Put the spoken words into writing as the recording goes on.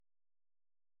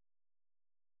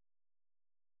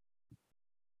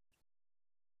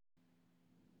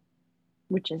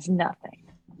which is nothing.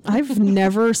 I've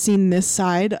never seen this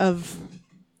side of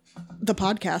the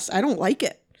podcast. I don't like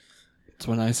it. That's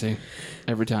what I say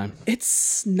every time.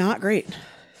 It's not great.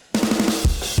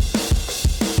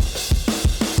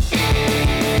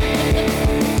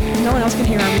 No one else can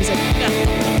hear our music.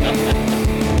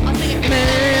 I'll sing it.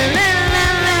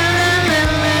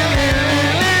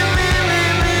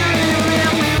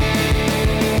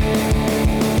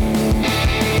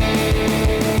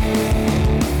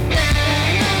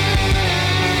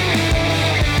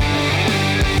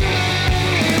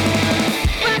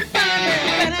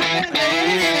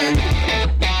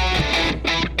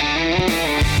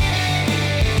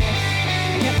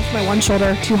 My one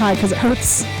shoulder too high because it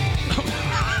hurts.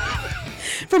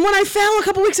 From when I fell a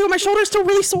couple weeks ago, my shoulder's still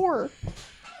really sore.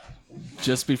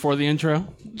 Just before the intro?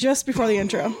 Just before the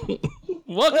intro.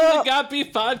 Welcome to Got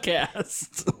Beef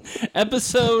Podcast,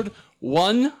 episode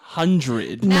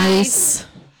 100. Nice.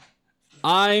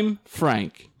 I'm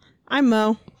Frank. I'm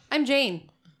Mo. I'm Jane.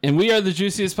 And we are the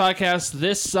juiciest podcast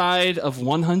this side of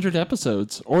 100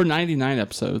 episodes, or 99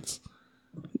 episodes.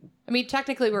 I mean,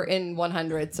 technically we're in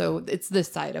 100, so it's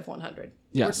this side of 100.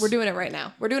 Yes. We're doing it right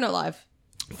now. We're doing it live.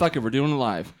 Fuck it, we're doing it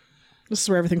live. This is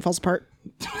where everything falls apart.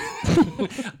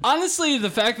 Honestly, the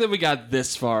fact that we got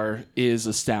this far is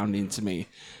astounding to me.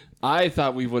 I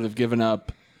thought we would have given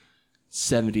up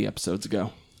 70 episodes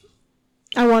ago.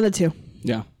 I wanted to.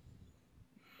 Yeah.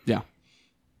 Yeah.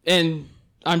 And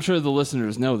I'm sure the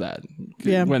listeners know that.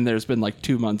 Yeah. When there's been like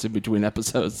 2 months in between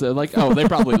episodes. They're like, oh, they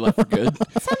probably left for good.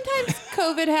 Sometimes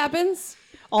COVID happens.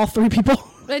 All three people.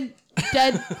 And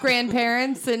dead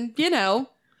grandparents and,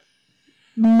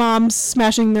 Moms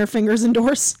smashing their fingers in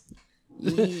doors.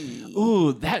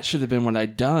 Ooh, that should have been what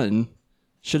I'd done.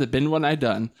 Should have been what I'd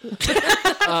done.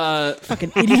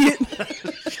 Fucking idiot.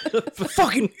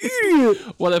 Fucking idiot.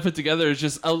 What I put together is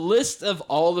just a list of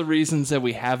all the reasons that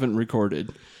we haven't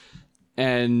recorded.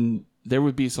 And there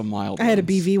would be some wild I had a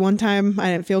ones. BV one time.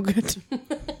 I didn't feel good.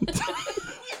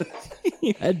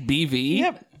 You had BV?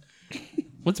 Yep.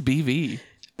 What's BV?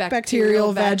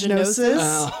 Bacterial vaginosis.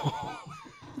 Oh.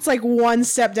 It's like one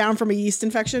step down from a yeast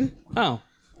infection. Oh.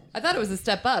 I thought it was a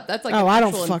step up. That's like Oh, an I don't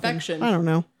actual fucking. infection. I don't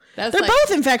know. That's They're like,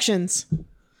 both infections.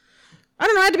 I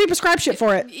don't know. I had to be prescribed shit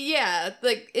for it. Yeah,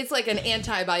 like it's like an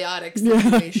antibiotic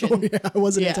situation. Oh, yeah, it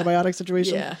was an Yeah. antibiotic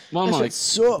situation. Yeah. Well, I'm That like, shit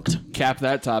sucked. cap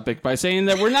that topic by saying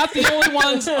that we're not the only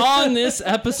ones on this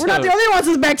episode. We're not the only ones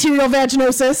with bacterial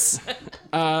vaginosis.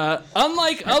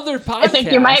 Unlike other podcasts. I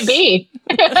think you might be.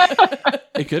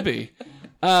 It could be.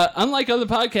 Unlike other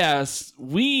podcasts,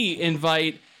 we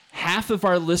invite half of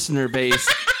our listener base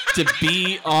to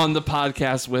be on the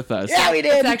podcast with us. Yeah, we It's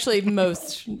did. actually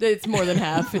it's more than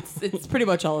half. It's pretty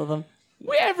much all of them.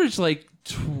 We average like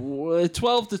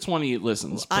 12 to 20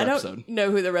 listens per I don't episode. know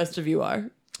who the rest of you are.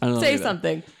 I don't know Say either.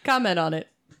 something. Comment on it.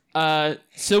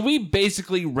 So we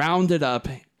basically rounded up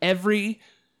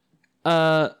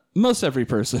most every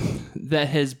person that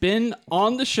has been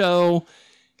on the show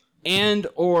and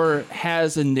or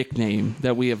has a nickname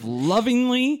that we have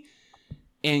lovingly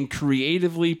and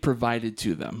creatively provided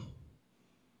to them.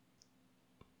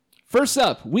 First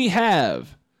up, we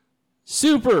have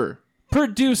super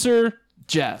producer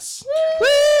Jess.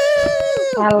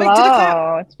 Hello. Wait, do the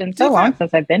clap. It's been so long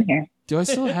since I've been here. Do I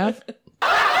still have?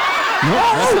 No,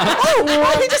 that's not.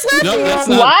 Oh, he just laughed. No, that's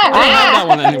not. What? I don't have that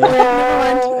one anymore.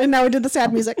 Never mind. And now we did the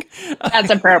sad music.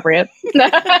 That's appropriate.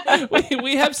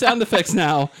 We have sound effects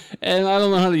now, and I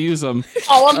don't know how to use them.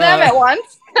 All of them at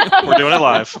once. We're doing it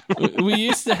live. We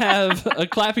used to have a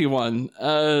clappy one.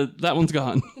 That one's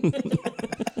gone.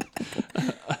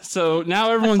 So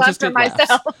now everyone Clap just for did laughs.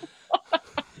 myself.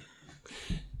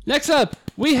 Next up,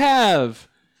 we have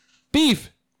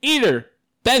Beef Eater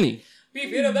Benny.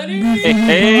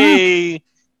 Hey.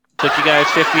 Took you guys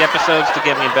 50 episodes to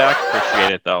get me back.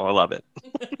 Appreciate it, though. I love it.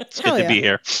 It's Hell good yeah. to be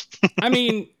here. I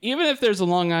mean, even if there's a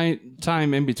long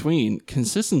time in between,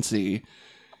 consistency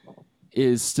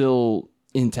is still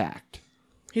intact.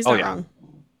 He's Oh, not yeah. wrong.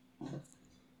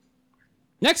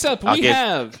 Next up, I'll we get-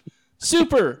 have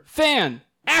Super Fan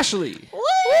Ashley.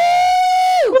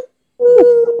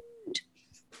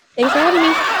 Thanks for having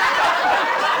me.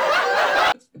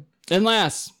 And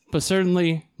last, but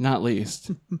certainly not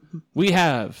least, we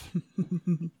have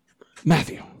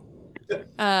Matthew.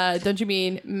 Don't you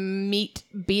mean meat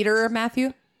beater,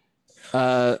 Matthew?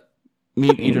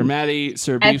 Meat Eater Maddie,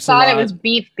 Sir I Beef thought Salad. it was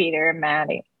Beef Beater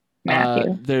Matthew.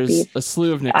 There's Beef. a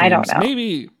slew of nicknames. I don't know.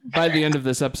 Maybe by the end of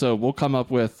this episode, we'll come up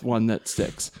with one that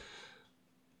sticks.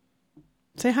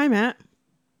 Say hi, Matt.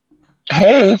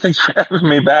 Hey, thanks for having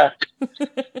me back.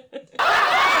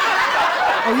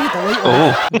 Oh, Oh, you hit the late one.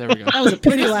 Oh, There we go. That was a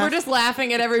pretty We're laugh. just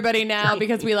laughing at everybody now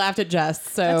because we laughed at Jess.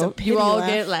 That's a So pity you all laugh.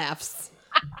 get laughs.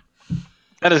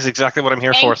 that is exactly what I'm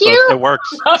here Thank for. So you. it works.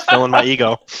 Still in my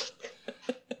ego.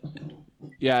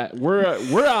 Yeah, were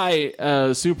I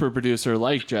a super producer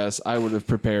like Jess, I would have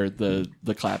prepared the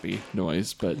clappy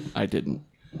noise, but I didn't.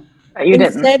 You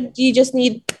didn't. Instead, you just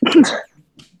need.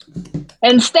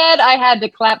 Instead, I had to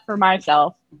clap for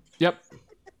myself. Yep.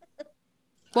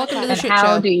 Welcome to the And shit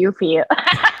how show. do you feel?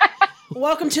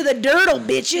 Welcome to the Dirtle,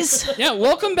 bitches. Yeah,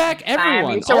 welcome back,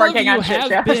 everyone. used to All of working you on shit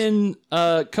have shows. been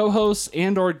co-hosts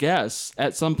and or guests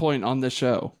at some point on this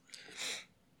show.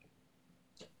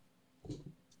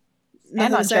 And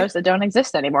Nothing on to say? shows that don't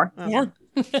exist anymore. Oh. Yeah.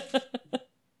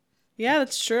 Yeah,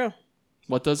 that's true.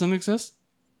 What doesn't exist?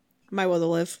 My will to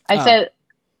live. I Oh. said,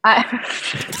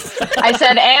 I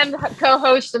said, and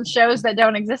co-host of shows that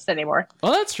don't exist anymore.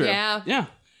 Oh, that's true. Yeah. Yeah.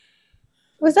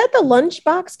 Was that the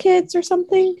Lunchbox Kids or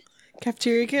something?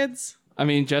 Cafeteria Kids. I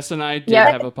mean, Jess and I did Yeah.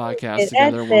 have a podcast That's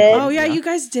together. one it. point, Oh yeah, you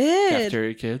guys did.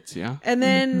 Cafeteria Kids, yeah. And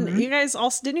then Mhm. you guys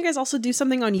also do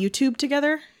something on YouTube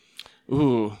together?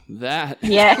 Ooh, that.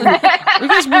 Yeah. You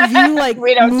guys review like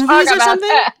we don't movies talk or about something?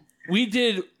 that. We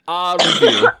did a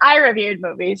review. I reviewed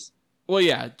movies. Well,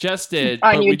 yeah, Jess did,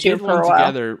 On but we YouTube did for one a while.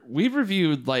 together. We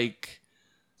reviewed like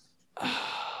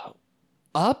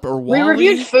Up or We Wall-E.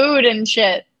 reviewed food and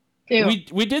shit too.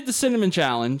 We did the cinnamon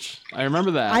challenge. I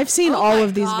remember that. I've seen Oh all my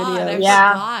of these God, I videos.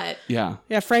 Yeah. forgot. yeah.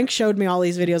 Yeah, Frank showed me all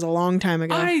these videos a long time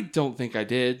ago. I don't think I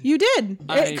did. You did.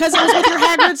 I- Because it was with your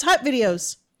Hagrid's Hut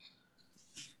videos.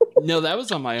 No, that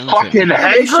was on my own. Fucking channel.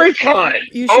 Hagrid's Hut.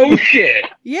 You Oh should- shit.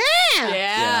 Yeah.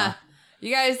 Yeah.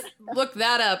 You guys look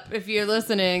that up if you're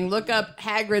listening. Look up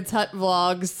Hagrid's Hut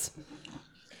vlogs.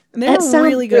 And they That were sounds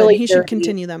really good. really He should dirty.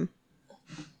 continue them.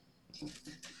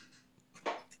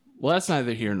 Well, that's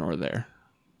neither here nor there.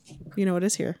 You know what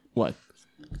is here? What?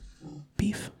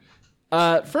 Beef.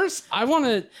 First, I want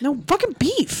to. No, fucking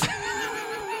beef.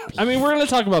 I mean, we're going to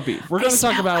talk about beef. We're going to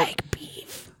talk Smell about. like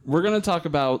beef. We're going to talk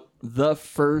about the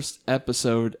first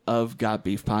episode of Got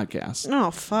Beef podcast.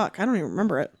 Oh fuck! I don't even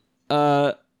remember it.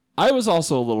 I was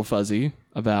also a little fuzzy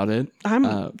about it,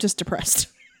 I'm just depressed.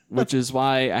 which is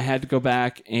why I had to go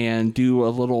back and do a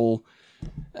little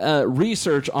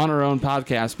research on our own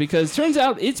podcast, because turns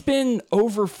out it's been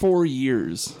over 4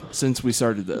 years since we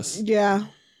started this. Yeah.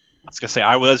 I was gonna say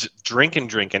I was drinking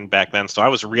back then, so I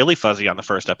was really fuzzy on the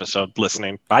first episode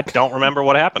listening. I don't remember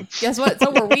what happened. Guess what?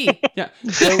 So were we. Yeah.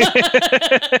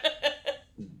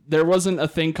 There wasn't a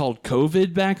thing called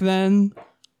COVID back then.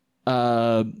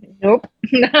 Nope.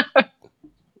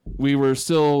 We were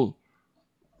still,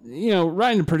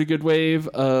 riding a pretty good wave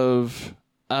of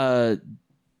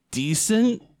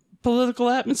decent political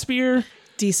atmosphere.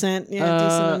 Decent. Yeah,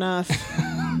 decent enough.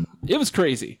 It was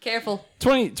crazy. Careful.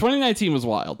 2019 was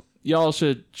wild. Y'all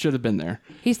should have been there.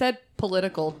 He said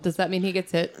political. Does that mean he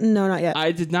gets hit? No, not yet.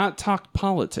 I did not talk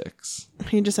politics.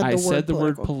 He just said the I word said the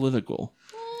political. word political.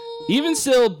 Even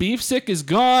still, beef sick is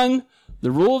gone.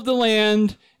 The rule of the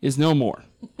land is no more.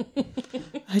 I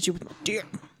hit you with my dick.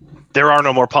 There are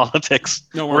no more politics.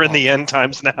 No more We're in the end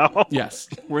times now. Yes,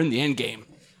 we're in the end game.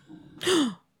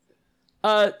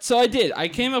 So I did. I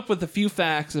came up with a few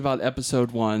facts about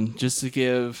episode 1 just to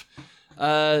give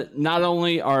not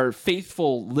only our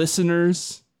faithful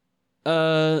listeners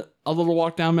a little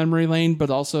walk down memory lane, but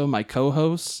also my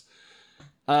co-hosts.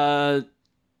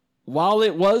 While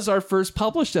it was our first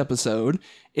published episode,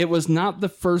 it was not the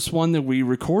first one that we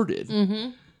recorded.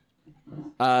 Mm-hmm.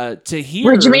 To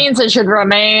hear, Which means it should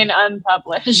remain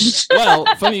unpublished. well,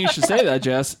 funny you should say that,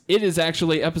 Jess. It is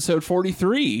actually episode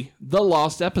 43, the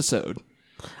lost episode.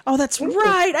 Oh, that's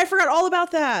right. I forgot all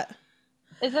about that.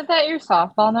 Isn't that your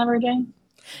softball number, Jane?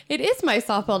 It is my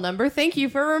softball number. Thank you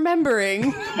for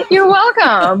remembering. You're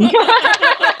welcome.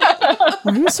 Why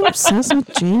are you so obsessed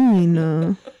with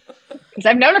Jane? Because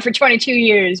I've known her for 22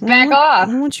 years. Back off.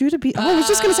 I want you to be. Oh, I was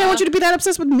just gonna say I want you to be that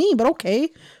obsessed with me, but okay.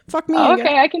 Fuck me. Oh, I guess.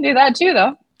 okay, I can do that too,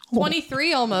 though.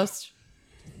 23 almost.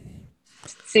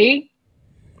 See?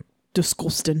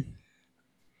 Disgusting.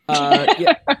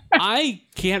 Yeah, I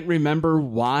can't remember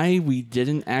why we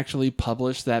didn't actually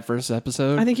publish that first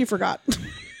episode. I think you forgot.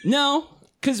 No,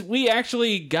 because we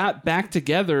actually got back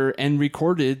together and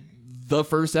recorded the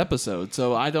first episode.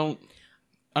 So I don't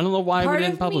know why Part we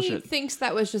didn't of publish me it. thinks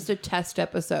that was just a test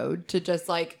episode to just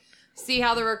like see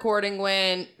how the recording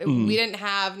went. We didn't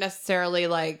have necessarily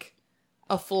like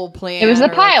a full plan. It was a or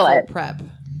full pilot. prep.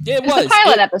 It It's the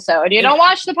pilot episode. You don't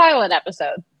watch the pilot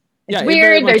episode. It's Yeah, it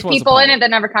very weird. much There's was a people in pilot. it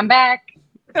that never come back.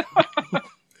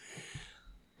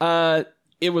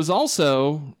 It was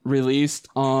also released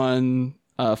on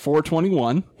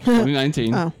 4/21,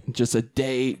 2019. Oh. Just a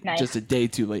day, Nice. just a day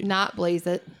too late. Not Blaze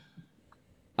It.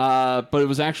 But it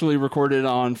was actually recorded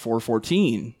on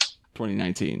 4/14,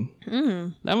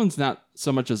 2019. That one's not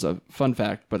so much as a fun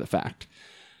fact, but a fact.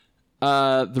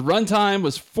 The runtime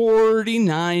was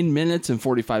 49 minutes and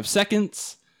 45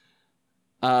 seconds.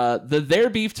 The Their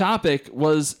Beef topic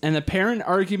was an apparent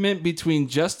argument between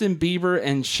Justin Bieber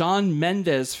and Shawn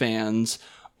Mendes fans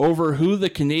over who the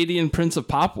Canadian Prince of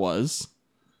Pop was.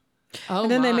 Oh,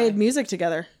 And then they my. made music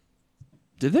together.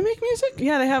 Did they make music?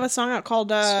 Yeah, they have a song out called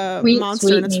Sweet, Monster,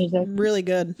 sweet and it's music. really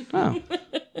good. Oh.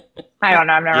 I don't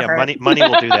know. I've never Yeah, heard. money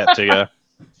will do that to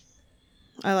you.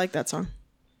 I like that song.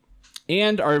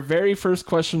 And our very first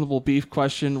questionable beef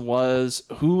question was,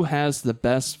 who has the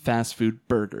best fast food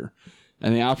burger?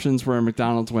 And the options were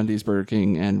McDonald's, Wendy's, Burger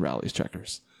King, and Rally's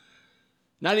Checkers.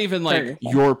 Not even like Burger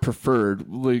your preferred.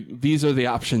 Like, these are the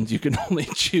options you can only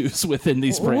choose within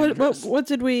these parameters. What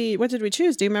did we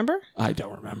choose? Do you remember? I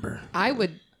don't remember. I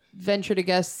would venture to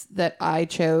guess that I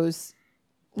chose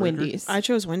Wendy's. I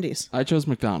chose Wendy's. I chose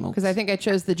McDonald's. Because I think I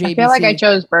chose the JBC. I feel like I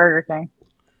chose Burger King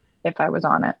if I was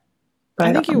on it. But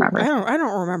I think don't remember. I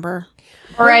don't remember.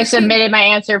 Or I submitted my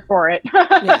answer for it.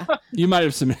 Yeah. You might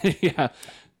have submitted. Yeah.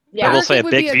 Yeah. I will Burger say King a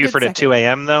would Big be a good Buford at second. 2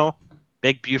 a.m. though.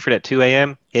 Big Buford at 2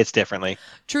 a.m. hits differently.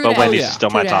 True But dat. Wendy's yeah. is still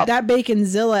my True top. That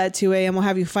Baconzilla at 2 a.m. will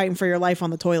have you fighting for your life on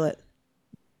the toilet.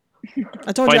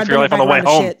 I told you Fighting I'd for your bring life on the it back way around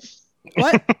home. to shit.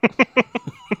 What?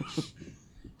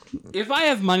 If I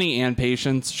have money and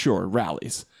patience, sure,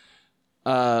 Rallies.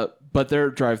 But their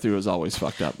drive-through is always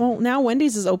fucked up. Well, now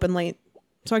Wendy's is open late,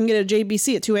 so I can get a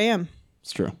JBC at 2 a.m.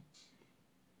 It's true.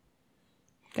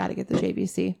 Got to get the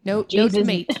JBC. No Jesus.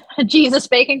 mate. Jesus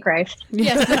bacon Christ.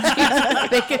 Yes, the Jesus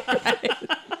bacon fries.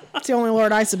 It's the only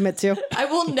Lord I submit to. I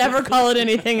will never call it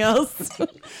anything else.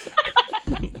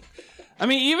 I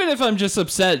mean, even if I'm just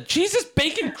upset, Jesus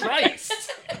bacon Christ.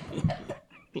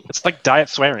 It's like diet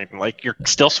swearing. Like you're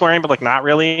still swearing, but like not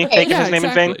really taking Yeah, his name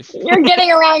in vain. exactly. You're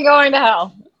getting around going to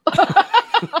hell.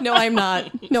 No, I'm not.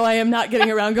 No, I am not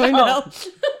getting around going to hell.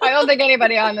 I don't think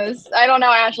anybody on this. I don't know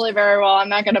Ashley very well. I'm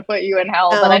not going to put you in hell,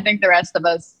 but No. I think the rest of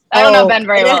us. I don't know Oh, Ben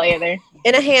very yeah. well either.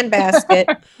 In a handbasket.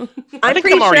 I'm think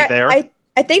pretty I'm already sure there.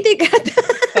 I think they got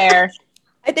Fair.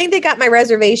 I think they got my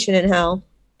reservation in hell.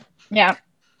 Yeah.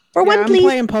 For Yeah, one, I'm please.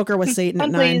 playing poker with Satan at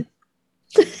One, 9.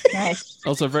 Nice.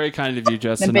 Also, very kind of you,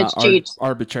 Jess, The to not bitch cheats.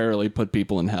 arbitrarily put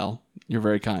people in hell. You're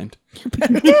very kind.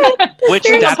 Which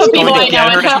There's that's some people going I to know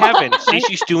get her in to hell. heaven. See,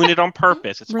 she's doing it on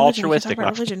purpose. It's Religion, we can talk altruistic.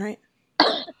 about religion, right?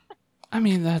 I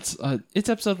mean, that's it's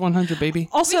episode 100, baby.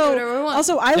 We do whatever we want.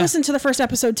 Also, I listened to the first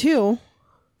episode too,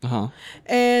 Uh-huh.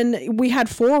 and we had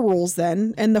 4 rules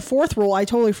then, and the 4th rule I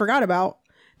totally forgot about,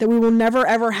 that we will never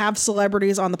ever have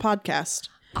celebrities on the podcast.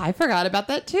 I forgot about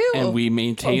that too. And we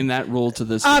maintain that rule to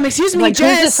this. Excuse me, Like, who's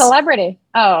the Jess. celebrity?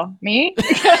 Oh, me?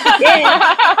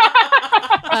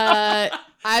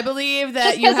 I believe that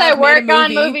Just you because I have work made a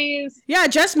on movie. movies. Yeah,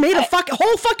 Jess made a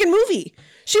whole fucking movie.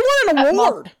 She won an well-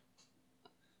 award.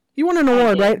 You won an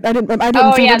award, right? I didn't.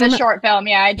 Oh, say yeah, that, the didn't I? short film.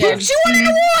 Yeah, I did. She won an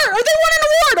award. Or they won an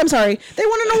award. I'm sorry. They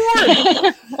won an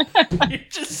award. You're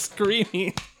just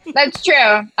screaming. That's true.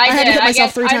 I had did. to hit I myself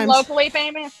guess 3 I'm times. locally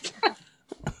famous.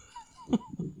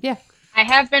 Yeah. I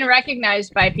have been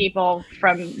recognized by people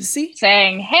from See,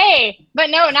 saying, hey, but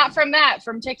no, not from that,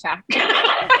 from TikTok.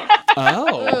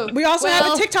 Oh. Ooh. we also have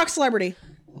Well, a TikTok celebrity.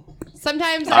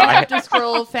 Sometimes I have to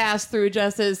scroll fast through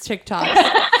Jess's TikToks.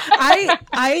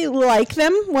 I like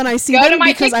them when I see Go them to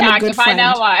my because I'm a TikTok good to find friend.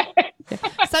 out why.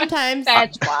 Sometimes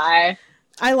That's why.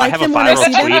 I like have a them when I viral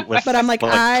see them, tweet with, but I'm like,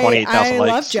 like, I 28,000 love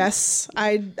likes. Jess.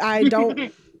 I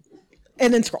don't.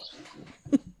 And then scroll.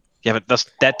 Yeah, but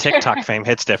that TikTok fame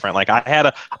hits different. Like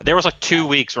there was like 2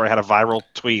 weeks where I had a viral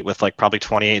tweet with like probably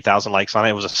 28,000 likes on it.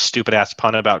 It was a stupid ass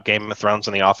pun about Game of Thrones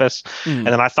in The Office, and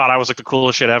then I thought I was like the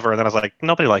coolest shit ever, and then I was like,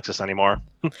 nobody likes this anymore.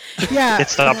 Yeah. It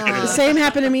stopped. The same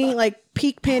happened to me, like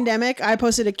peak pandemic. I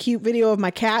posted a cute video of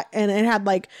my cat and it had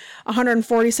like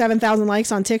 147,000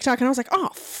 likes on TikTok. And I was like, oh,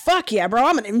 fuck yeah, bro.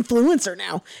 I'm an influencer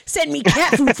now. Send me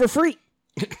cat food for free.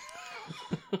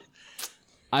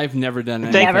 I've never done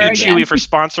Thank anything. Never you, again. Chewy, for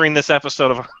sponsoring this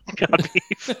episode of God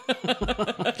Beef.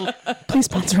 Please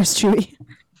sponsor us, Chewy.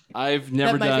 I've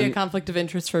never that might be a done conflict of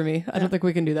interest for me. I don't think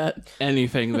we can do that.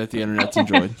 anything that the internet's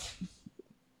enjoyed.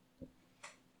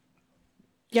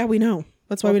 Yeah, we know.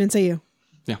 That's why we didn't say you.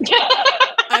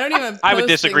 I don't even. I would post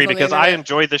disagree things on the because I internet.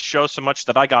 enjoyed this show so much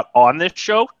that I got on this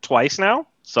show twice now.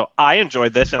 So I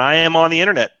enjoyed this, and I am on the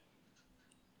internet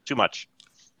too much.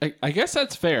 I guess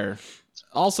that's fair.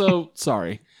 Also,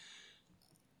 sorry.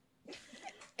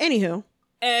 Anywho,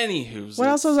 Anywho. what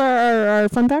else was our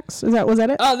fun facts? Was that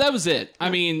it? Oh, that was it. I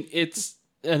mean, it's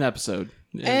An episode.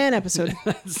 An episode.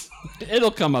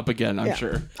 It'll come up again, I'm Yeah.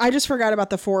 sure. I just forgot about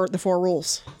the four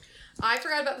rules. I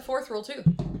forgot about the fourth rule too.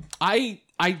 I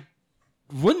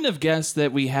wouldn't have guessed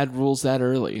that we had rules that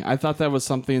early. I thought that was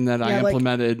something that I Yeah, like-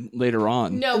 implemented later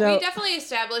on. No, No. we definitely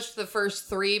established the first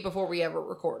 3 before we ever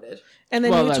recorded. And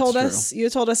then Well, you that's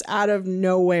told us out of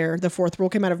nowhere, the fourth rule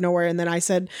came out of nowhere, and then I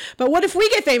said, "But what if we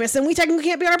get famous and we technically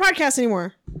can't be on our podcast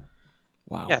anymore?"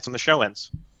 Wow. Yeah, it's when the show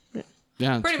ends. Yeah,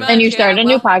 that's Pretty fair. much. And you Yeah, start a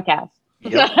new well- podcast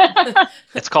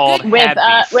It's called with Had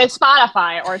Beef. with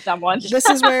Spotify or someone. This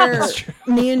is where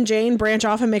me and Jane branch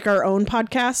off and make our own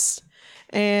podcast.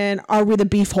 And Are We the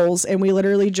Beef Holes? And we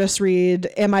literally just read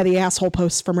Am I the Asshole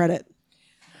posts from Reddit.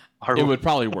 It would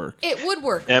probably work. It would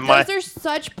work. Am I- Those are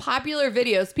such popular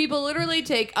videos. People literally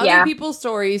take other Yeah. people's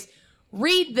stories,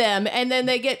 read them, and then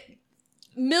they get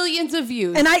millions of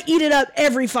views. And I eat it up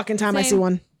every fucking time I Same. see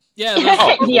one. Yeah,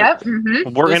 there's- Yep.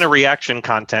 hmm We're in a reaction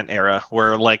content era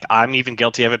where, like, I'm even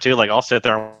guilty of it too. Like, I'll sit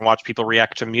there and watch people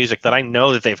react to music that I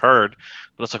know that they've heard,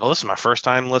 but it's like, oh, this is my first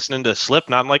time listening to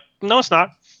Slipknot. I'm like, no, it's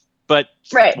not. But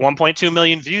Right. 1.2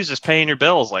 million views is paying your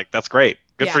bills. Like, that's great.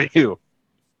 Good Yeah. for you.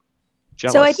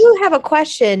 Jealous. So I do have a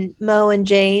question, Mo and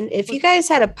Jane. If you guys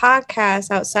had a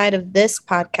podcast outside of this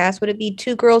podcast, would it be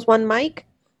Two Girls, One Mic?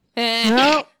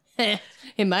 No.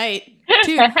 It might.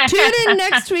 Tune in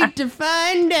next week to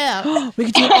find out. We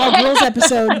could do an all girls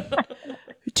episode.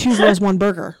 2 girls, 1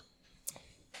 burger.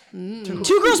 2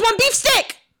 girls, 1 beef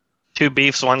stick. 2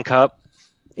 beefs, 1 cup.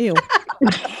 Ew.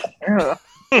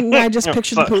 I just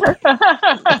pictured the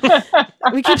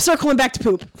poop. We keep circling back to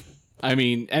poop. I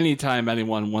mean, anytime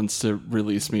anyone wants to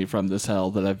release me from this hell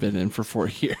that I've been in for 4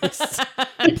 years,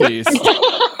 please.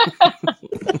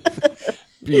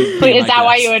 Wait, is that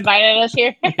why you invited us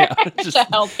here? Yeah, just- To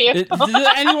help you? Does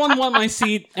anyone want my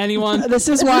seat? Anyone? This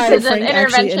is why This is an Frank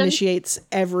actually intervention? initiates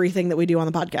everything that we do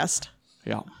on the podcast.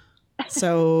 Yeah.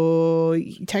 So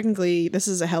technically, this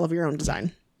is a hell of your own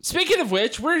design. Speaking of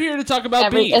which, we're here to talk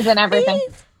about beef. Isn't everything?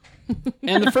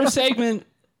 And the first segment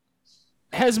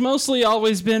has mostly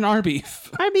always been our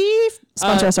beef. Our beef.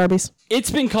 Sponsor us, Arby's.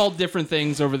 It's been called different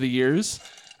things over the years.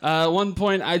 At one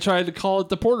point, I tried to call it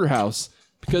the Porterhouse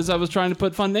because I was trying to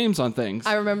put fun names on things.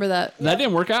 I remember that. That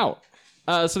didn't work out.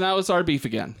 So now it's our beef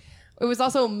again. It was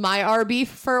also my R beef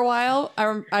for a while.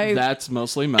 I That's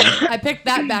mostly mine. I picked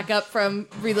that back up from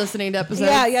re-listening to episodes.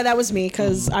 Yeah, that was me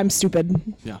because I'm stupid.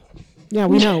 Yeah. Yeah,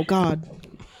 we know. God.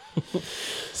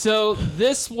 So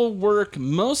this will work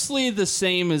mostly the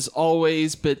same as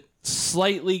always, but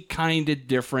slightly kind of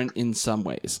different in some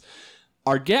ways.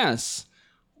 Our guests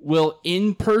will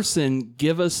in person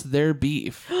give us their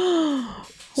beef.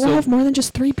 We'll have more than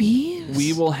just 3 beefs.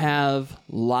 We will have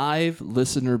live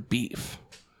listener beef.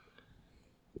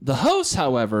 The hosts,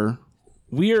 however,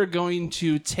 we are going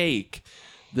to take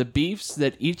the beefs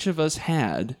that each of us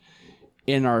had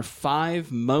in our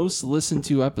 5 most listened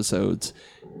to episodes,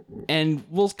 and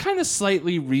we'll kind of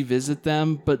slightly revisit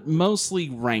them, but mostly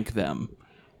rank them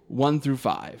 1 through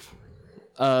 5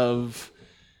 of,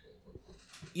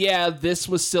 yeah, this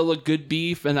was still a good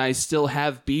beef and I still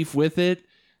have beef with it,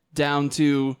 down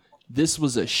to this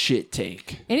was a shit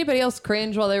take. Anybody else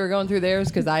cringe while they were going through theirs?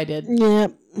 Because I did. Yeah.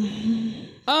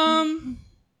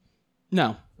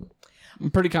 No. I'm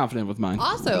pretty confident with mine.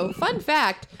 Also, fun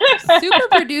fact, super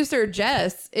producer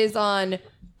Jess is on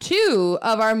 2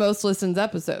 of our most listened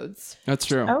episodes. That's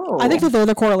true. Oh, I think that they're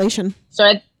the correlation.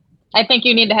 so. I think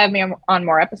you need to have me on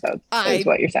more episodes. Is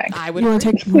what you're saying. I would You want to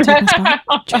agree. take my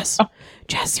spot?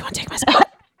 Jess, you want to take my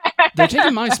spot? They're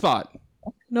taking my spot.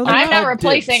 No, they're I'm not. not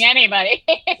replacing anybody.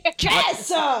 Jess!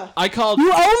 I called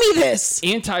You owe me this!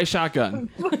 anti-shotgun.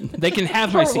 They can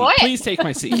have my For seat. what? Please take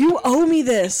my seat. You owe me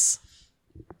this.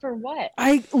 For what?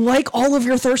 I like all of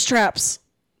your thirst traps.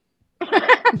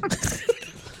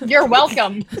 You're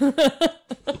welcome.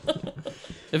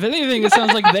 If anything, it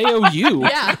sounds like they owe you.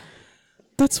 Yeah.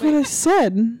 That's what I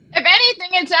said. If anything,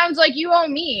 it sounds like you owe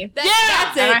me. That's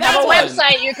it. And I That's have a what,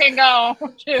 website you can go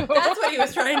to. that's what he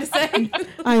was trying to say.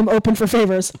 I am open for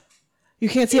favors. You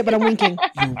can't see it, but I'm winking.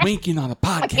 You're winking on a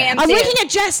podcast. can't. I'm See winking it. at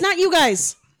Jess, not you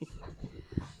guys. All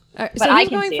right, But so I who's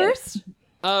can going see it. first?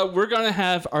 We're going to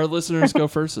have our listeners go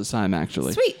first this time,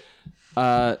 actually. Sweet.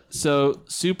 So,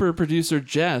 super producer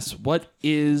Jess, what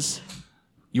is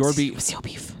your beef? Seal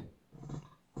beef.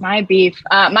 My beef.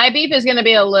 My beef is going to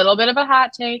be a little bit of a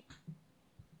hot take.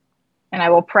 And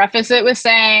I will preface it with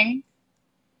saying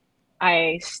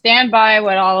I stand by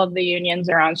what all of the unions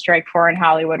are on strike for in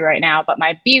Hollywood right now. But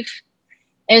my beef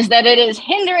is that it is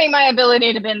hindering my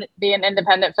ability to be an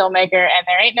independent filmmaker. And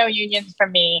there ain't no unions for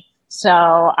me. So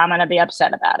I'm going to be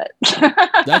upset about it.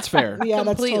 That's fair. Yeah, that's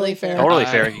Completely totally fair. fair. Totally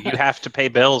fair. You have to pay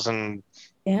bills, and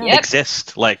Yeah. Yep.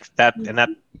 exist like that, and that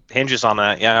hinges on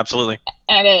that. Yeah, absolutely.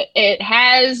 And it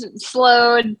has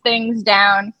slowed things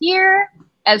down here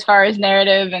as far as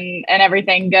narrative and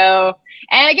everything go.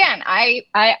 And again,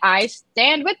 I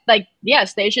stand with, like,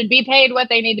 yes, they should be paid what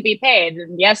they need to be paid,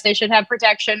 and yes, they should have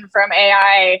protection from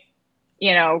AI,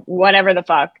 whatever the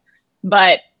fuck.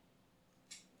 But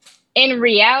in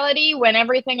reality, when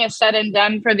everything is said and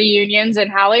done for the unions in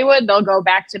Hollywood, they'll go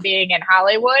back to being in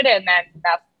Hollywood, and then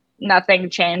nothing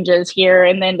changes here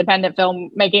in the independent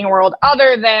filmmaking world,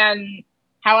 other than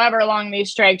however long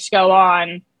these strikes go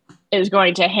on is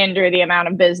going to hinder the amount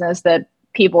of business that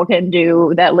people can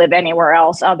do that live anywhere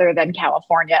else other than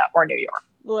California or New York.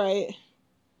 Right.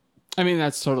 I mean,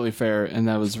 that's totally fair, and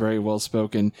that was very well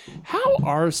spoken. How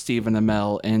are Stephen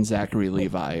Amell and Zachary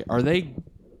Levi? Are they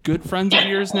good friends of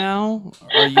yours now?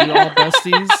 Are you all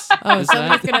besties? Oh, Is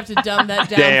somebody's that- gonna have to dumb that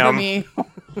down Damn. for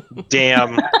me.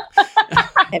 Damn.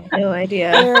 I have no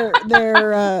idea.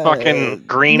 They're Fucking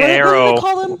Green what do Arrow. they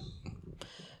call them?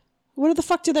 What the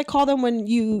fuck do they call them when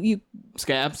you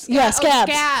Scabs? yeah, Oh,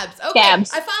 scabs. scabs. Okay,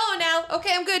 Scabs. I follow now. Okay,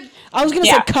 I'm good. I was gonna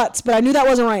Yeah. say cuts, but I knew that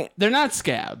wasn't right. They're not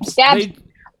scabs. Scabs.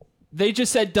 They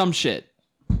just said dumb shit,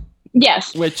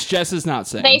 Yes, which Jess is not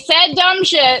saying. they said dumb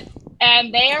shit,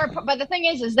 and they are. But the thing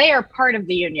is they are part of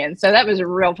the union, so that was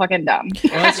real fucking dumb.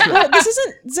 Well, that's true. Well, this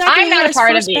isn't Zachary I'm not a Levi's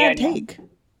part of first the bad union. take.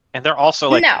 And they're also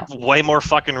like No. way more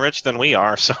fucking rich than we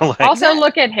are. So like, Also,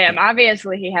 look at him.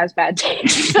 Obviously, he has bad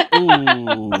taste.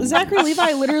 Ooh. Zachary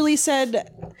Levi literally said,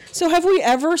 "So have we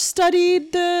ever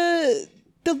studied the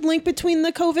link between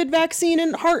the COVID vaccine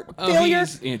and heart Oh, failure?"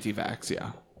 he's anti-vax,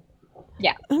 yeah.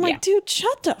 Yeah, I'm like, yeah. dude,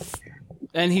 shut the.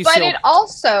 And he's But still... it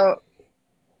also.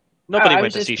 nobody Oh, I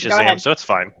went was to see just- go Shazam, ahead. so it's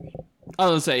fine. I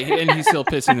was gonna say, and he's still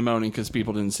pissing and moaning because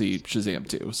people didn't see Shazam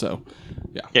 2, so...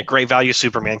 Yeah, great value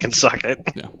Superman can suck it.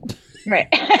 Yeah. Right.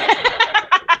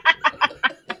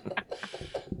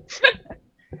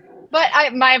 But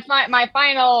my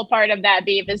final part of that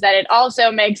beef is that it also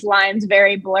makes lines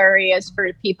very blurry as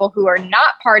for people who are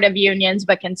not part of unions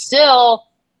but can still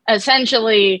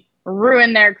essentially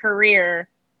ruin their career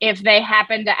if they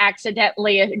happen to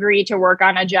accidentally agree to work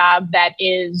on a job that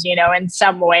is, in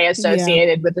some way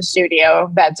associated with the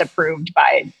studio that's approved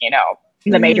by,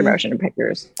 the major motion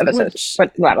pictures of Which-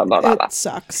 blah, blah, blah, blah, blah. It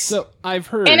sucks. So, I've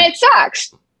heard... And it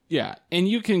sucks. Yeah, and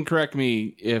you can correct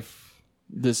me if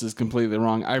this is completely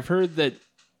wrong. I've heard that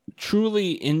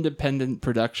truly independent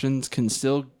productions can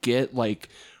still get, like,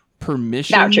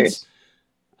 permissions. Vouchers.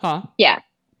 Huh? Yeah.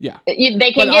 Yeah. They can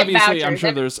But get obviously, vouchers. I'm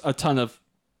sure there's a ton of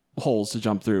holes to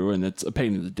jump through, and it's a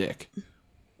pain in the dick.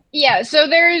 Yeah, so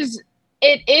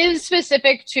it is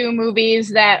specific to movies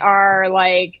that are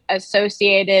like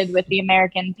associated with the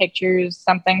American Pictures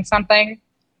something,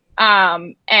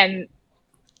 and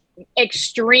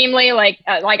extremely like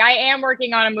I am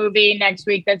working on a movie next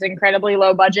week that's incredibly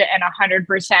low budget and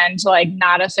 100% like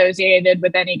not associated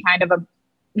with any kind of a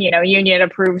union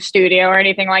approved studio or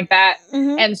anything like that.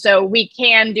 Mhm. And so we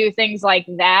can do things like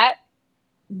that.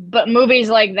 But movies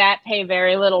like that pay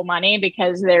very little money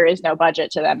because there is no budget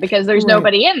to them, because there's Right.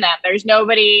 nobody in them. There's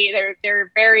nobody,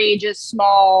 they're very just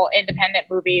small independent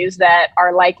movies that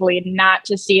are likely not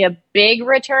to see a big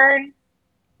return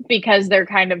because they're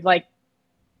kind of like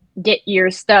get your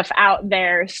stuff out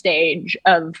there stage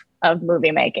of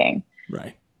movie making.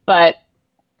 Right. But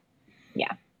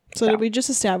So did we just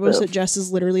establish that Jess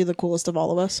is literally the coolest of all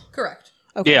of us? Correct.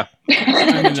 Okay. Yeah.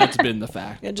 I mean, that's been the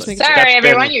fact. Yeah, just but- making sure. sorry That's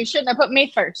everyone, been- you shouldn't have put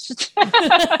me first.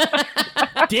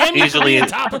 Damn you for Easily- being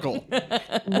topical.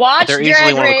 Watch They're easily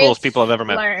Drag one of the Race, coolest people I've ever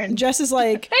met. learn. Jess is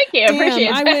like, Thank you, damn,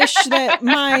 appreciate I that. wish that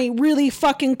my really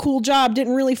fucking cool job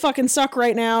didn't really fucking suck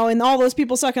right now, and all those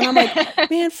people suck. And I'm like,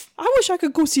 man, I wish I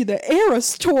could go see the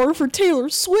Eras tour for Taylor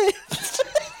Swift.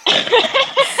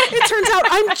 It turns out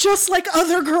I'm just like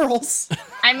other girls.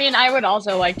 I mean, I would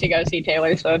also like to go see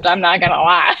Taylor Swift. I'm not gonna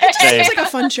lie. Same. It's like a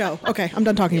fun show. Okay, I'm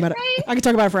done talking about it. I can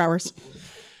talk about it for hours.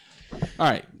 All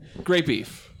right. Great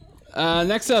beef.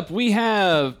 Next up, we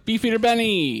have Beef Eater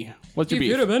Benny. What's your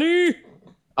beef? Benny.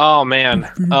 Oh man,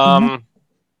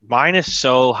 mine is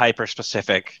so hyper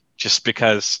specific. Just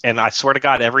because, and I swear to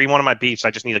God, every one of my beefs,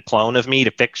 I just need a clone of me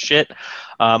to fix shit.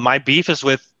 My beef is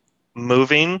with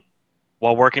moving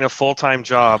while working a full-time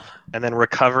job and then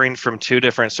recovering from 2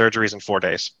 different surgeries in 4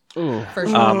 days. Ooh. For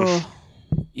sure. Oh.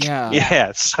 Yeah.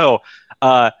 Yeah, so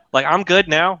like I'm good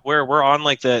now. We're on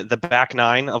like the back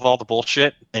 9 of all the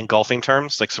bullshit in golfing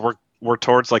terms. Like so we're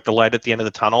towards like the light at the end of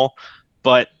the tunnel.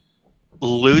 But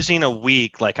losing a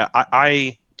week, like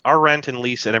I our rent and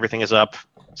lease and everything is up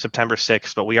September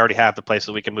 6th, but we already have the place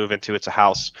that we can move into. It's a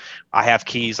house. I have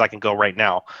keys. I can go right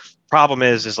now. problem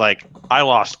is like I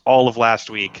lost all of last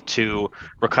week to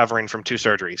recovering from 2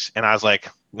 surgeries, and I was like,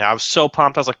 I was so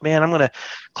pumped. I was like, man, I'm gonna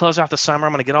close out the summer.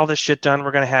 I'm gonna get all this shit done.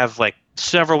 We're gonna have like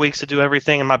several weeks to do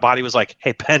everything, and my body was like,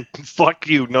 hey, Ben, fuck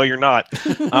you. No, you're not.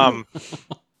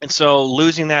 And so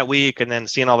losing that week and then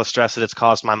seeing all the stress that it's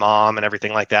caused my mom and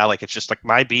everything like that, like it's just like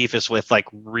my beef is with like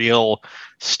real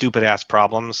stupid ass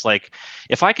problems. Like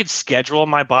if I could schedule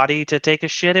my body to take a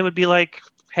shit, it would be like,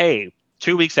 hey,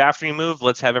 2 weeks after you move,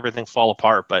 let's have everything fall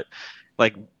apart. But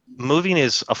like moving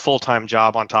is a full-time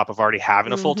job on top of already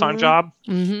having a full-time job,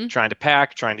 trying to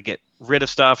pack, trying to get rid of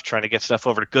stuff, trying to get stuff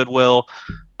over to Goodwill.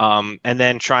 And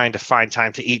then trying to find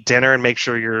time to eat dinner and make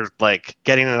sure you're like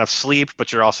getting enough sleep,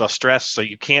 but you're also stressed so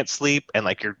you can't sleep. And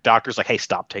like your doctor's like, hey,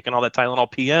 stop taking all that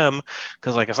Tylenol PM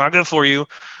because like it's not good for you.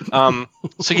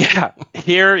 So yeah,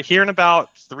 here in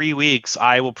about 3 weeks,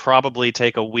 I will probably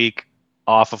take a week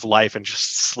off of life and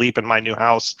just sleep in my new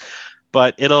house.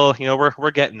 But it'll,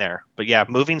 we're getting there. But yeah,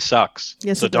 moving sucks.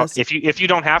 Yes, so it does. if you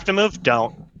don't have to move,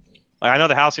 don't. Like, I know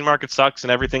the housing market sucks and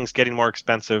everything's getting more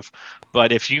expensive,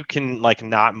 but if you can like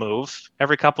not move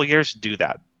every couple of years, do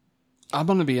that. I'm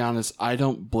going to be honest. I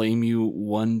don't blame you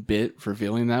one bit for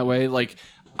feeling that way. Like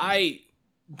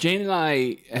Jane and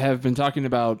I have been talking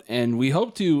about, and we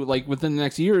hope to like within the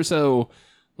next year or so,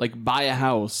 like buy a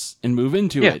house and move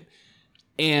into it.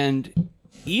 And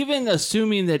even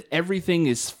assuming that everything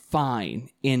is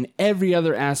fine in every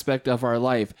other aspect of our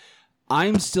life,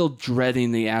 I'm still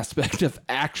dreading the aspect of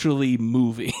actually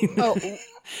moving. Oh.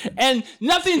 And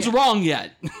nothing's wrong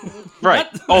yet. Right.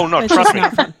 Oh, no, trust me.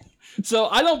 So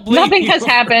I don't blame Nothing you. has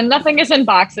happened. Nothing is in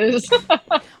boxes.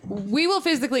 We will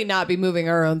physically not be moving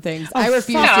our own things. Oh, I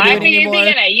refuse No, to do I it think you'd anymore.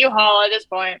 be in a U-Haul at this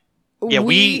point. Yeah,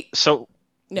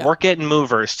 we're getting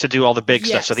movers to do all the big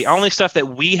stuff. So the only stuff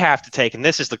that we have to take, and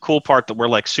this is the cool part that we're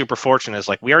like super fortunate, is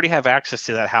like we already have access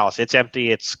to that house. It's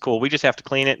empty. It's cool. We just have to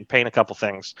clean it and paint a couple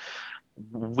things.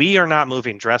 We are not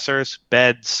moving dressers,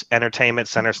 beds, entertainment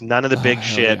centers, none of the big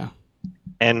shit. Yeah.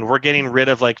 And we're getting rid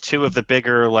of like 2 of the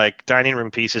bigger like dining room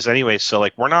pieces anyway. So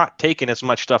like we're not taking as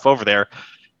much stuff over there,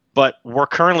 but we're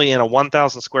currently in a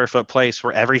 1,000 square foot place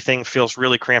where everything feels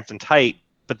really cramped and tight.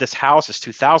 But this house is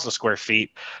 2,000 square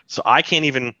feet. So I can't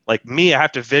even like I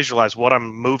have to visualize what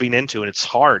I'm moving into. And it's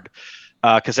hard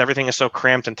because everything is so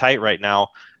cramped and tight right now.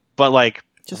 But like,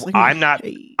 Just like I'm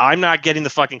not getting the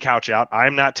fucking couch out.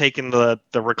 I'm not taking the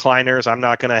recliners. I'm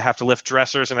not going to have to lift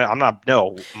dressers. And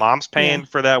mom's paying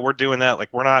for that. We're doing that. Like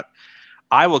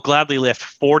I will gladly lift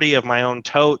 40 of my own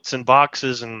totes and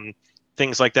boxes and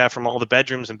things like that from all the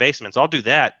bedrooms and basements. I'll do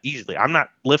that easily. I'm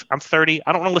 30.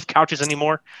 I don't want to lift couches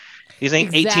anymore. These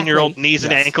ain't 18-year-old knees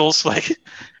and ankles. Like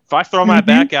if I throw my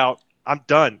back out, I'm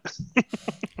done.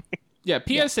 Yeah.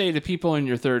 PSA to people in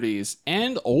your 30s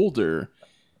and older.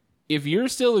 If you're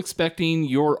still expecting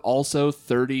your also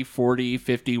 30, 40,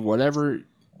 50, whatever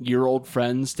year old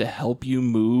friends to help you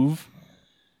move,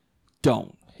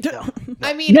 don't.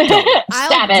 I mean,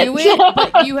 I'll do it,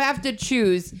 but you have to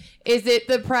choose. Is it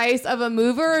the price of a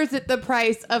mover or is it the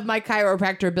price of my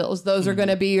chiropractor bills? Those are going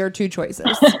to be your 2 choices.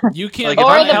 You can't Or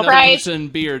buy the another price- person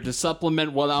beer to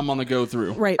supplement what I'm going to go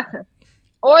through. Right.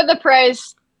 Or the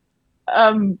price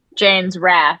of Jane's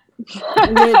wrath.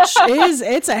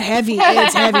 It's heavy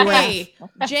wrath. Hey,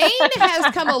 Jane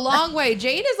has come a long way.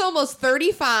 Jane is almost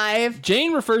 35.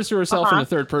 Jane refers to herself in the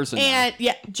third person. now. And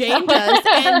yeah, Jane does.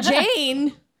 And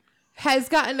Jane has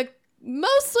gotten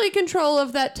mostly control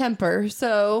of that temper.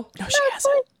 So, No, she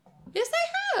hasn't. yes,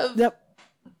 I have. Yep.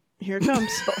 Here it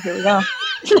comes. Here we go.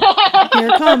 Here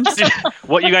it comes.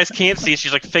 What you guys can't see is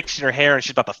she's like fixing her hair and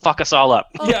she's about to fuck us all up.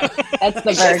 Oh, Yeah. That's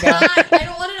the it's Virgo. not. I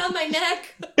don't want it on my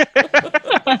neck.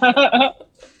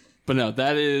 But no,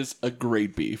 that is a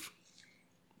great beef.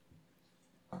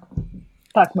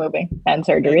 Fuck moving and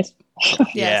surgeries. Yeah,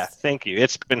 Yes. thank you.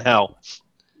 It's been hell.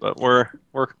 But we're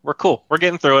cool. We're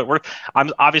getting through it.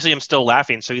 I'm still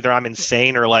laughing, so either I'm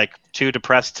insane or like too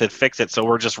depressed to fix it. So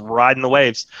we're just riding the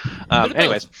waves.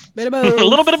 Anyways, Bit of a both.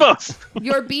 little bit of both.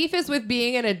 Your beef is with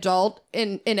being an adult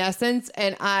in essence,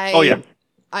 and I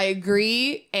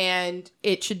agree, and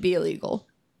it should be illegal.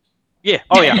 Yeah.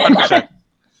 Oh yeah. 100%.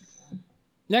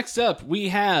 Next up, we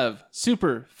have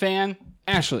super fan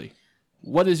Ashley.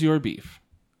 What is your beef?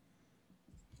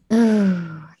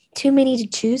 Too many to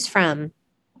choose from.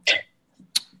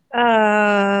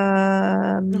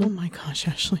 Oh my gosh,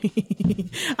 Ashley.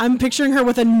 I'm picturing her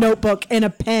with a notebook and a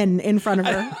pen in front of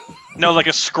her. No, like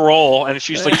a scroll, and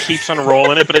she just like keeps on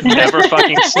rolling it, but it never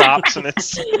fucking stops, and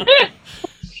it's.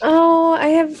 Oh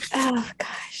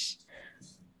gosh.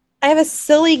 I have a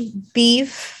silly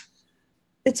beef.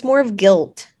 It's more of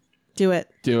guilt. Do it.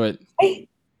 Do it. A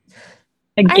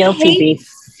guilty I hate beef.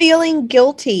 feeling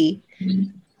guilty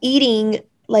eating,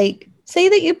 like, say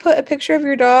that you put a picture of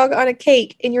your dog on a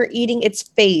cake and you're eating its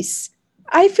face.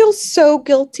 I feel so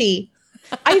guilty.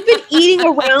 I've been eating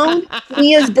around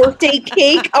Mia's birthday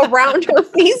cake around her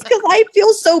face because I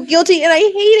feel so guilty and I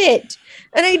hate it.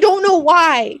 And I don't know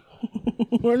why.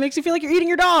 Or it makes you feel like you're eating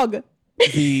your dog.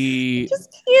 The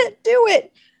Just can't do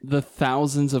it. the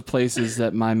thousands of places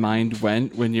that my mind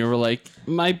went when you were like,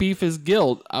 my beef is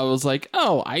guilt. I was like,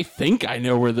 oh, I think I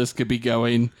know where this could be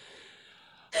going.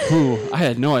 Ooh, I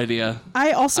had no idea.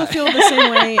 I also feel the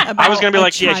same way about I was gonna be a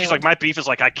like, yeah. She's child. like, my beef is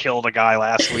like I killed a guy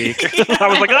last week. I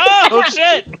was like, oh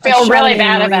shit. Feel really Charlene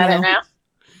bad about Marino. it now.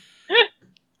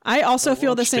 I also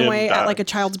feel the same him way die. at like a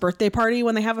child's birthday party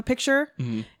when they have a picture.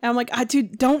 Mhm. And I'm like,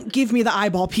 dude, don't give me the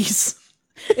eyeball piece.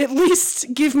 At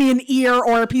least give me an ear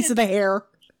or a piece of the hair.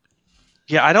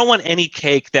 Yeah, I don't want any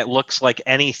cake that looks like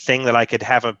anything that I could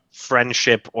have a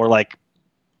friendship or like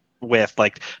with.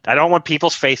 Like, I don't want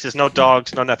people's faces, no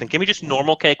dogs, no nothing. Give me just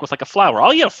normal cake with like a flower.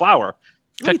 I'll eat a flower.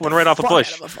 Pick one right off a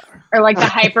bush. Or like the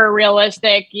hyper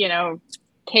realistic,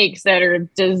 cakes that are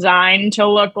designed to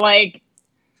look like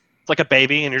It's like a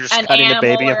baby, and you're just an cutting the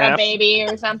animal baby or in a half. baby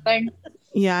or something.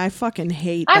 Yeah, I fucking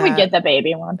hate I would that. get the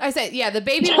baby one. I said, yeah, the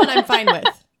baby one I'm fine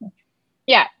with.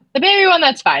 Yeah, the baby one,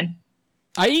 that's fine.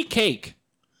 I eat cake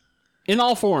in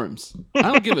all forms. I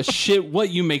don't give a shit what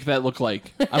you make that look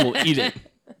like. I will eat it.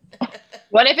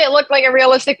 What if it looked like a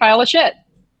realistic pile of shit?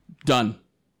 Done.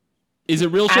 Is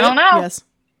it real shit? I don't know. Yes.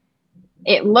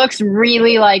 It looks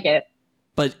really like it.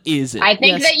 But is it? I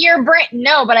think Yes. that your brain,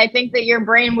 no, but I think that your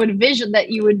brain would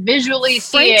visually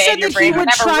see Frank it, said and your that he brain would would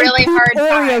have a try really poop hard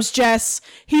time. Oreos, Jess.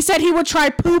 He said he would try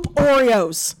poop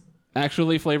Oreos.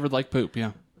 Actually flavored like poop,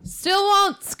 yeah. Still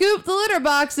won't scoop the litter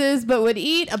boxes, but would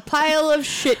eat a pile of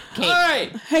shit cake. All right,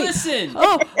 Hey. listen.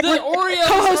 Oh, The Oreos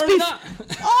co-host are beef. not...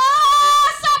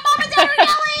 Oh, stop momentary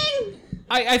yelling!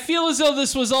 I feel as though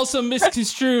this was also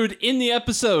misconstrued in the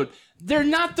episode. They're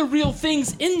not the real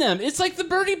things in them. It's like the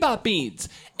Birdie Bot beans.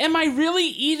 Am I really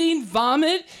eating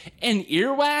vomit and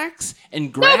earwax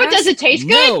and grass? but does it taste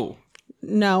good? No.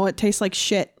 No, it tastes like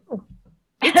shit.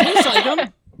 It tastes like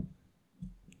them.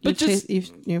 But just,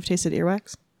 You've tasted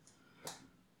earwax?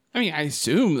 I mean, I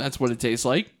assume that's what it tastes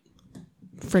like.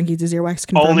 Frankie, does earwax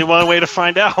confirm? Only one way to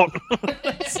find out.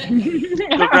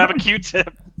 Go grab a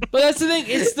Q-tip. But that's the thing.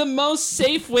 It's the most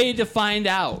safe way to find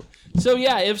out. So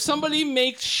yeah, if somebody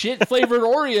makes shit flavored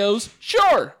Oreos,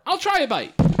 sure, I'll try a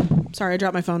bite. Sorry, I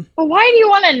dropped my phone. But why do you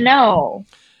want to know?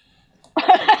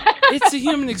 It's a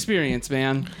human experience,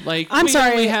 man. Like I'm we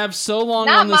sorry. only have so long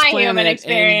Not on this my planet, human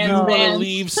experience, and you want to man.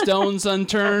 leave stones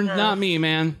unturned? Not me,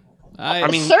 man. I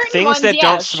mean, Certain things ones, that yeah,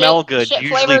 don't smell good usually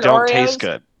shit-flavored don't Oreos. taste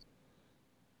good.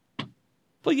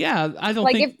 well, yeah, I don't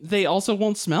Like think they also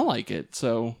won't smell like it.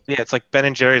 So Yeah, it's like Ben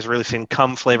and Jerry's really thin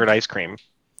cum flavored ice cream.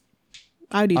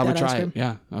 I would eat I that would ice try cream. it.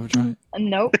 Yeah, I would try it.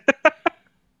 Nope.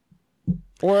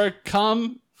 Or a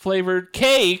cum flavored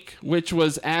cake, which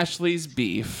was Ashley's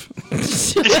beef.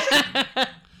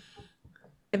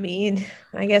 I mean,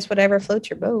 I guess whatever floats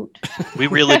your boat. We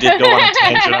really did go on a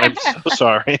tangent. I'm so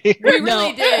sorry. We really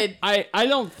No. did. I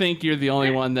don't think you're the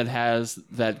only one that has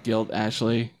that guilt,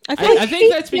 Ashley. I I, think- I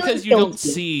think that's feeling because you don't guilty.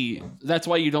 see. That's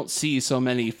why you don't see so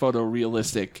many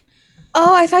photorealistic.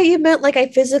 Oh, I thought you meant like I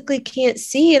physically can't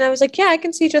see. And I was like, yeah, I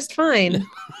can see just fine.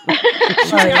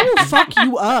 I will fuck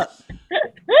you up.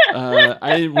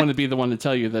 I didn't want to be the one to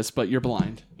tell you this, but you're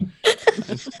blind.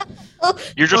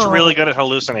 You're just Oh. really good at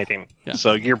hallucinating. Yeah.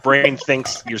 So your brain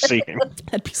thinks you're seeing.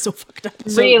 That'd be so fucked up.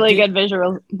 Really did-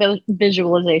 good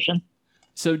visualization.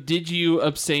 So did you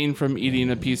abstain from eating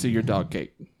a piece of your dog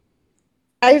cake?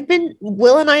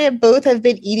 Will and I have both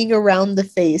been eating around the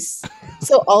face.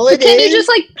 So all it Can you is, just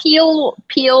like peel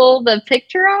the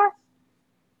picture off?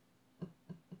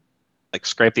 Like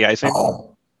scrape the icing.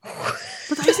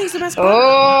 But the icing's the best part.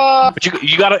 Oh, But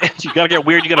you gotta get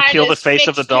weird. You gotta I peel the just face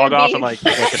of the fixed your dog off beef. and like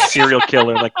a serial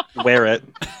killer, like wear it.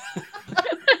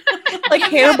 like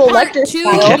Give Hannibal that part Lecter to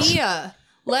style. Mia.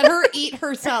 Let her eat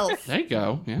herself. There you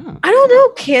go. Yeah. I don't know.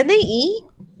 Can they eat?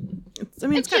 I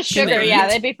mean, it's got just sugar. they Yeah, eat?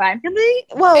 they'd be fine. Can they?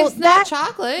 Well, It's not that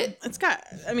chocolate. It's got.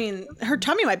 I mean, her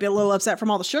tummy might be a little upset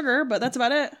from all the sugar, but that's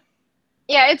about it.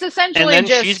 Yeah, it's essentially And then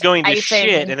just she's going to icing.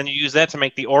 shit, and then you use that to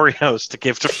make the Oreos to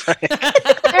give to Frank.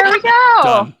 There we go.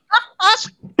 Done.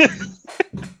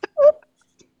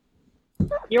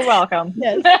 You're welcome.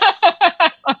 Yes.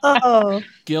 Oh,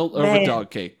 Guilt over Man. dog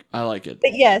cake. I like it.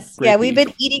 but yes, Great yeah. We've beef.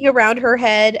 been eating around her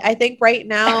head. I think right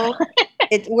now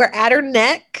we're at her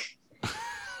neck.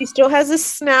 She still has a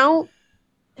snout.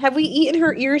 Have we eaten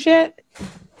her ears yet?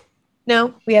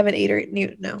 No, we haven't ate her.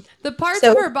 No. The parts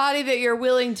So- of her body that you're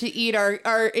willing to eat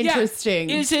are interesting.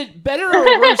 Is it better or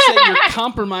worse that you're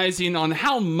compromising on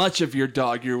how much of your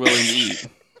dog you're willing to eat?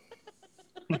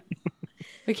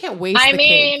 We can't waste I the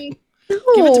mean, cake. Give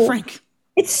it to No. Frank.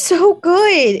 It's so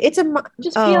good. It's a.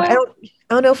 Just Oh, feel I it.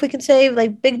 don't know if we can say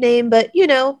like big name, but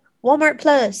Walmart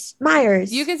Plus,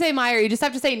 Myers. You can say Meyer. You just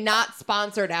have to say not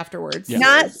sponsored afterwards. Yeah.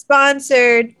 Not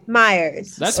sponsored,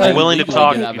 Myers. That's I'm how willing to legally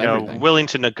talk, get out of everything. willing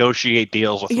to negotiate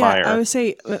deals with Yeah, I Meyer would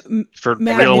say for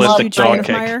Matt, realistic is you dog fan of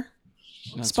cake. Meyer?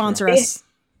 That's Sponsor fair. us.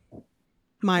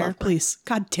 Meyer, please.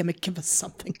 God damn it, give us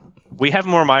something. We have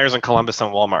more Myers in Columbus than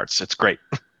Walmarts. It's great.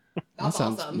 That That's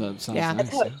sounds, awesome. that sounds Yeah. nice.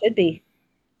 That's how it should be.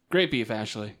 Great beef,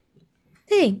 Ashley.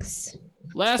 Thanks.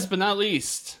 Last but not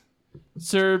least,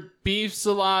 Sir Beef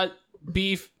Salat,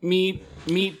 Beef Meat,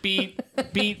 Meat,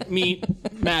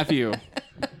 Matthew.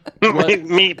 What-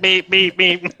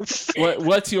 Meat.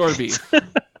 What's your beef?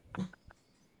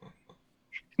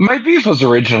 My beef was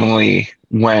originally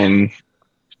when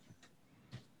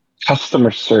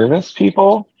customer service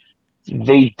people,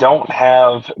 they don't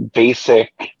have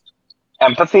basic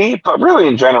empathy, but really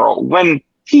in general, when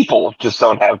people just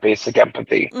don't have basic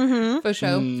empathy. Mm-hmm. For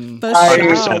show. Mm, The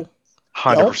I- show.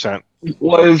 100%.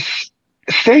 Was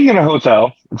staying in a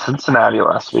hotel in Cincinnati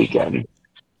last weekend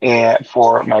and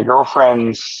for my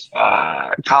girlfriend's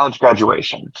college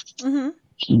graduation. Mm-hmm.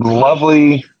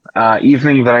 Lovely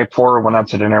evening the night before. Went out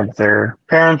to dinner with their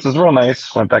parents. It was real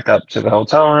nice. Went back up to the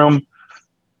hotel room,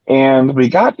 and we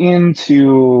got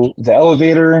into the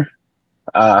elevator.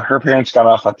 Her parents got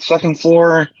off at the second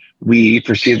floor. We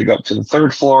proceeded to go up to the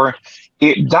third floor.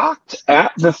 It docked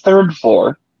at the third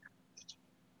floor,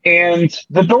 and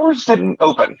the doors didn't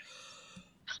open.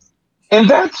 And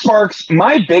that sparks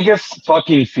my biggest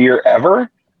fucking fear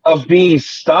ever of being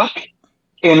stuck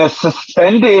in a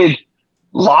suspended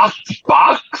locked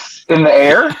box in the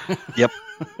air.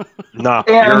 No,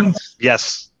 And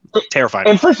yes, terrifying.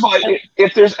 and first of all,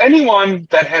 if there's anyone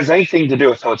that has anything to do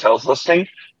with hotels listening,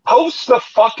 post the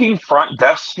fucking front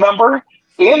desk number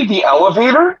in the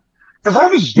elevator. Because I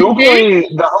was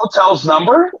Googling the hotel's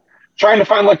number, trying to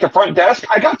find like the front desk.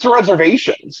 I got to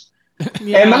reservations.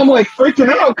 And I'm like freaking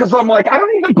out because I'm like, I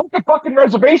don't even book a fucking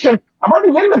reservation. I'm already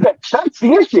in the bitch. That's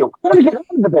the issue. I want to get out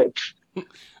of the bitch.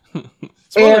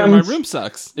 Spoiler, my And- room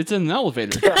sucks. It's in an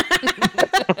elevator.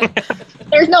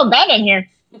 There's no bed in here.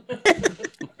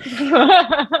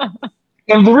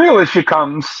 And the real issue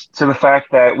comes to the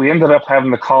fact that we ended up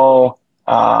having to call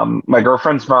my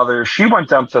girlfriend's mother. She went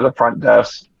down to the front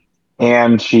desk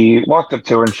and she walked up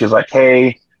to her and she's like,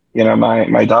 hey,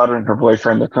 my daughter and her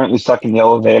boyfriend are currently stuck in the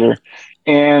elevator.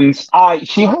 And she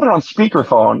had it on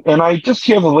speakerphone, and I just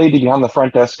hear the lady behind the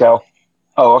front desk go,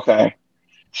 oh, okay.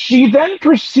 She then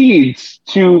proceeds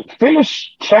to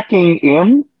finish checking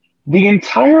in the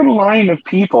entire line of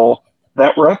people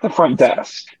that were at the front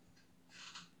desk.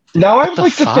 Now, I would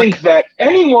like to think that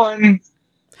anyone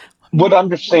would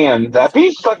understand that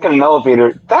being stuck in an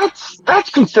elevator, that's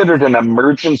considered an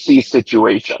emergency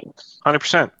situation.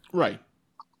 100%. Right.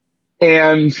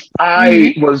 And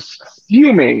I was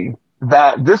fuming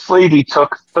that this lady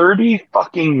took 30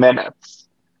 fucking minutes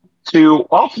to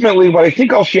ultimately, what I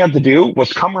think all she had to do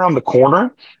was come around the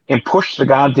corner and push the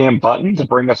goddamn button to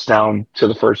bring us down to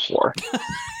the first floor.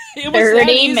 It was that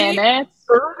 30 easy? minutes.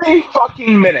 30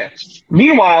 fucking minutes.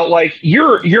 Meanwhile, like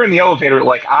you're in the elevator,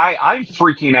 like I'm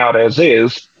freaking out as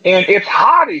is, and it's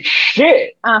hot as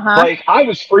shit. Uh-huh. Like I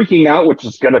was freaking out, which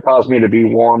is going to cause me to be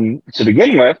warm to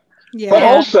begin with. Yeah. But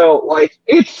also, like,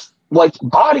 it's like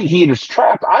body heat is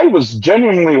trapped. I was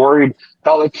genuinely worried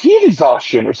about like heat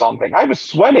exhaustion or something. I was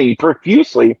sweating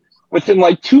profusely within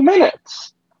like 2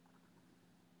 minutes.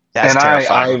 That's and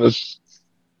terrifying.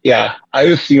 I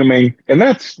was fuming. And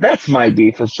that's my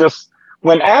beef. It's just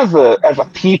when as a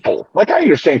people, like I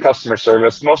understand customer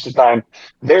service, most of the time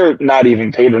they're not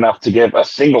even paid enough to give a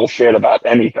single shit about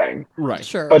anything. Right.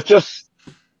 Sure. But just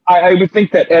I would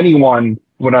think that anyone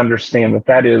would understand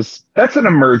that's an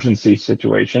emergency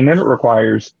situation and it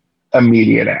requires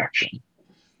immediate action.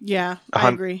 Yeah, I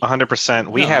agree. 100%.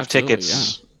 We No, have absolutely,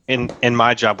 tickets in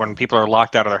my job when people are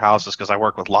locked out of their houses because I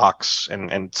work with locks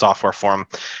and software for them.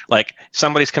 Like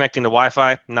somebody's connecting to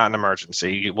Wi-Fi, not an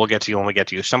emergency. We'll get to you when we get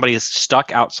to you. Somebody is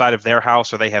stuck outside of their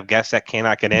house or they have guests that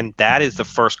cannot get in. That is the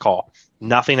first call.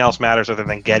 Nothing else matters other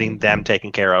than getting them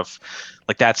taken care of.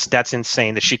 Like that's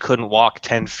insane that she couldn't walk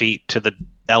 10 feet to the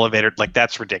elevator. Like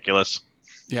that's ridiculous.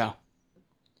 Yeah.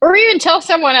 Or even tell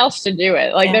someone else to do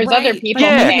it. Like Yeah, there's other right. people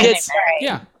Yeah, standing it's- there.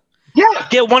 Yeah. Yeah.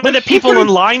 Get one of the people in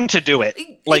line to do it.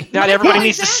 Like not everybody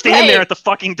needs to stand Right. there at the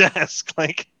fucking desk.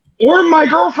 Like Or my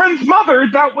girlfriend's mother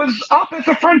that was up at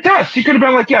the front desk. She could have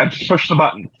been like, yeah, just push the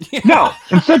button. No,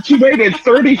 instead she waited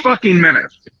 30 fucking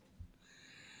minutes.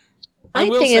 I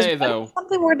will say, though,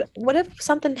 what if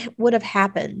something would have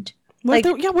happened? What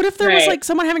if there was like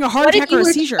someone having a heart What if attack or you a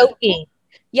were seizure? choking?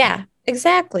 Yeah,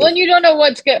 exactly. Well, and you don't know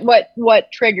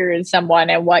what triggers someone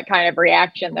and what kind of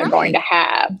reaction they're going to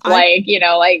have. Like,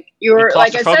 you're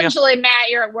like essentially,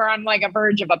 Matt, we're on like a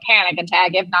verge of a panic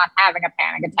attack, if not having a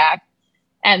panic attack.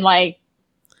 And like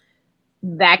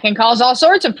that can cause all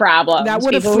sorts of problems. That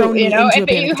would have thrown you into if a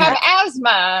panic you have attack.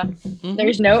 asthma,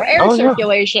 there's no air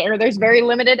circulation, or there's very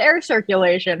limited air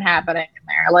circulation happening in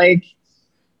there. Like,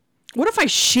 what if I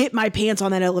shit my pants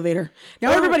on that elevator?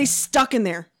 Now everybody's stuck in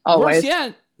there. Always.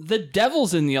 Yeah, the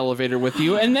devil's in the elevator with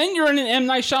you, and then you're in an M.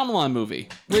 Night Shyamalan movie,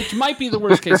 which might be the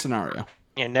worst case scenario.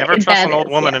 Yeah, never trust an old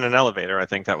woman in an elevator. I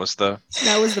think that was the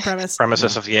premise.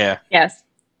 Premises of Yes.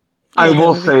 I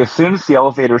will say, as soon as the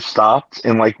elevator stopped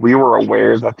and like we were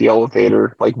aware that the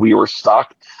elevator, like we were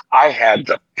stuck, I had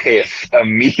to piss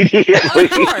immediately.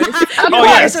 Of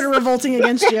course. Started revolting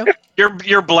against you.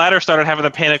 Your bladder started having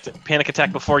the panic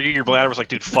attack before you. Your bladder was like,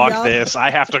 dude, fuck this. I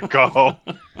have to go.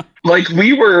 Like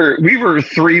we were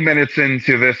 3 minutes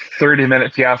into this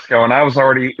 30-minute fiasco, and I was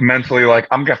already mentally like,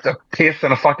 I'm gonna have to piss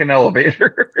in a fucking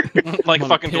elevator. Like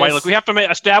fucking Dwight. Like, we have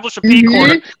to establish a pee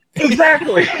corner.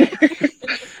 Exactly.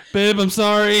 Babe, I'm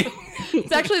sorry.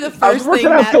 It's actually the I was first working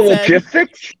thing out Matt the said.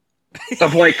 logistics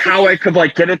of like how I could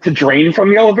like get it to drain from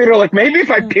the elevator. Like maybe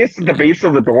if I piss at the base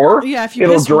of the door,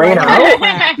 it'll drain out.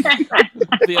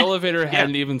 The elevator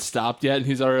hadn't even stopped yet, and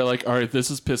he's already like, all right, this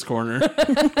is piss corner.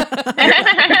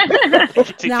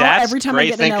 See, now, every time I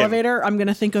get in an elevator, I'm going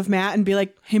to think of Matt and be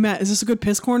like, hey, Matt, is this a good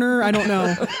piss corner? I don't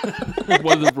know.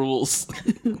 What are the rules?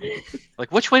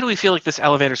 Like, which way do we feel like this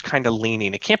elevator's kind of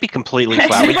leaning? It can't be completely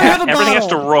flat. Everything has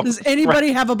to roll. Does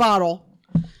anybody have a bottle?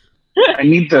 I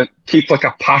need to keep like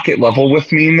a pocket level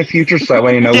with me in the future, so that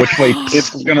way you know which way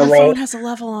piss is going to My roll. phone has a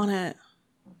level on it.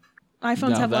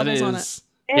 iPhones have levels on it.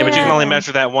 Yeah, but you can only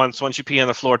measure that once. Once you pee on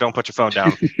the floor, don't put your phone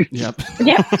down. Yep.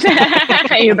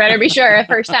 You better be sure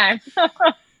first time.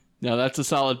 No, that's a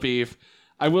solid beef.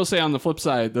 I will say on the flip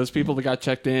side, those people that got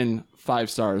checked in, 5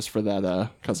 stars for that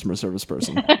customer service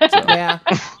person. So. Yeah.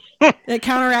 It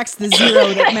counteracts the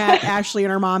 0 that Matt, Ashley,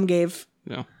 and her mom gave.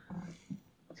 Yeah.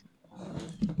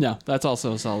 No, that's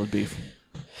also a solid beef.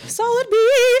 Solid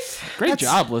beef. Great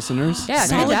job, listeners. Yeah,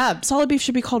 solid, good job. Solid beef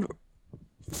should be called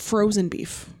frozen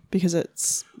beef because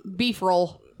it's Beef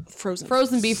roll. frozen.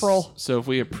 Frozen beef roll. So if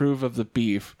we approve of the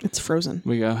beef, It's frozen.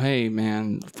 we go, hey,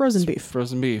 man. Frozen beef.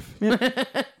 Frozen beef.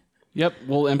 Yep,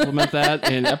 we'll implement that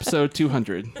in episode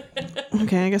 200.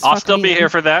 Okay, I guess I'll fuck still me be then. here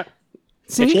for that.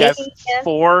 See? You guys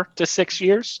 4 to 6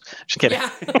 years? Just kidding.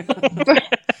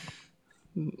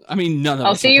 I mean, none of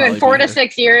I'll us see will you in probably 4 be to here.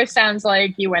 6 years. Sounds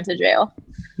like you went to jail.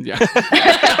 Yeah.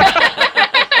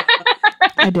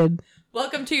 I did.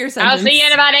 Welcome to your I'll sentence. see you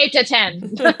in about 8 to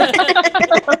 10.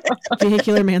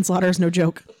 Vehicular manslaughter is no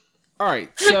joke. All right,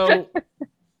 so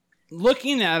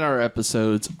looking at our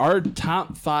episodes, our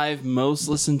top 5 most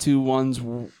listened to ones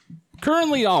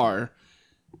currently are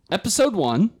episode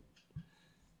 1,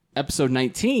 episode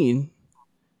 19,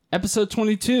 episode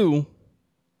 22,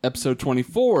 episode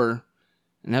 24,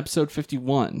 and episode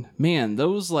 51. Man,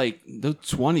 those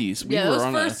 20s, we were those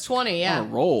on first 20, on a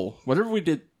roll. Whatever we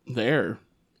did there.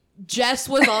 Jess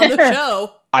was on the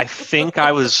show. I think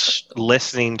I was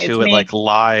listening to It's it me. like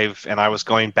live, and I was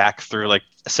going back through like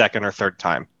a second or third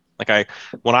time. Like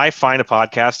when I find a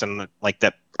podcast and like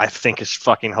that I think is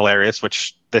fucking hilarious,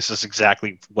 which this is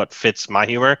exactly what fits my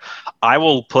humor, I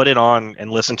will put it on and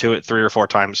listen to it 3 or 4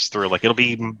 times through. Like it'll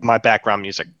be my background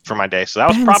music for my day. So that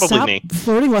was Ben, probably stop me.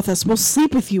 flirting with us. We'll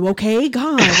sleep with you, okay?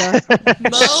 God. Mo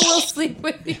will sleep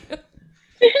with you.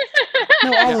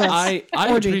 No, all of us. I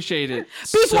Orgy. appreciate it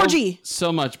Beef orgy.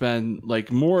 so much, Ben.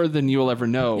 Like more than you'll ever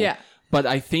know. Yeah. But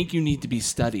I think you need to be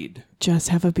studied. Just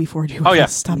have a beef orgy with Oh, yeah.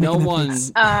 us. Stop No making that one-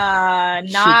 face.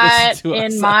 Not listen to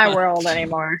us. in my world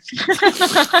anymore.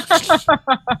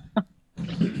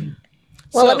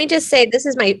 Well, So- let me just say, this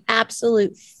is my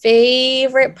absolute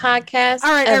favorite podcast.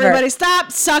 All right, ever. everybody, stop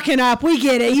sucking up. We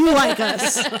get it. You like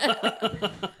us.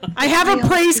 I have a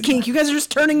praise kink. You guys are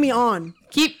just turning me on.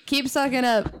 Keep sucking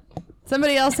up.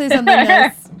 Somebody else say something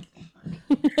nice.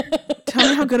 Tell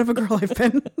me how good of a girl I've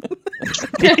been.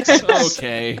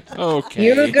 Okay.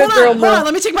 You're a good Hold girl, on, hold on. Mo.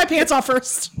 Let me take my pants off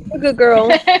first. You're a good girl.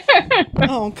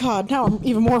 Oh, God. Now I'm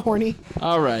even more horny.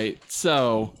 All right.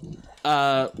 So,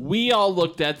 we all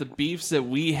looked at the beefs that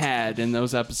we had in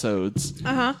those episodes,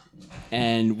 Uh-huh.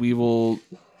 and we will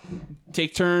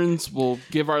take turns. We'll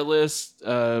give our list,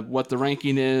 what the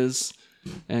ranking is,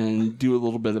 and do a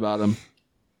little bit about them.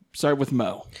 Start with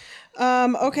Mo.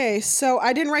 Okay, so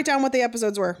I didn't write down what the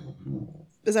episodes were.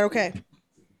 Is that okay?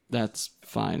 That's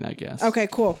fine, I guess. Okay,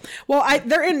 cool. Well,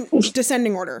 they're in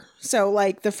descending order. So,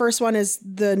 like, the first one is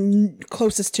the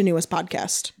closest to newest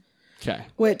podcast. Okay.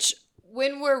 Which...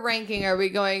 When we're ranking, are we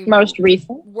going most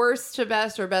recent, worst to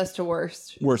best, or best to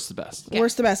worst? Worst to best. Okay.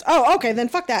 Worst to best. Oh, okay, then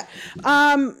fuck that.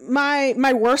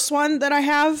 My worst one that I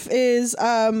have is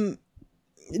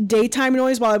daytime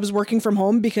noise while I was working from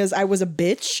home because I was a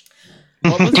bitch.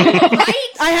 What was it? Right?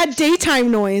 I had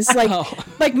daytime noise.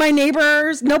 Like my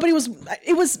neighbors,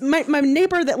 it was my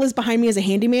neighbor that lives behind me is a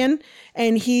handyman,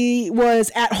 and he was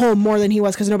at home more than he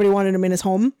was because nobody wanted him in his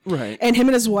home. Right. And him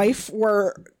and his wife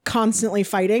were constantly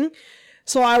fighting.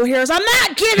 So I would hear, I'm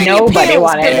not giving Nobody you pills,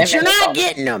 wanted bitch. him You're in his not home.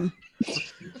 getting them.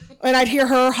 And I'd hear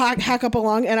her hack up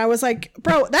along, and I was like,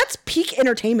 bro, that's peak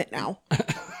entertainment now.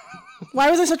 Why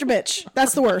was I such a bitch?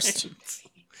 That's the worst.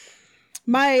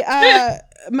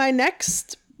 My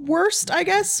next worst, I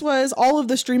guess, was all of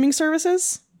the streaming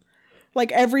services.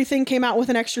 Like, everything came out with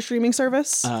an extra streaming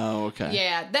service. Oh, okay.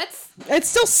 Yeah, It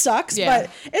still sucks, Yeah. but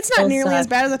it's not nearly as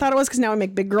bad as I thought it was because now I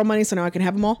make big girl money, so now I can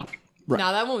have them all. Right.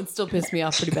 No, that one would still piss me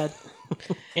off pretty bad.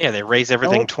 Yeah, they raise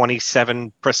everything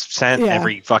 27% Yeah.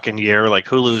 every fucking year. Like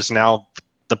Hulu's now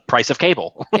the price of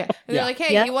cable. Yeah. And they're Yeah. like,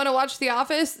 hey, you want to watch The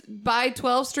Office? Buy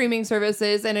 12 streaming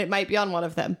services, and it might be on one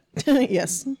of them.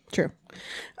 Yes, true.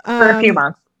 for a few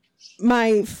months.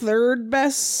 My third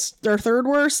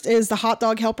worst is the hot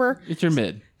dog helper. It's your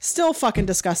mid. Still fucking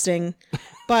disgusting,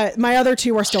 but my other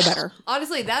two are still better.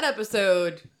 Honestly, that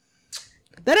episode,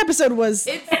 That episode was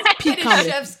it's peak it comedy.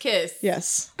 is Chef's Kiss.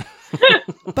 Yes.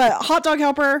 But hot dog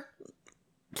helper,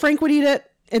 Frank would eat it.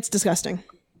 It's disgusting.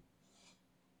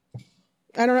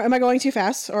 I don't know. Am I going too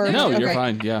fast? Or No, you're okay.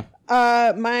 fine. Yeah.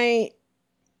 My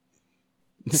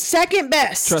second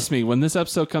best. Trust me, when this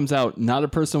episode comes out, not a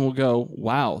person will go,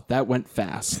 wow, that went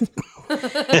fast.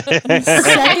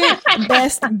 Second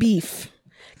best beef.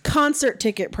 Concert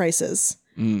ticket prices.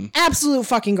 Absolute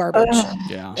fucking garbage.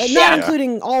 Yeah. Not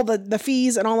including all the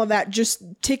fees and all of that. Just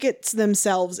tickets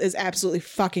themselves is absolutely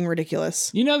fucking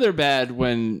ridiculous. You know they're bad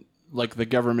when like the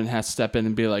government has to step in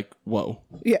and be like, whoa,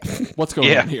 Yeah. what's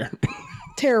going on here?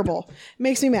 Terrible.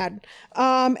 Makes me mad.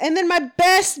 And then my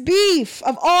best beef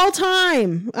of all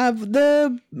time of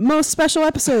the most special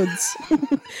episodes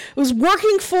was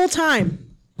working full time.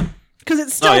 Because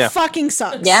it still fucking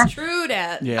sucks. Yeah. True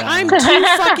that. Yeah. I'm too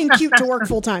fucking cute to work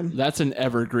full time. That's an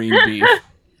evergreen beef.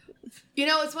 You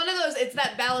know, it's one of those, it's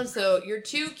that balance though. You're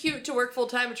too cute to work full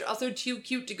time, but you're also too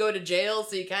cute to go to jail,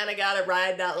 so you kind of got to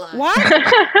ride that line. What?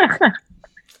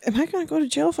 Am I going to go to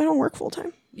jail if I don't work full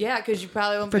time? Yeah, because you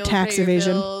probably won't For be able tax to pay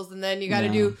evasion. your bills, and then you got to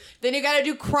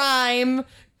do crime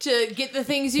to get the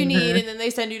things you need, and then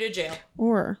they send you to jail.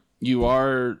 Or You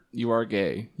are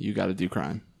gay. You got to do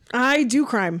crime. I do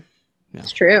crime.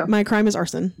 It's true. My crime is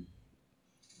arson.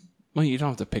 Well, you don't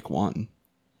have to pick one.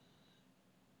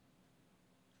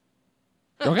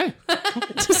 Okay.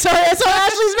 Sorry, I saw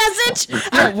Ashley's message.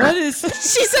 Yeah, what is?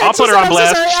 She said, I'll put her on I'm so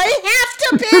blast. sorry. I have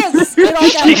to piss. I don't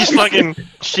got it.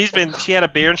 She had a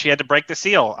beer and she had to break the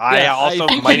seal. I Yeah, also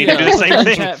think might you need to do the gotta same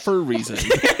thing. chat for a reason.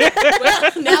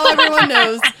 Well, now everyone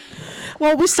knows.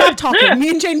 Well, we stopped talking. Me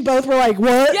and Jane both were like,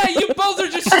 what? Yeah, you both are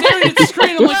just staring at the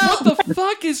screen. I'm like, what the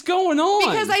fuck is going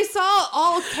on? Because I saw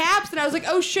all caps, and I was like,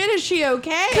 oh shit, is she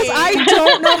okay? Because I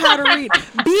don't know how to read.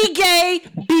 Be gay,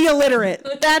 be illiterate.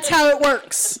 That's how it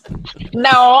works.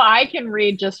 No, I can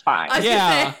read just fine. I was gonna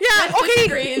Yeah. say, Yeah, that's okay.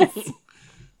 disagrees.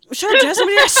 Should I just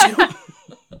somebody else you?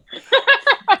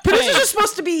 Producers are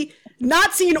supposed to be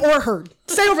not seen or heard.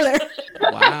 Stay over there.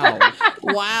 Wow.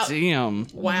 Wow. Damn.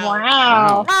 Wow.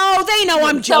 Wow. Oh, they know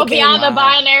I'm So joking. beyond the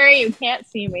binary, you can't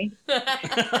see me.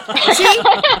 See?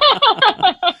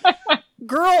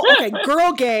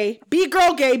 Girl gay,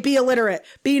 be illiterate.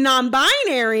 Be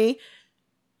non-binary,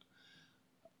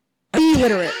 be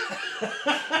literate.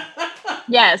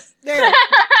 Yes. There.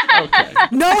 Okay.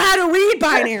 Know how to read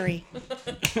binary.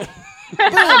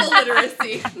 Double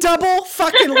literacy. Double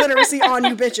fucking literacy on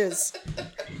you bitches.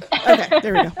 Okay,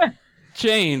 there we go.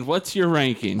 Jane, what's your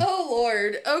ranking? Oh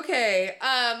Lord. Okay.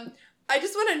 I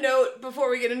just want to note before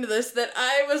we get into this that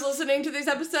I was listening to these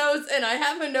episodes and I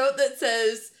have a note that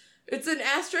says it's an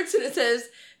asterisk and it says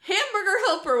hamburger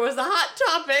helper was a hot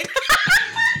topic.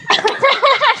 That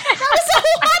was the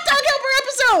whole hot dog helper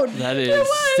episode. That is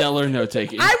stellar note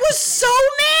taking. I was so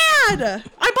mad.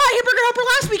 I bought hamburger helper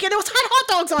last week and there was hot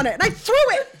dogs on it and I threw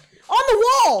it on the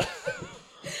wall.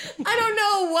 I don't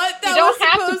know what that You don't was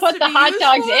have to supposed put the be hot used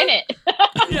dogs for. in it.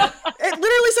 It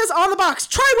literally says on the box,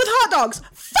 try with hot dogs.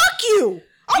 Fuck you.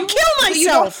 I'll kill You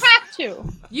don't myself. have to.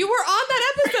 You were on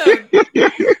that episode.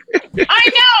 I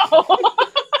know.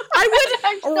 I I'm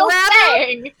would still rather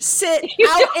saying. sit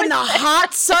out in the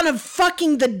hot sun of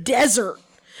fucking the desert.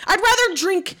 I'd rather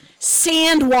drink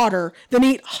sand water than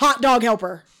eat hot dog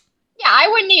helper. Yeah, I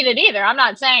wouldn't eat it either. I'm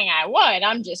not saying I would.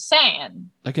 I'm just saying.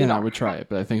 Again, I would try it,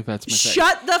 but I think that's my take.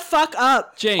 Shut the fuck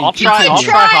up. Jane, I'll try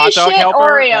continue. hot dog shit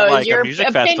helper at, Oreos. like, a Your music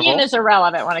opinion festival. is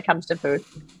irrelevant when it comes to food.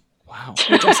 Wow.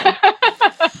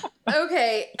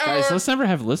 Okay. Guys, let's never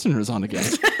have listeners on again.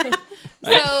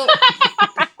 So,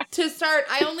 to start,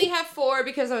 I only have 4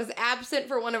 because I was absent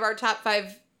for one of our top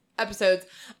 5 episodes.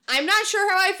 I'm not sure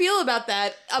how I feel about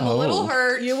that. I'm a little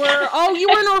hurt. You were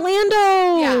in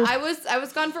Orlando. Yeah, I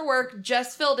was gone for work.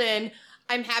 Jess filled in.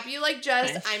 I'm happy you like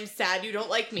Jess. I'm sad you don't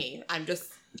like me. I'm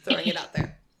just throwing it out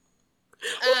there.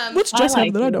 What's Jess I have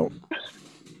like that I you. don't?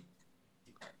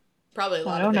 Probably a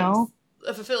lot I of don't things. know.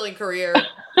 A fulfilling career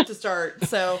to start.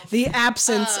 So The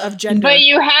absence of gender. But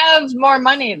you have more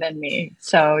money than me,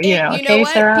 so you know. you know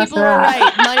what? Sarah, People are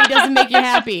right. Money doesn't make you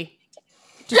happy.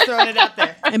 Just throwing it out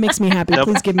there. It makes me happy. No,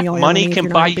 Please give me all your money money if can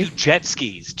you're not buy happy. you jet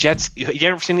skis. You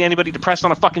ever seen anybody depressed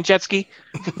on a fucking jet ski?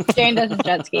 Jane doesn't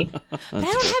jet ski. I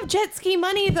don't have jet ski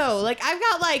money though. Like I've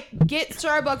got like get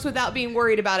Starbucks without being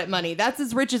worried about it money. That's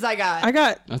as rich as I got. I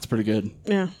got, That's pretty good.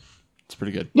 yeah. It's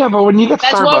pretty good. Yeah, but when you get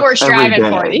That's Starbucks what we're every striving day-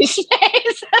 for these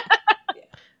days.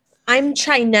 I'm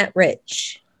Chinette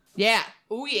rich. Yeah.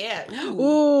 Oh yeah. Ooh.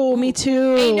 Ooh, me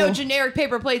too. Ain't no generic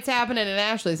paper plates happening in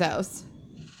Ashley's house.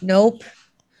 Nope.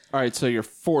 All right, so your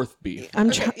 4th beef.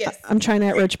 I'm yes. I'm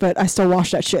Chinette rich, but I still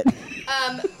wash that shit.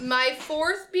 My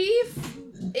 4th beef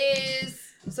is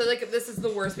so like this is the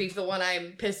worst beef, the one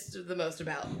I'm pissed the most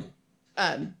about.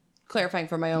 Clarifying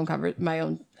for my own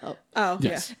help. Oh,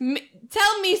 Yes.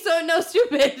 Tell me so no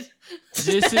stupid.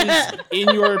 This is, in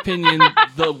your opinion,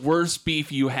 the worst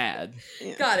beef you had.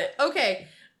 Got it. Okay.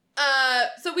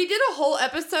 So we did a whole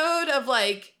episode of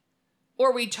like,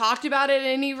 or we talked about it at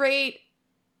any rate,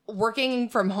 working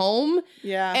from home.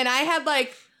 yeah. And I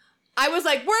was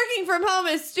like, working from home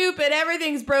is stupid.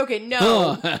 Everything's broken.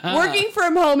 No, working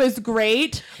from home is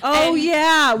great. Oh, And-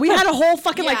 yeah. We had a whole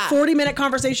fucking like Yeah. 40-minute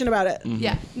conversation about it.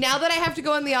 Yeah. Now that I have to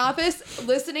go in the office,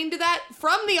 listening to that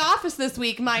from the office this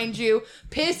week, mind you,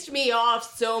 pissed me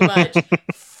off so much.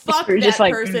 Fuck You're that just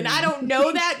like, person. I don't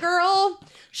know that girl.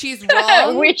 She's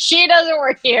wrong. She doesn't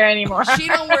work here anymore. She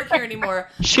don't work here anymore.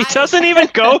 She doesn't even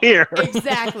go here.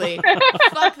 Exactly.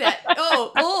 Fuck that.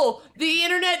 Oh, the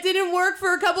internet didn't work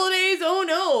for a couple of days. Oh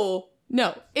no.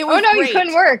 No. It was Oh no, great. you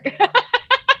couldn't work.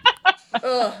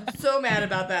 Ugh, so mad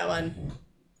about that one.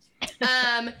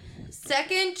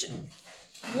 Second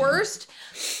worst.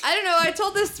 I don't know. I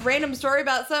told this random story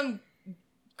about some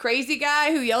crazy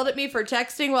guy who yelled at me for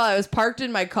texting while I was parked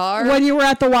in my car. When you were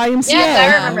at the YMCA. Yes,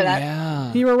 I remember Oh, that.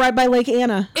 Yeah. You were right by Lake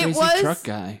Anna. Crazy truck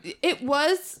guy. It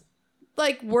was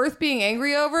like worth being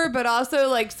angry over, but also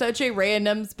like such a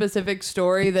random specific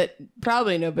story that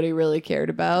probably nobody really cared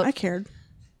about. I cared.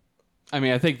 I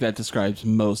mean, I think that describes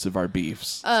most of our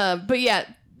beefs. But yeah,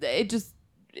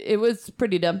 it was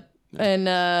pretty dumb. And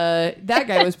that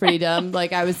guy was pretty dumb.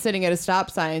 Like I was sitting at a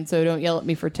stop sign, so don't yell at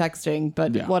me for texting,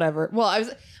 but Yeah. whatever. Well, I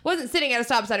wasn't sitting at a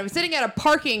stop sign. I was sitting at a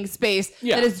parking space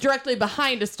Yeah. that is directly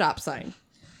behind a stop sign.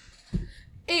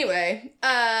 Anyway,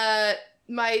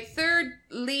 my third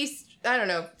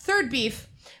beef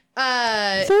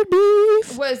Third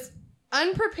beef. was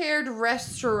unprepared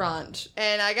restaurant.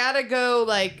 And I gotta go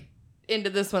like into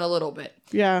this one a little bit.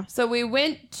 Yeah. So we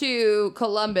went to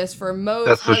Columbus for Mo's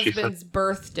That's what she husband's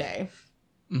birthday.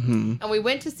 Mm-hmm. And we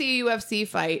went to see a UFC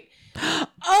fight.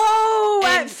 Oh,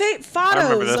 And- at Fate I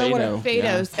remember Fados. this. or whatever. Fado.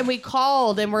 Fados. And we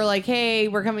called and we're like, hey,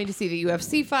 we're coming to see the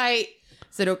UFC fight.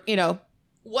 So,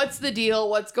 what's the deal?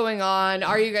 What's going on?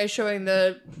 Are you guys showing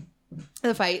the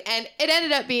fight? And it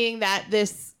ended up being that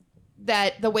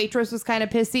the waitress was kind of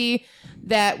pissy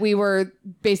that we were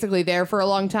basically there for a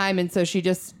long time. And so she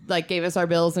just like gave us our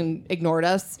bills and ignored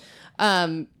us.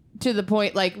 To the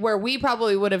point like where we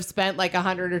probably would have spent like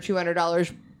 $100 or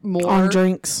 $200 more On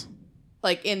drinks.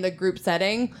 like in the group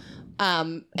setting.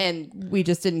 And we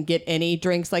just didn't get any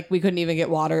drinks. Like we couldn't even get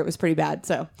water. It was pretty bad.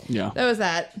 So Yeah. that was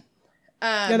that.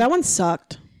 Yeah, that one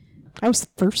sucked. I was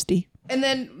thirsty. And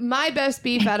then my best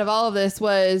beef out of all of this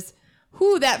was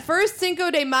that first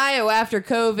Cinco de Mayo after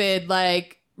COVID,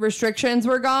 like restrictions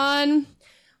were gone.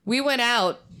 We went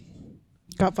out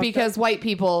Got fucked because white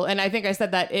people, and I think I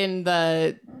said that in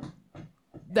the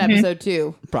episode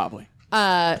too. Probably.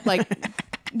 Like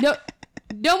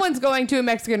no one's going to a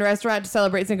Mexican restaurant to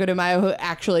celebrate Cinco de Mayo who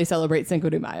actually celebrates Cinco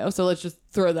de Mayo. So let's just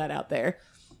throw that out there.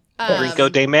 Rico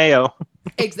de Mayo.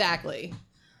 Exactly.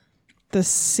 The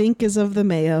sink is of the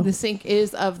mayo. The sink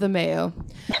is of the mayo.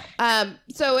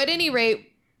 So at any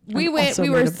rate, we I'm went. also We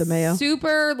made were of the mayo.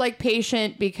 super like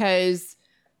patient because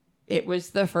it was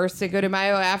the first Cinco de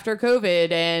Mayo after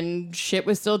COVID, and shit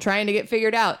was still trying to get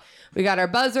figured out. We got our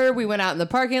buzzer. We went out in the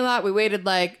parking lot. We waited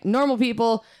like normal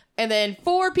people, and then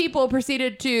 4 people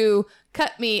proceeded to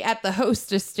cut me at the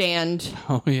hostess stand.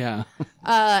 Oh, yeah.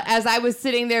 As I was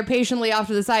sitting there patiently off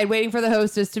to the side, waiting for the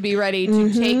hostess to be ready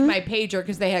to take my pager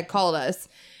because they had called us.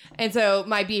 And so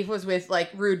my beef was with like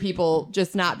rude people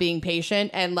just not being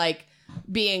patient and like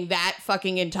being that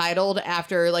fucking entitled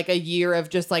after like a year of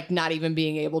just like not even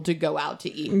being able to go out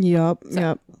to eat. Yep.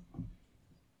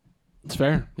 It's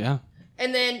fair. Yeah.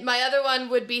 And then my other one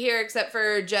would be here, except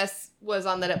for Jess was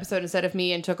on that episode instead of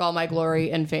me and took all my glory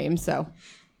and fame. So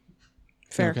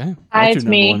Fair. Okay. Hi, That's it's your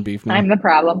me. number one beef now. I'm the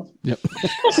problem. Yep.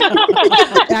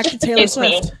 Back to Taylor It's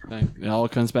me. Swift. It all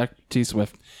comes back to T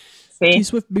Swift. T See?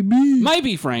 Swift, baby. My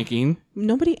beef ranking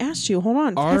Nobody asked you. Hold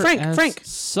on. are Hey, as Frank.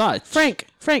 such. Frank.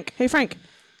 Hey, Frank.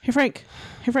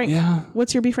 Yeah.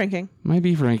 What's your beef ranking? My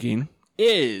beef ranking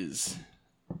is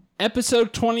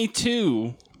episode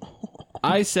 22.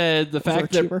 I said the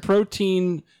fact Overachiever. that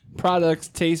protein products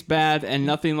taste bad and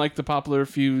nothing like the popular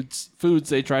foods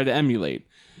they try to emulate.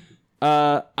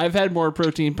 I've had more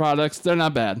protein products. They're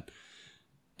not bad.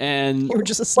 And Or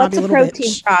just a snobby What's a little protein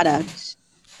bitch. product?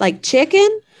 Like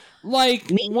chicken? like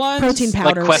one Protein Like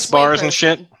powders. Quest bars and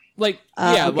shit. like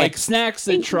Okay. like snacks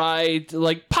that tried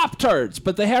like Pop-Tarts,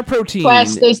 but they have protein.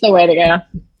 Quest is the way to go.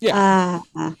 Yeah.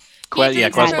 Quest, he yeah,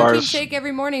 drinks Quest a protein bars. shake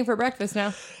every morning for breakfast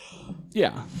now.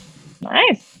 Yeah.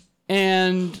 Nice.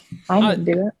 And I need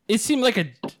to do it. it seemed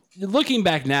like looking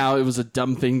back now, it was a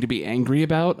dumb thing to be angry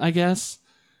about, I guess.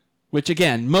 Which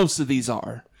again, most of these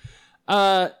are.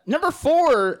 Number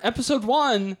 4, episode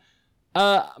 1,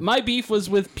 my beef was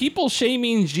with people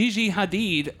shaming Gigi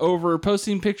Hadid over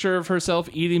posting a picture of herself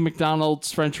eating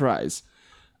McDonald's French fries.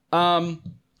 Back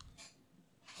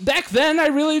then, I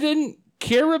really didn't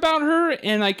care about her,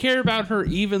 and I care about her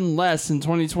even less in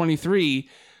 2023.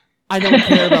 I don't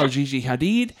care about Gigi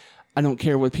Hadid. I don't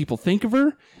care what people think of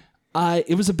her.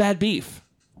 It was a bad beef.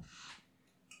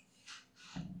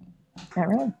 Not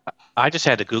really. I just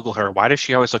had to Google her. Why does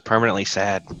she always look permanently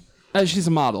sad? She's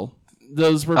a model.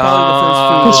 Those were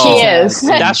probably the first She food that is. she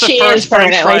had. That's the She first is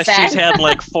French permanently fries she's sad. had in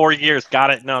like 4 years.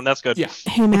 Got it. No, that's good. Yeah.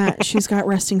 Hey, Matt. She's got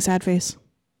resting sad face.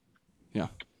 Yeah.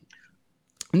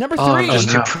 Number Oh, 3 just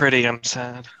too pretty. I'm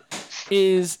sad.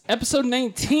 is episode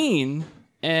 19,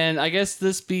 and I guess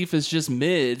this beef is just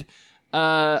mid.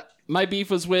 My beef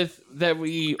was with that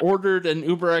we ordered an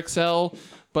Uber XL,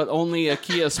 but only a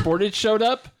Kia Sportage showed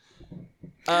up.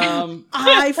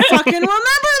 I fucking remember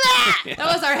that.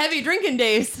 That was our heavy drinking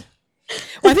days.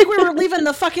 I think we were leaving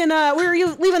the fucking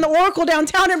leaving the Oracle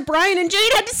downtown, and Brian and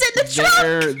Jade had to sit in the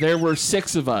truck. There were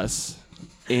 6 of us,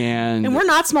 And we're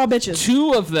not small bitches.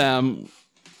 2 of them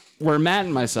were Matt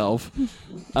and myself.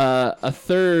 A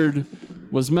third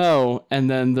was Mo, and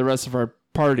then the rest of our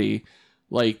party,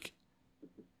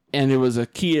 and it was a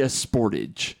Kia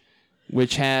Sportage,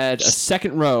 which had a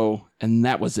second row, and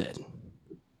that was it.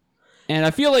 And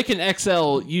I feel like an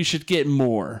XL, you should get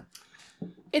more.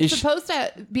 It's Ish. supposed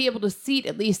to be able to seat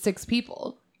at least 6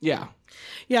 people. Yeah.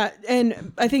 Yeah,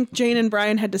 and I think Jane and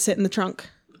Brian had to sit in the trunk.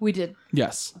 We did.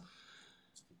 Yes.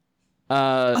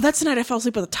 Oh, that's the night I fell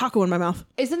asleep with a taco in my mouth.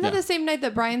 Isn't that the same night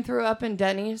that Brian threw up in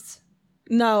Denny's?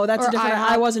 No, that's Or a different. IHOP.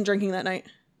 I wasn't drinking that night.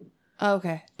 Oh,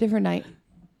 okay. Different night.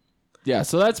 Yeah,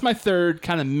 so that's my third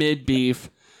kind of mid beef.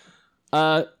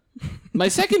 My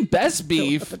second best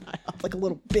beef Like a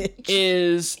little bitch.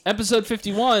 is episode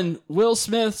 51, Will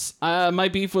Smith's. My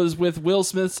beef was with Will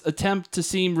Smith's attempt to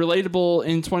seem relatable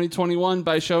in 2021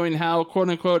 by showing how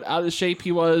quote-unquote out of shape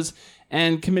he was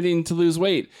and committing to lose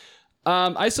weight.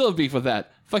 I still have beef with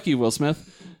that. Fuck you, Will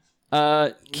Smith.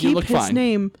 You Keep look his fine.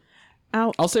 name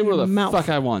out. I'll say your what the mouth. fuck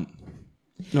I want.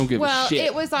 Don't give Well, a shit.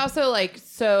 it was also like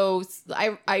so.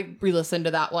 I re-listened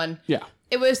to that one. Yeah.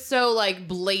 It was so like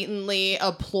blatantly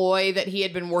a ploy that he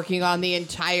had been working on the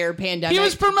entire pandemic. He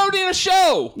was promoting a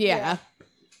show. yeah.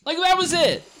 Like, that was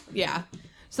it. Yeah.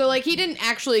 So like he didn't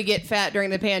actually get fat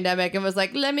during the pandemic and was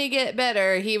like, let me get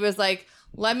better. He was like,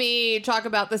 let me talk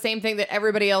about the same thing that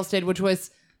everybody else did, which was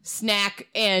snack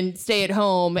and stay at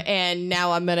home. And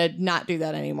now I'm going to not do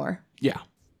that anymore. Yeah.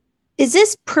 Is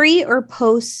this pre or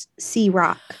post C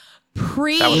Rock?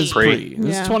 Pre. That It was was pre. It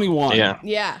was Yeah. 21. Yeah.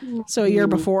 Yeah. So a year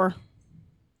before.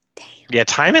 Yeah,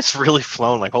 time has really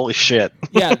flown. Like, holy shit.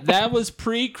 Yeah, that was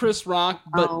pre Chris Rock,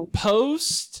 but Oh.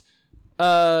 post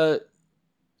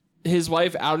his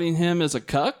wife outing him as a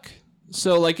cuck.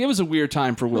 So like it was a weird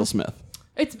time for Will Smith.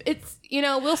 It's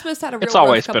Will Smith's had a real. It's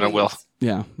always rough been a couple Will.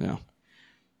 years. Yeah.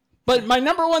 But my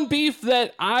number one beef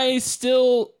that I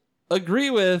still agree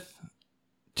with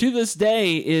to this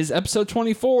day is episode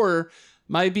 24.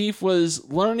 My beef was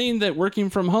learning that working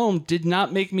from home did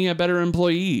not make me a better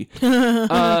employee.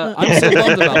 I'm still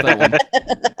bummed about that one.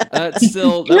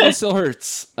 That one still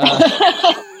hurts.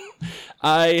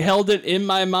 I held it in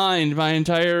my mind my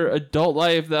entire adult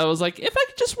life that I was like, if I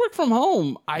could just work from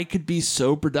home, I could be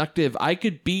so productive. I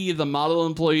could be the model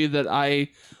employee that I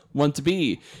want to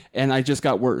be. And I just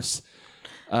got worse.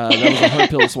 That was a hard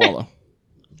pill to swallow.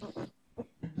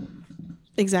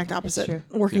 Exact opposite.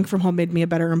 Working from home made me a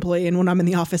better employee, and when I'm in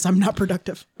the office, I'm not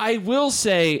productive. I will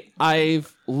say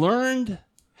I've learned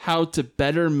how to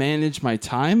better manage my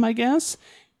time, I guess,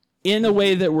 in a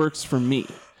way that works for me.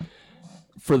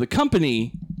 For the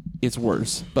company, it's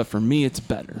worse, but for me, it's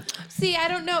better. See, I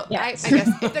don't know. Yes. I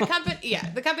guess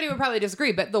the company would probably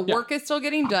disagree, but the work is still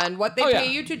getting done. What they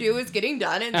pay you to do is getting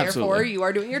done, and Absolutely. therefore you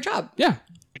are doing your job. Yeah.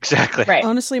 Exactly. Right.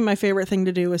 Honestly, my favorite thing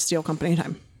to do is steal company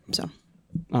time. So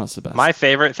Oh, it's the best. My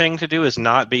favorite thing to do is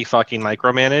not be fucking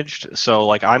micromanaged. So,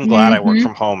 like, I'm glad I work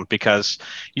from home because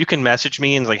you can message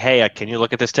me and like, hey, can you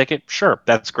look at this ticket? Sure,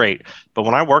 that's great. But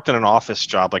when I worked in an office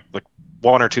job, like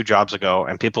 1 or 2 jobs ago,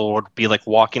 and people would be like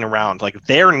walking around, like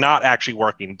they're not actually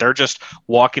working. They're just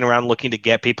walking around looking to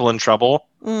get people in trouble.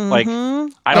 Like,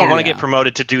 I don't want to get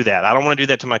promoted to do that. I don't want to do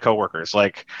that to my coworkers.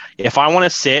 Like, if I want to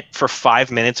sit for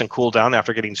 5 minutes and cool down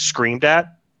after getting screamed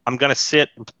at, I'm going to sit,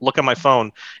 look at my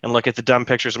phone, and look at the dumb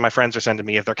pictures my friends are sending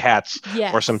me of their cats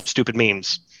or some stupid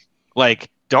memes.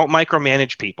 Like, don't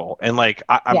micromanage people. And, like,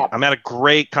 I'm at a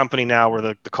great company now where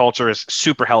the culture is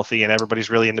super healthy and everybody's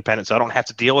really independent, so I don't have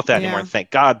to deal with that anymore,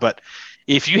 thank God. But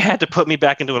if you had to put me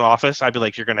back into an office, I'd be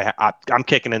like, I'm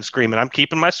kicking and screaming. I'm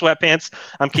keeping my sweatpants.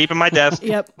 I'm keeping my desk.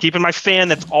 Keeping my fan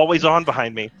that's always on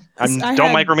behind me.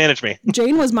 Don't micromanage me.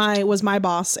 Jane was my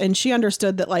boss, and she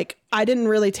understood that, like, I didn't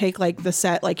really take like the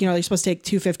set, like, you're supposed to take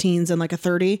 2 15s and like a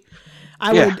 30.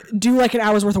 I would do like an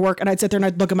hour's worth of work, and I'd sit there and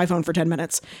I'd look at my phone for 10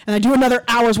 minutes, and I'd do another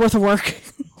hour's worth of work.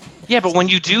 Yeah, but when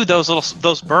you do those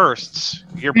bursts,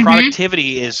 your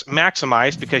productivity is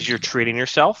maximized because you're treating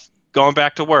yourself, going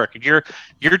back to work. You're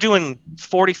doing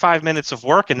 45 minutes of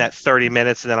work in that 30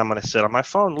 minutes, and then I'm going to sit on my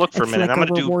phone, look for a minute. Like I'm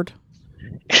going to reward.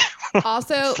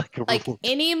 Also, like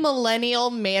any millennial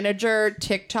manager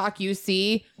TikTok you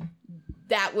see,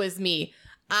 that was me.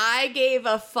 I gave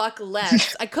a fuck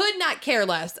less. I could not care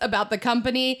less about the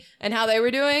company and how they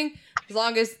were doing, as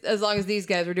long as these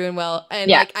guys were doing well.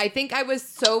 And like, I think I was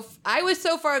so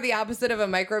far the opposite of a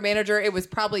micromanager. It was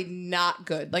probably not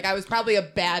good. Like, I was probably a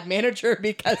bad manager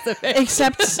because of it.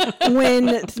 Except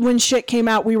when shit came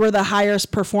out, we were the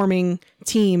highest performing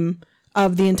team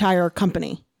of the entire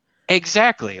company.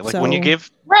 Exactly. Like, when you give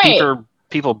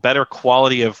people better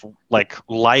quality of like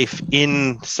life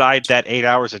inside that 8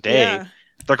 hours a day,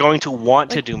 they're going to want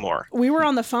to do more. We were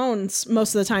on the phones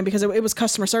most of the time because it was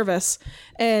customer service.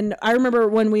 And I remember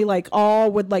when we like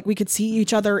all would like, we could see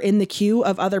each other in the queue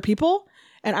of other people.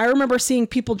 And I remember seeing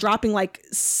people dropping like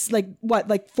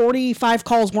 45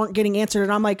 calls weren't getting answered.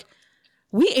 And I'm like,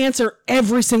 we answer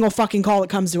every single fucking call that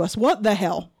comes to us. What the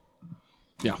hell?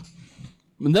 Yeah.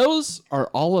 And those are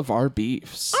all of our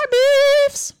beefs. Our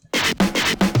beefs!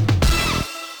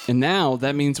 And now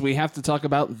that means we have to talk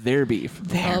about their beef.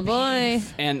 Oh boy.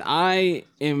 And I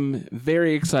am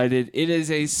very excited. It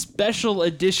is a special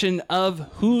edition of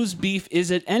Whose Beef Is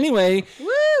It Anyway?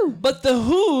 Woo! But the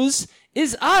Whose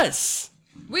is us.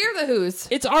 We're the Who's.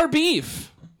 It's our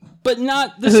beef, but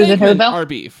not the Who's in segment Whoville? our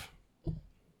beef.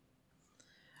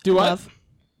 Do what? Love.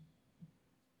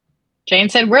 Jane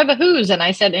said, we're the Who's, and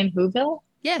I said, in Whoville?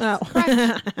 Yes. Oh.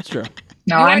 Correct. It's true.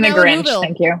 No, You are I'm the now in Grinch. Whoville.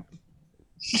 Thank you.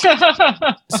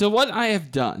 So what I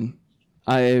have done,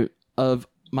 of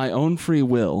my own free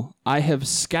will, I have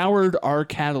scoured our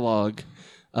catalog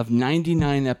of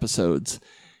 99 episodes,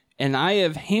 and I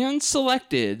have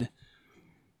hand-selected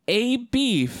a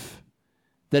beef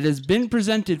that has been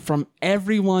presented from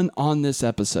everyone on this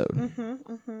episode.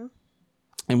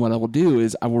 And what I will do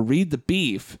is I will read the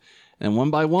beef, and one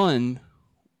by one,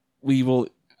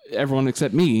 everyone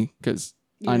except me, because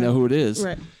I know who it is,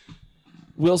 Right.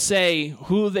 will say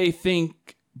who they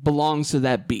think belongs to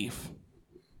that beef.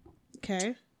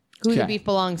 Okay. Who the Okay. beef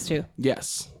belongs to.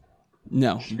 Yes.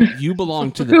 No. You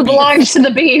belong to the Who beef. belongs to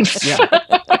the beef? Yeah.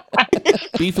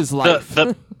 Beef is life.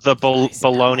 The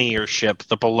baloney-ship,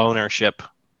 the ballonership.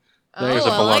 There's a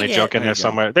I baloney like it. joke in there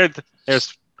somewhere.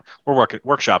 There's we're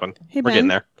workshopping. Hey, We're Ben. getting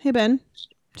there. Hey, Ben.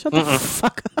 Shut the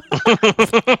fuck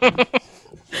up.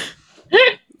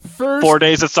 First, 4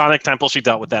 days at Sonic Temple, she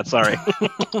dealt with that. Sorry.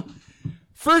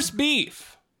 first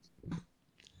beef.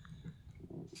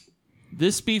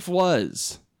 This beef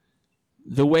was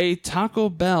the way Taco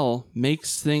Bell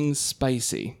makes things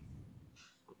spicy.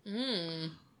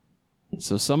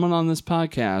 So someone on this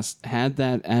podcast had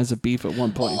that as a beef at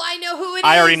one point. Oh, I know who it is.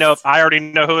 I already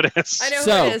know who it is. I know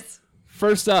So- who it is.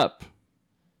 First up,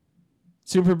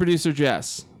 super producer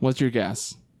Jess, what's your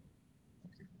guess?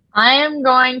 I am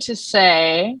going to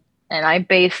say, and I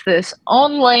base this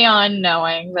only on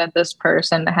knowing that this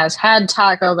person has had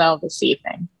Taco Bell this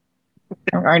evening.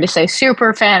 I'm going to say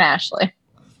super fan Ashley.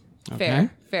 Okay.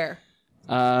 Fair.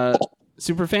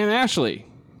 Superfan Ashley,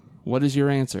 what is your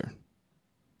answer?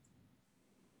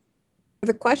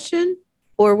 The question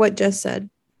or what Jess said?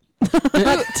 To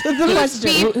the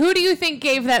question. Who do you think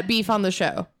gave that beef on the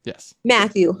show? Yes.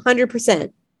 Matthew,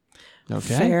 100%.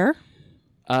 Okay. Fair.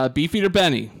 Beefeater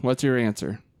Benny, what's your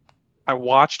answer? I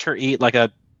watched her eat like a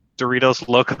Doritos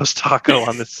Locos taco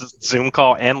on this Zoom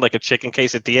call and like a chicken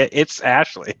quesadilla. It's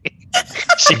Ashley.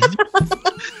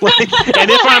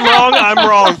 And if I'm wrong, I'm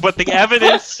wrong. But the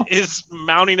evidence is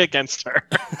mounting against her.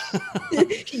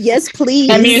 Yes,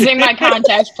 please. I'm using my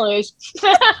context clues.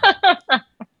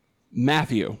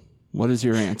 Matthew, what is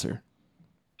your answer?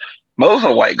 Mo's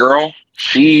a white girl.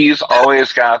 She's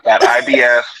always got that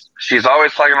IBS. She's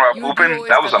always talking about You pooping. always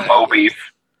That was a got Mo IBS.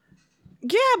 beef.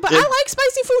 Yeah, but I like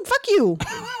spicy food. Fuck you.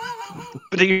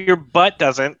 But your butt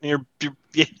doesn't. You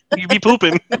be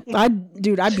pooping. I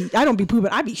don't be pooping.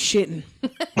 I be shitting.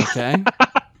 Okay.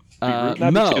 Not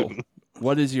be Mo, tooting.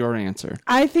 what is your answer?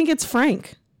 I think it's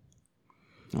Frank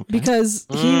Okay. because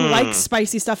he likes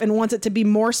spicy stuff and wants it to be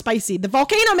more spicy. The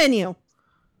volcano menu.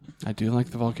 I do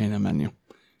like the volcano menu.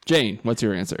 Jane, what's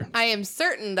your answer? I am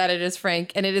certain that it is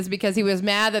Frank, and it is because he was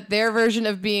mad that their version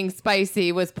of being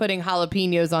spicy was putting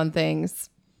jalapenos on things.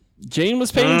 Jane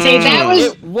was paying See, attention. that was-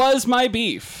 It was my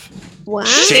beef. Wow.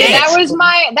 See, that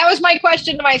was my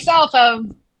question to myself of,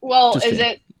 well, Just is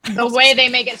kidding. it the way they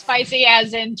make it spicy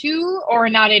as in two or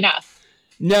not enough?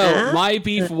 No, Huh? my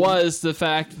beef was the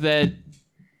fact that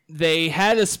they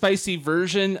had a spicy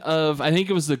version of, I think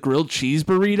it was the grilled cheese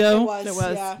burrito. It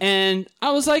was. Yeah. And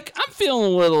I was like, I'm feeling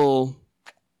a little,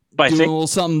 Spicy. doing a little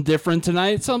something different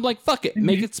tonight. So I'm like, fuck it,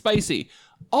 make it spicy.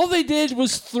 All they did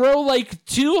was throw like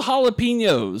 2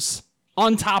 jalapenos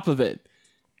on top of it.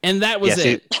 And that was Yeah, see,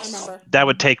 it. that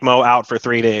would take Mo out for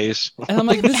 3 days. And I'm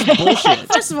like, this is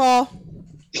bullshit. First of all,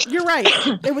 you're right.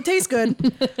 It would taste good.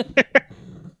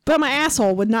 But my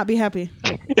asshole would not be happy.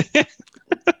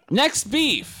 Next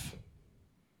beef.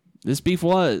 This beef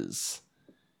was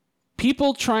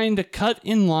people trying to cut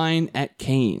in line at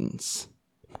Cane's.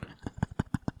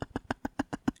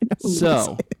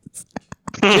 So,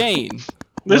 Jane.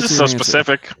 This what's is your so answer?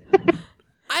 specific.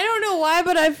 I don't know why,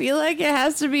 but I feel like it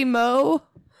has to be Mo.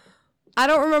 I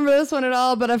don't remember this one at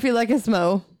all, but I feel like it's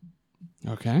Mo.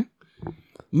 Okay.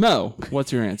 Mo,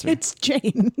 what's your answer? It's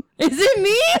Jane. Is it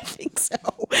me? I think so.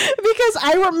 Because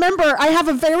I have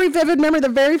a very vivid memory the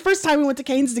very first time we went to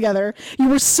Cane's together. You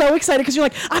were so excited because you're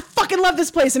like, I fucking love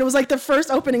this place. And it was like the first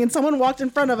opening and someone walked in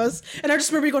front of us. And I just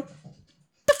remember you going,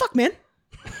 the fuck, man?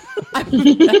 I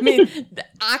mean,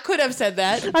 I could have said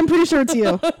that. I'm pretty sure it's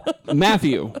you.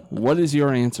 Matthew, what is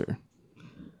your answer?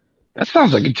 That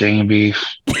sounds like a Jane beef.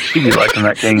 She'd be liking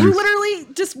that thing. You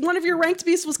literally just one of your ranked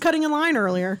beasts was cutting in line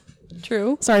earlier.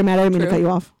 True. Sorry, Matt. I didn't mean to True. cut you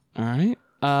off. All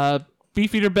right.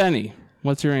 Beefeater Benny,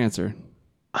 what's your answer?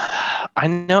 I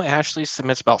know Ashley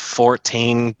submits about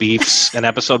 14 beefs an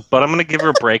episode, but I'm going to give her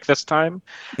a break this time.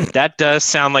 That does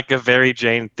sound like a very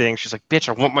Jane thing. She's like, bitch,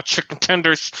 I want my chicken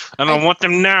tenders, and I want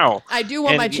them now. I do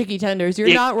want And my chicky tenders. You're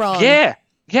It- not wrong. Yeah,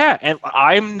 and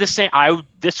I'm the same.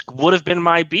 This would have been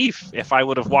my beef if I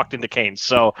would have walked into Cane's.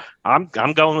 So I'm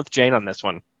going with Jane on this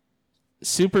one.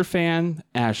 Superfan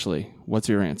Ashley, what's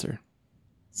your answer?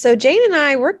 So Jane and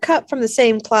I were cut from the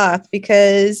same cloth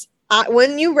because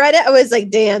when you read it, I was like,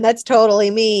 damn, that's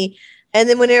totally me. And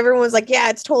then when everyone was like, yeah,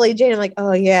 it's totally Jane, I'm like,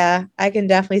 oh yeah, I can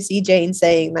definitely see Jane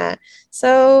saying that.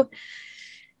 So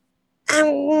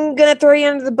I'm going to throw you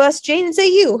under the bus, Jane, and say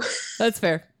you. That's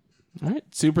fair. All right.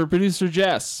 Super producer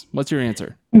Jess, what's your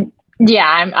answer? Yeah,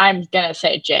 I'm gonna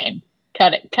say Jane.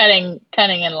 Cutting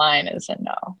in line is a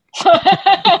no.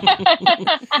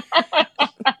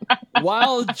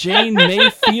 While Jane may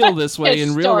feel this way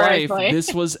in real life, Historically.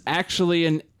 this was actually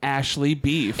an Ashley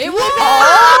beef. It was.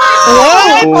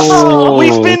 Oh,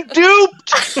 we've been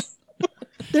duped.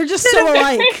 They're just so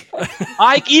alike.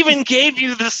 I even gave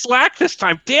you the slack this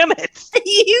time. Damn it.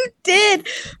 You did.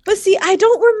 But see, I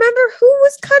don't remember who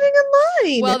was cutting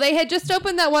in line. Well, they had just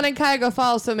opened that one in Cuyahoga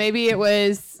Falls, so maybe it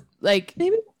was like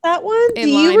maybe that one. In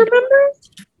Do line. you remember?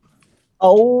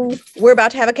 Oh, we're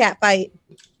about to have a cat fight.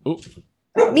 Ooh.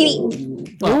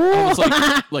 Me. Well,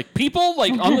 almost like people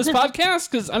like on this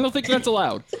podcast, because I don't think that's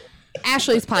allowed.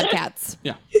 Ashley's podcasts.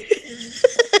 Yeah.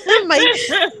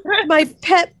 my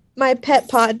pet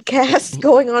podcast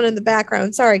going on in the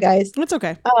background. Sorry, guys. That's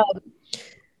okay.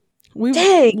 We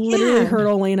Dang, literally yeah. heard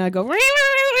Elena go.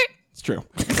 It's true.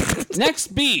 Next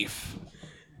beef.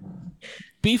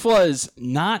 Beef was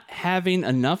not having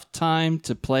enough time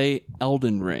to play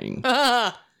Elden Ring.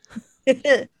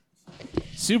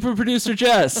 Super producer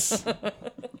Jess,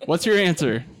 what's your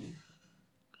answer?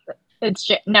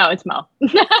 No, it's Mo.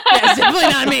 Yeah, it's definitely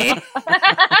not me.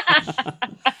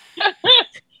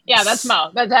 Yeah, that's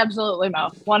Mo. That's absolutely Mo.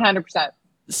 100%.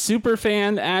 Super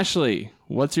fan Ashley,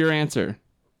 what's your answer?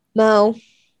 No.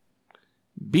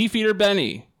 Beefeater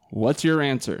Benny, what's your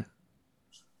answer?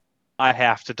 I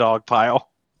have to dogpile.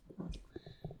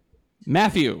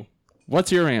 Matthew,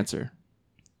 what's your answer?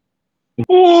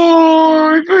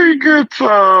 Oh, I think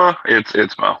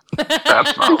it's Mo.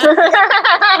 That's Mo.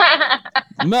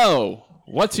 Mo,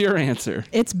 what's your answer?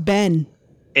 It's Ben.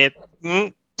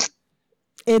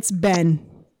 It's Ben.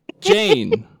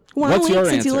 Jane, what's your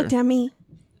since you answer? looked at me.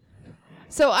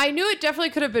 So I knew it definitely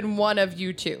could have been one of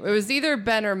you two. It was either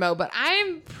Ben or Mo, but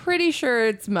I'm pretty sure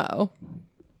it's Mo.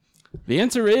 The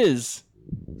answer is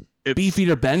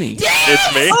Beefeater Benny.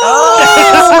 It's me.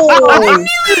 Oh!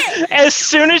 As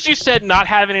soon as you said not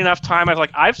having enough time, I was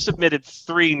like, I've submitted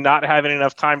 3 not having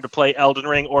enough time to play Elden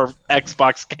Ring or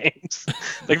Xbox games.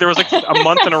 Like there was like a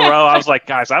month in a row. I was like,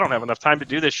 guys, I don't have enough time to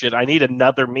do this shit. I need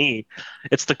another me.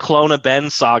 It's the Clone of Ben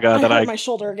saga that hurt my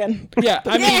shoulder again. Yeah,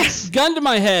 I mean, gun to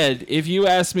my head, if you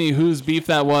asked me whose beef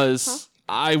that was,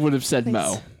 I would have said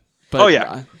Mo. But, Oh,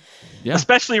 yeah. Yeah.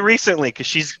 especially recently because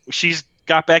she's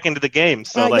got back into the game.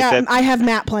 So like yeah, that. I have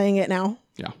Matt playing it now.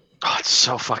 Oh, it's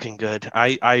so fucking good.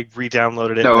 I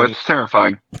re-downloaded it. No, and- it's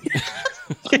terrifying.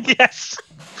 yes.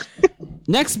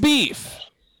 Next beef.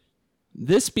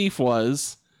 This beef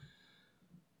was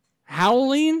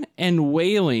howling and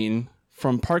wailing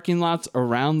from parking lots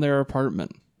around their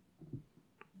apartment.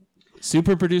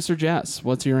 Super producer Jess,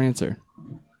 what's your answer?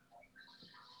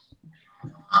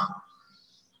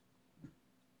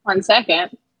 1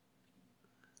 second.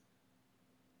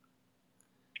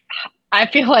 I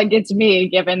feel like it's me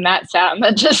given that sound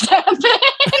that just happened.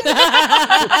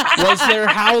 Was there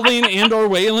howling and or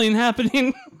wailing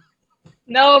happening?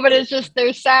 No, but it's just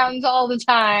there's sounds all the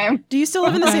time Do you still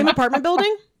live in the same apartment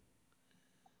building?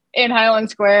 in Highland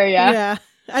Square. Yeah,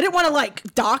 I didn't want to like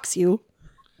dox you.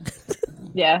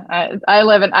 yeah. I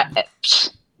live in.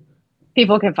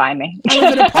 People can find me. I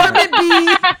live in apartment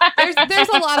B. There's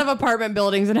a lot of apartment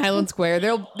buildings in Highland Square.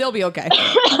 They'll be okay.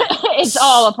 It's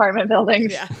all apartment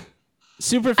buildings. Yeah.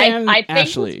 Super fan I think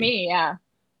Ashley, it's me. Yeah.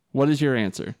 what is your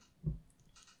answer?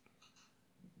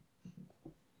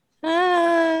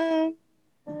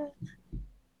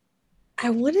 I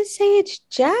want to say it's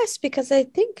Jess because I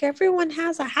think everyone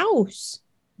has a house.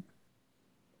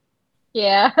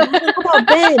 Yeah. I don't know about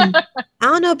Ben. I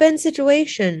don't know Ben's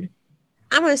situation.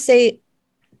 I'm going to say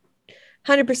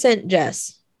 100%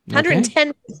 Jess.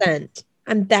 110%.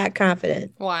 I'm that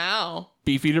confident. Wow.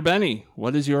 Beefeater Benny,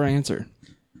 what is your answer?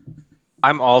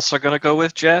 I'm also going to go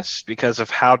with Jess because of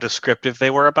how descriptive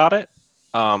they were about it.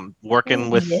 Working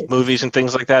with Yes. movies and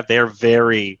things like that, they're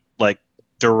very like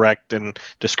direct and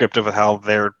descriptive of how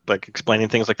they're like explaining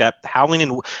things like that. Howling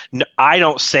and I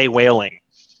don't say wailing,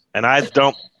 and I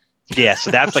don't. Yeah,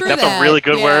 so that's like True that's that. a really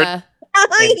good word.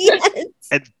 Yes.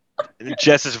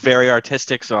 Jess is very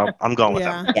artistic, so I'm going with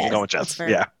Yeah. them. Yes, I'm going with that's Jess. fair.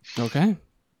 Yeah. Okay.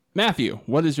 Matthew,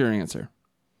 what is your answer?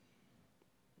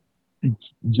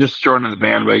 Just joining the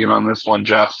bandwagon on this one,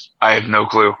 Jess. I have no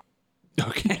clue.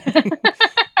 Okay.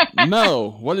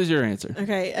 Mo, what is your answer?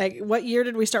 Okay, what year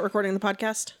did we start recording the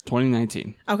podcast?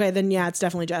 2019. Okay, then yeah, it's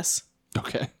definitely Jess.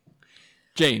 Okay.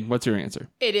 Jane, what's your answer?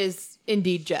 It is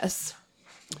indeed Jess.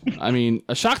 I mean,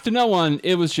 a shock to no one,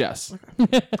 it was Jess.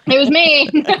 It was me.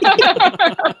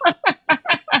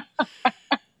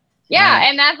 Yeah,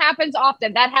 and that happens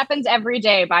often. That happens every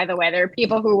day, by the way. There are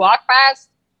people who walk past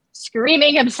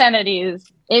screaming obscenities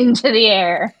into the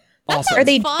air. Awesome. Are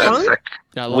they Fun. drunk? Sick.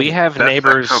 I love We it. have That's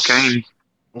neighbors. cocaine.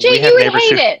 Jay, we you have would neighbors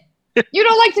hate who- it. You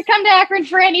don't like to come to Akron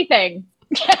for anything.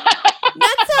 That's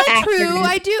not true.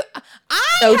 I do. I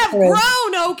So have true.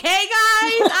 grown, okay,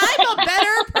 guys? I'm a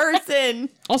better person.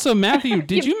 Also, Matthew,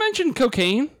 did you mention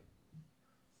cocaine?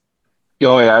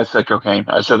 Oh, yeah, I said cocaine.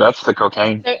 I said that's the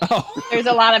cocaine. Oh, There's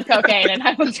a lot of cocaine in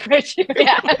Highland Square too.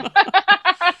 Yeah.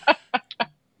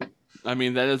 I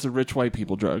mean, that is a rich white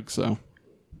people drug, so.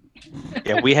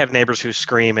 Yeah, we have neighbors who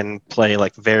scream and play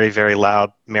like very, very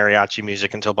loud mariachi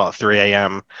music until about 3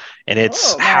 a.m. And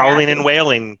it's Oh, howling mariachi. and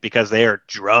wailing because they are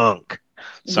drunk.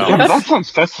 So Yeah, but that sounds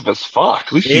festive as fuck.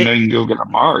 At least you It- know you can go get a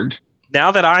marg.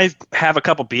 now that I have a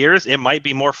couple beers, it might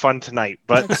be more fun tonight.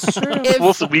 But That's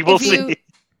true. we will if you- see.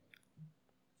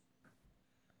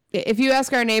 If you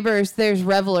ask our neighbors, there's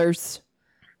revelers.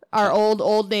 Our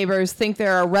old neighbors think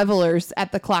there are revelers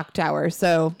at the clock tower.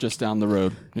 So Just down the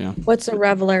road. Yeah. What's a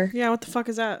reveler? Yeah, what the fuck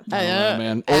is that? I don't know,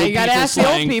 man. you Old gotta people ask the old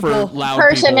slang for people. loud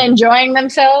Person people. enjoying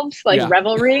themselves, like Yeah.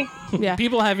 revelry. yeah,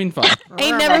 People having fun.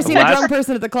 ain't never seen a Last- drunk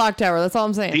person at the clock tower. That's all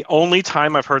I'm saying. The only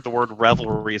time I've heard the word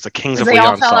revelry is a Kings of They all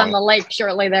Leon fell in the song. lake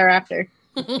shortly thereafter.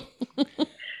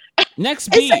 Next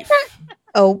beef.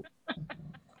 Oh,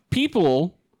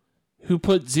 People who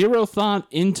put zero thought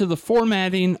into the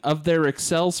formatting of their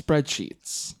Excel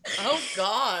spreadsheets. Oh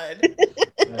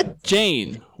God.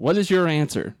 Jane, what is your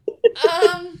answer?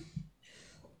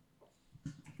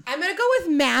 I'm gonna go with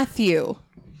Matthew.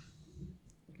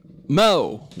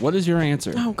 Mo, what is your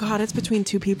answer? Oh god, it's between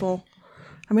two people.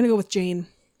 I'm gonna go with Jane.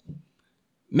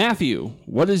 Matthew,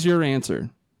 what is your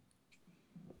answer?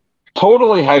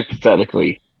 Totally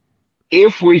hypothetically,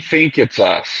 if we think it's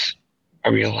us,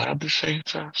 are we allowed to say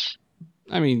it's us?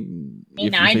 I mean, mean,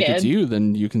 if you I think it's did. you,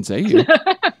 then you can say you.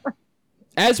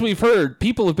 As we've heard,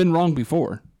 people have been wrong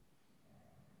before.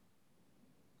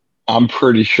 I'm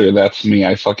pretty sure that's me.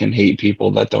 I fucking hate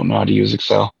people that don't know how to use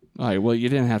Excel. All right, well, you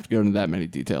didn't have to go into that many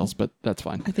details, but that's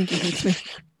fine. I think he hates me.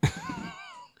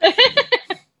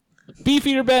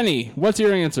 Beefeater Benny, what's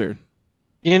your answer?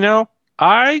 We'll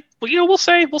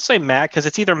say Matt because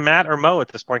it's either Matt or Mo at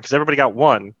this point because everybody got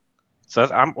one. So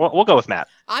we'll go with Matt.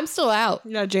 I'm still out.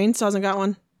 Yeah, Jane still hasn't got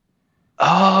one.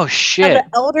 Oh yeah, shit!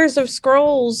 the Elders of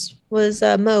Scrolls was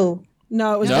Mo.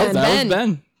 No, it was No, Ben. that Ben. was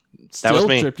Ben. Still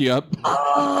me. tripped you up.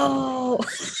 Oh,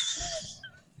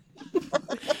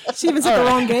 She even said the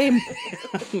wrong game.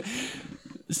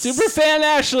 Super fan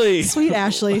Ashley, Sweet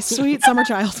Ashley. Sweet summer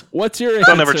child. what's your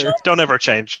answer? Don't ever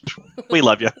change. We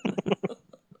love you.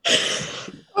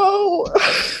 oh,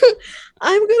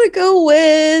 I'm gonna go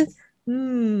with.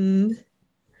 I'm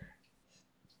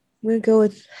gonna go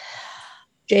with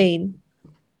Jane.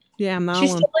 Yeah, I'm not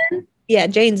She's one. still in. Yeah,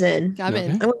 Jane's in. I'm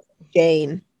in. Okay. I'm with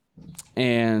Jane.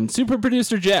 And super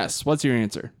producer Jess, what's your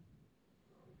answer?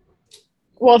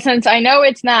 Well, since I know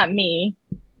it's not me,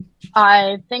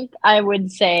 I think I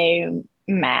would say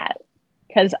Matt.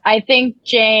 Because I think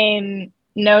Jane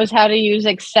knows how to use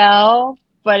Excel,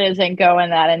 but isn't going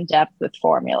that in depth with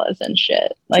formulas and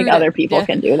shit. Like True other that. people Yeah.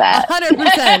 can do that.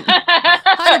 100%.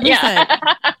 100%.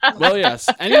 Yeah. Well, yes.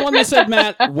 Anyone that said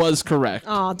Matt was correct.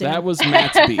 Aw, damn. That was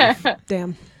Matt's beef.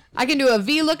 Damn. I can do a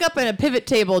V lookup and a pivot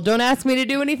table. Don't ask me to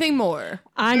do anything more.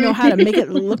 I know how to make it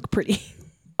look pretty.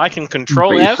 I can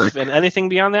control F Basic. and anything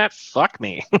beyond that. Fuck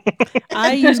me.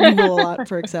 I use Google a lot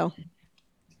for Excel.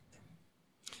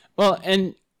 Well,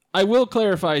 and I will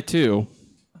clarify too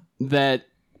that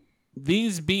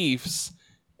these beefs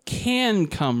can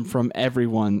come from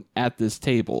everyone at this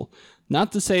table.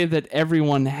 Not to say that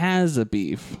everyone has a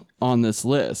beef on this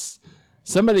list.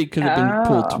 Somebody could have been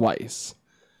pulled Oh. twice.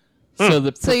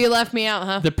 So So you left me out,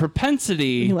 huh? the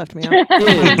propensity He left me out.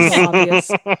 It's so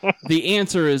obvious. the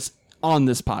answer is on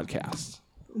this podcast.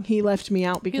 He left me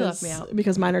out because left me out.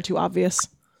 because mine are too obvious.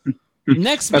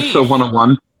 Next That's beef. so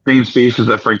 101. Jane's beef is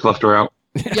that Frank left her out.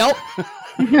 Yup.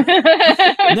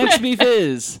 Next beef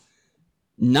is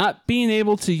not being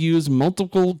able to use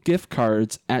multiple gift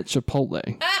cards at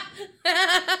Chipotle.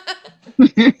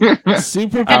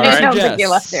 Super I producer don't think Jess. you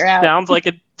left her out. Sounds like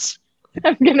it's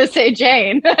I'm gonna say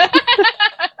Jane.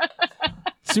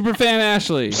 Super fan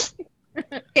Ashley.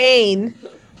 Jane.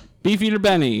 Beefeater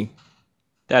Benny.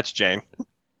 that's Jane.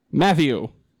 Matthew.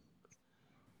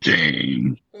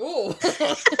 Jane. Ooh.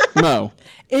 Mo.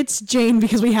 It's Jane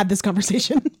because we had this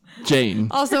conversation. Jane.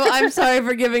 Also, I'm sorry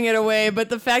for giving it away, but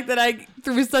the fact that I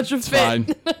threw such a fit. Fine.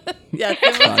 Yes,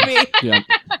 it was me. Yeah.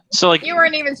 So like, You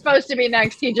weren't even supposed to be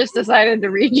next. He just decided to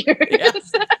read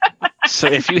yours. so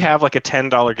if you have like a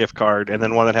 $10 gift card and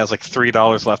then one that has like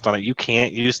 $3 left on it, you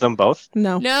can't use them both.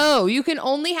 No. No, you can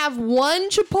only have one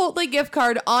Chipotle gift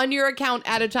card on your account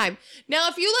at a time. Now,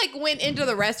 if you like went into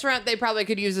the restaurant, they probably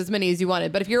could use as many as you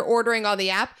wanted. But if you're ordering on the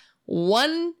app,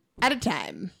 one at a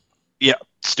time. Yeah,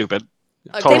 stupid.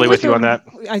 Okay. Totally Same with with you on the-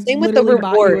 that. I Same with the literally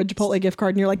bought you a rewards. Chipotle gift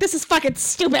card and you're like, this is fucking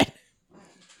stupid.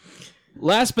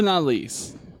 Last but not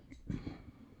least,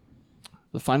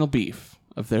 the final beef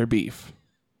of their beef.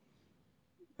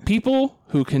 People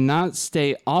who cannot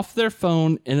stay off their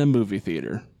phone in a movie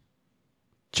theater.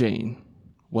 Jane,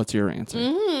 what's your answer?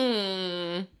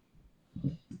 Mm.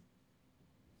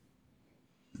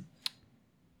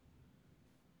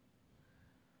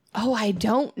 Oh, I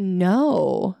don't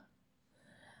know.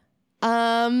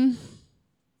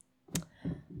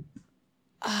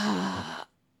 I'm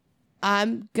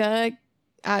gonna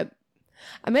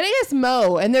guess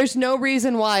Mo, and there's no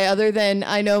reason why other than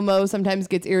I know Mo sometimes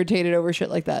gets irritated over shit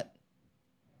like that.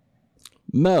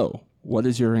 Mo, what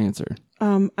is your answer?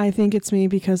 I think it's me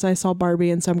because I saw Barbie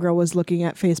and some girl was looking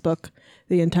at Facebook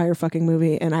the entire fucking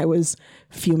movie and I was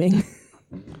fuming.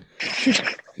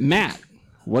 Matt,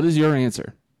 what is your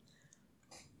answer?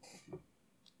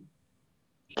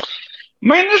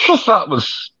 My initial thought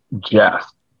was Jess,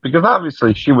 because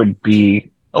obviously she would be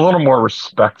a little more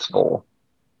respectful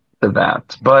to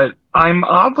that. But I'm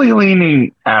oddly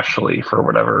leaning Ashley for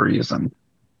whatever reason.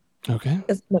 Okay.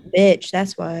 Because I'm a bitch.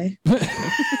 That's why.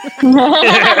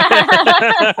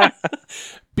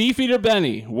 Beefeater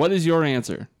Benny, what is your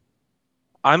answer?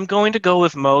 I'm going to go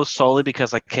with Mo solely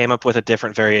because I came up with a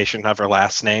different variation of her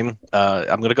last name.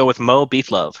 I'm going to go with Mo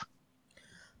Beef Love.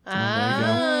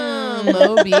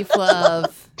 Mo Beef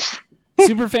Love.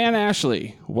 Superfan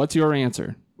Ashley, what's your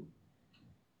answer?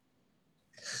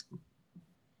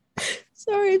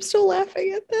 Sorry, I'm still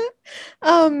laughing at that.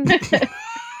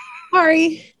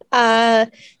 Sorry.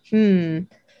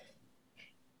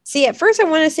 See, at first I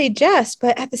want to say Jess,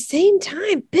 but at the same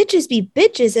time, bitches be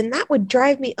bitches, and that would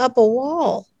drive me up a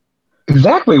wall.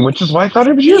 Exactly, which is why I thought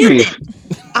it was your beef.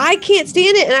 I can't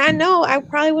stand it, and I know I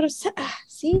probably would have said,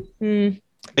 see?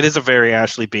 It is a very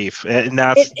Ashley beef, and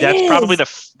that's probably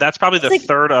the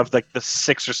third of the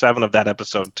 6 or 7 of that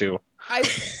episode too.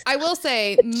 I will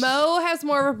say Mo has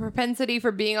more of a propensity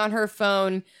for being on her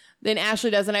phone than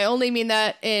Ashley does, and I only mean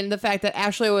that in the fact that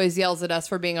Ashley always yells at us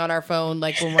for being on our phone,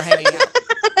 like when we're hanging out.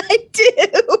 I do.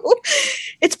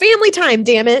 It's family time,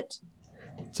 damn it.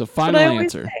 So final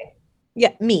answer.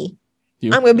 Yeah, me.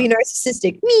 You? I'm going to be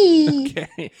narcissistic. Me.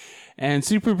 Okay. And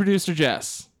super producer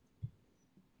Jess.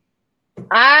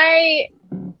 I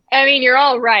mean, you're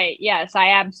all right. Yes,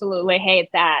 I absolutely hate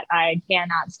that. I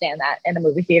cannot stand that in a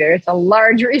movie theater. It's a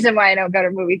large reason why I don't go to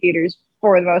movie theaters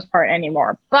for the most part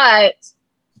anymore. But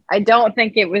I don't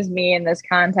think it was me in this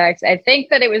context. I think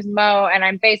that it was Mo, and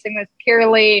I'm basing this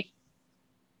purely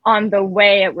on the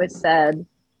way it was said.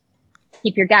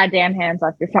 Keep your goddamn hands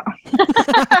off your phone.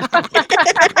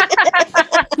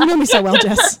 You know me so well,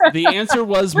 Jess. The answer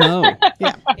was Mo.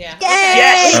 Yeah.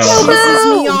 Yes!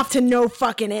 Pisses me off to no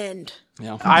fucking end.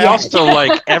 Yeah. I also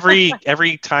like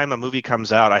every time a movie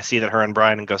comes out, I see that her and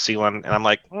Brian go see one, and I'm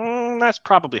like, that's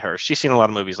probably her. She's seen a lot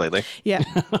of movies lately. Yeah.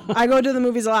 I go to the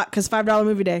movies a lot because $5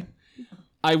 movie day.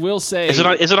 I will say, Is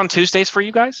it on Tuesdays for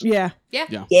you guys? Yeah.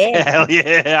 Yeah. Hell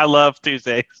yeah, I love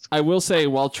Tuesdays. I will say,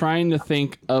 while trying to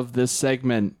think of this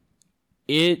segment,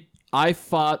 I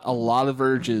fought a lot of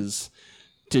urges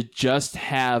to just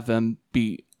have them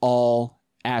be all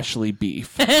Ashley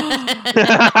beef. Every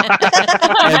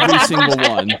single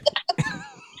one.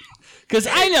 Because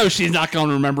I know she's not going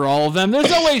to remember all of them. There's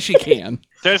no way she can.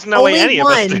 There's no way any of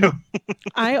us do.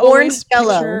 I Orange always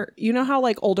Jell-O. picture, you know how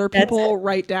like older people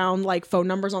write down like phone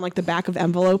numbers on like the back of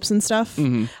envelopes and stuff?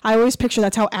 Mm-hmm. I always picture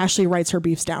that's how Ashley writes her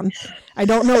beefs down. I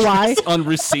don't know why. On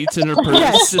receipts in her purse.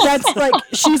 Yes, that's like,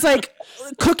 she's like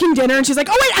cooking dinner and she's like,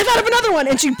 oh wait, I thought of another one.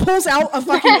 And she pulls out a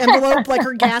fucking envelope like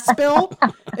her gas bill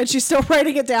and she's still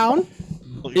writing it down.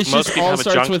 It's Most just people all have a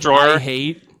starts junk with drawer, I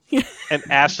hate. and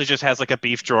Ashley just has like a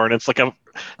beef drawer, and it's like a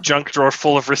junk drawer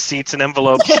full of receipts and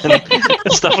envelopes and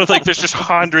stuff with like there's just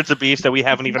hundreds of beefs that we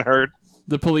haven't even heard.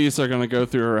 The police are going to go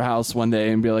through her house one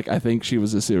day and be like, I think she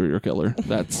was a serial killer.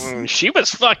 That's... She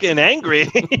was fucking angry. I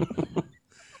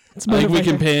think we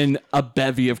can pin a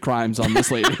bevy of crimes on this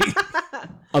lady.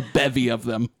 A bevy of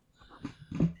them.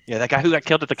 Yeah, that guy who got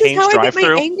killed at the This is Cane's how I get my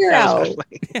drive-thru. anger out.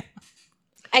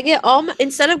 I get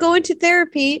instead of going to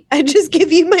therapy, I just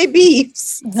give you my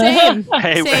beefs. Same.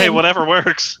 Hey, whatever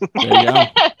works. There you go.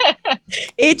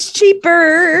 It's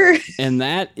cheaper. And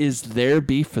that is their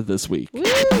beef for this week. Hey,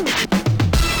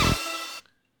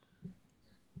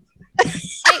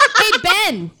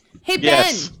 Ben. Hey, Ben.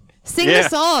 Yes. Sing Yeah. the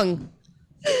song.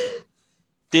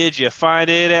 Did you find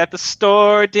it at the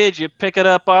store? Did you pick it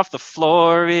up off the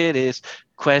floor? It is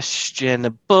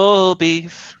questionable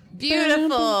beef.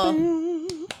 Beautiful.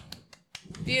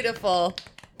 Beautiful.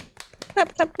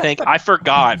 I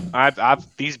forgot. I've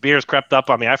these beers crept up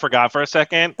on me. I forgot for a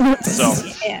second. So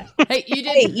Yeah. Hey, you did.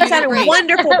 Hey, you sounded great.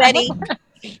 wonderful, Betty.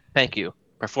 thank you.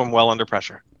 Perform well under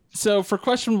pressure. So for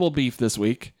questionable beef this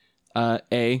week,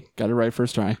 A, got it right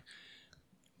first try.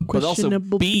 But also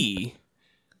Questionable B,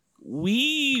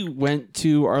 we went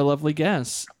to our lovely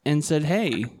guests and said,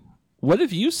 hey, what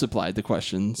have you supplied the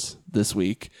questions this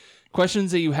week?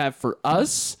 Questions that you have for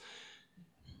us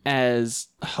as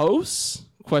hosts,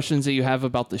 questions that you have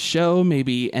about the show,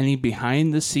 maybe any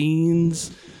behind the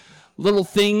scenes, little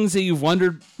things that you've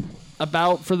wondered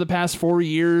about for the past 4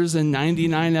 years and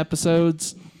 99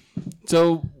 episodes.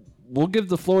 So we'll give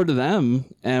the floor to them,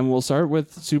 and we'll start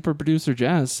with super producer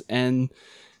Jess, and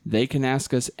they can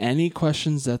ask us any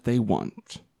questions that they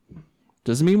want.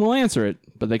 Doesn't mean we'll answer it,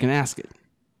 but they can ask it.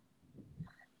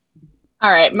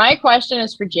 All right. My question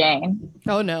is for Jane.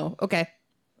 Oh no. Okay.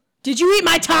 Did you eat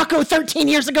my taco 13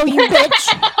 years ago, you bitch?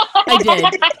 I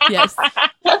did. Yes.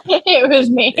 It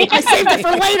was me. I saved it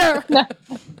for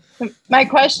later. My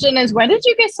question is, when did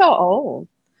you get so old?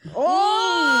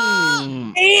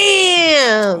 Oh,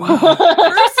 Damn.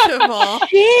 First of all,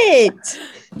 Shit.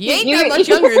 you ain't that much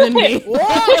younger than me.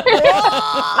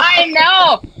 I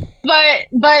know.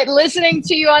 But listening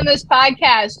to you on this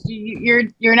podcast,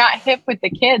 you're not hip with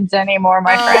the kids anymore,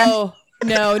 my friend. Oh,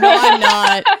 no, I'm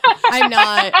not. I'm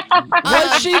not.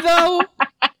 Was she though?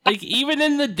 Like even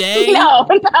in the day? No,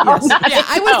 Yes. not Yeah,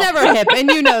 I was never hip, and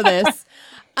you know this.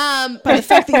 by the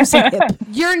fact that you said hip.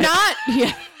 You're not.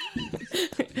 Yeah.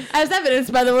 As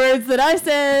evidenced by the words that I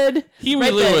said. Huey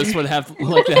right Lewis then. would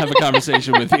like to have a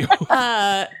conversation with you.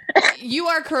 You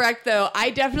are correct, though.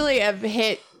 I definitely have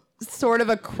hit sort of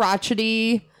a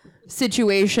crotchety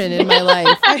situation in my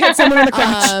life. I hit someone in the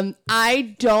crotch.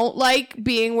 I don't like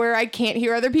being where I can't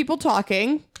hear other people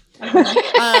talking.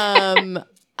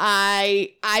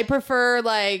 I prefer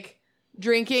like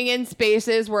drinking in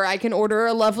spaces where I can order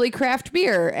a lovely craft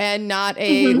beer and not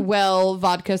a well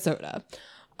vodka soda.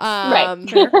 Right.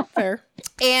 Fair.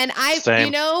 And Same.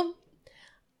 you know,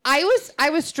 I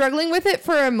was struggling with it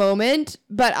for a moment,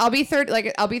 but I'll be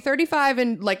 35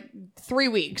 in like 3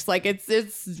 weeks. Like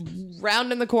it's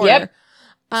round in the corner. Yep.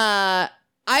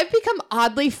 I've become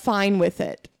oddly fine with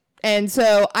it. And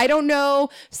so I don't know,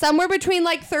 somewhere between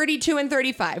like 32 and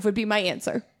 35 would be my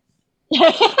answer.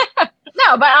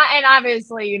 No, but and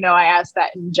obviously, I asked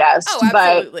that in jest. Oh,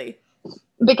 absolutely. But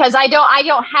because I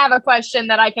don't have a question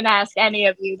that I can ask any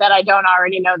of you that I don't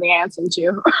already know the answer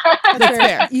to. That's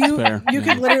fair. You Fair.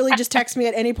 could literally just text me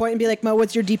at any point and be like, Mo,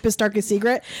 what's your deepest, darkest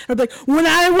secret? And I'd be like, when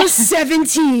I was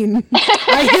 17,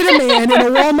 I hit a man in a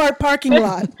Walmart parking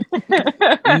lot.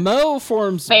 Mo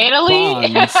forms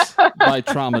Fatally? bonds by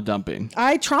trauma dumping.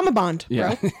 I trauma bond,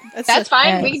 Yeah. bro. That's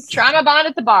fine. We trauma bond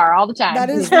at the bar all the time.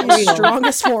 That is the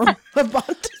strongest form of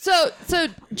bond. So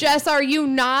Jess, are you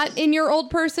not in your old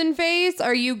person phase?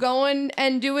 Are you going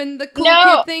and doing the cool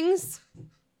No. kid things?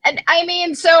 And I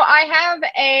mean, so I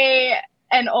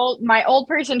have my old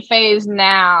person phase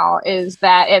now is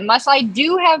that unless I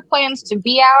do have plans to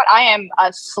be out, I am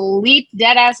asleep,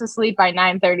 dead ass asleep by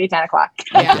 9:30, 10 o'clock.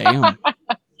 Damn.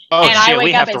 Oh and I shit, we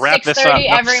wake have up to at wrap this up. 6:30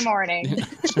 every morning.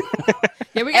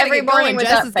 Yeah, we gotta Every get morning going. without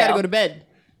Jess has gotta fail. go to bed.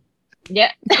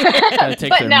 Yeah. Gotta take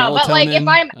But their no, but like if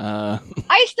melatonin.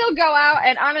 I still go out,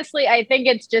 and honestly, I think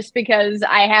it's just because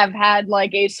I have had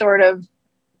like a sort of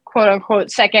quote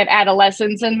unquote second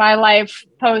adolescence in my life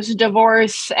post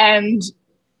divorce and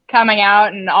coming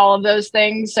out and all of those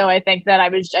things. So I think that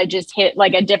I just hit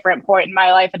like a different point in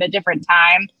my life at a different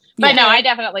time. But no, I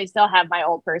definitely still have my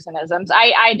old personisms.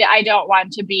 I don't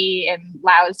want to be in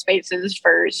loud spaces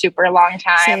for super long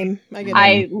time. Same. I get it.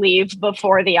 I leave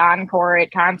before the encore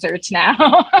at concerts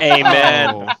now. Amen.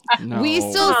 Oh, no. We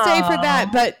still stay for that,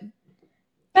 but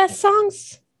Best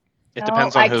songs. It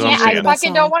depends on I who can't. I'm I seeing.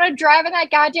 fucking don't want to drive in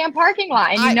that goddamn parking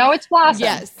lot. And you I- know it's Blossom.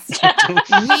 yes.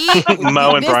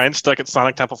 Mo and this- Brian stuck at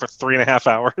Sonic Temple for 3.5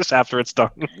 hours after it's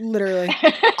done. Literally.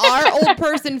 Our old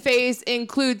person phase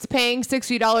includes paying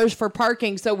 $60 for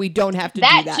parking, so we don't have to do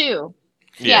That that. too.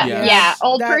 Yeah, Yeah. yeah.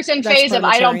 Old That- person that's phase of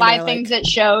part I of the don't buy tyranny I things like. at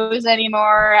shows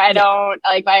anymore. I don't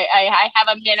like I have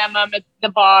a minimum at the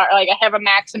bar. Like I have a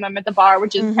maximum at the bar,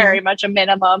 which is very much a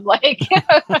minimum. Like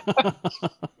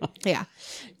Yeah.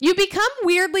 You become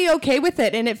weirdly okay with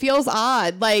it, and it feels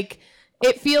odd. Like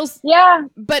it feels, yeah.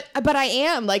 but I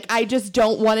am like I just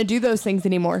don't want to do those things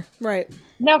anymore. Right.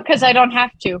 No, because I don't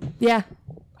have to. Yeah.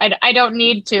 I don't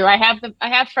need to. I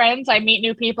have friends. I meet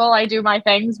new people. I do my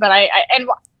things. But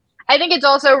I think it's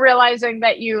also realizing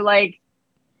that you like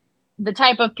the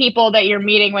type of people that you're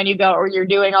meeting when you go or you're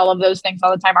doing all of those things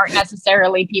all the time aren't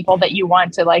necessarily people that you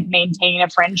want to like maintain a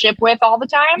friendship with all the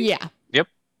time. Yeah. Yep.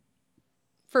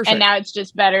 For sure. And now it's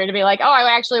just better to be like, oh,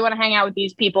 I actually want to hang out with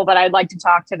these people, but I'd like to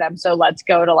talk to them. So let's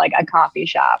go to like a coffee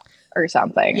shop or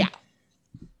something. Yeah.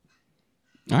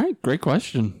 All right, great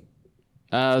question.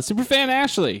 Superfan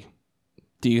Ashley,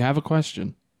 do you have a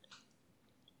question?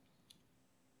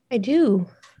 I do.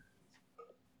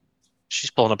 She's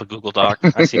pulling up a Google Doc.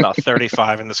 I see about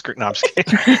 35 in the screen. No, I'm just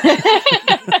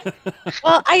kidding.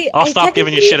 Well, I'll stop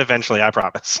giving you technically- shit eventually, I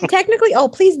promise. Technically, oh,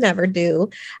 please never do.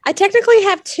 I technically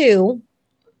have two.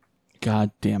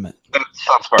 God damn it.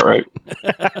 Sounds about right.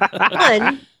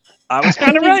 One, I was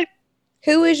kind of right.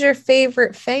 Who is your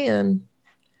favorite fan?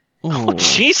 Oh,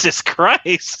 Jesus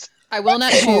Christ. I will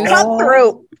not choose.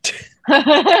 Cutthroat.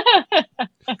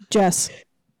 Jess.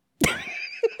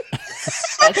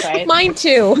 That's right. Mine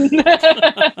too.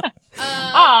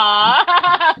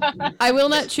 Aww. I will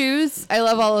not choose. I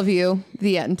love all of you.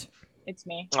 The end. It's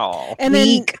me. Oh. And then,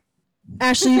 Weak.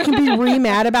 Ashley, you can be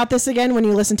re-mad about this again when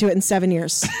you listen to it in 7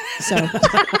 years. So,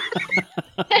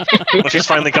 When she's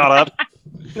finally caught up.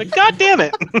 Like, God damn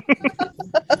it.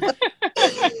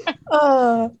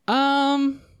 Huh.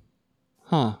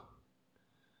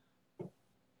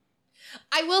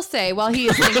 I will say while he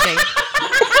is thinking.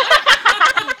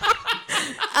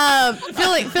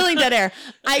 Filling dead air.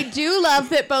 I do love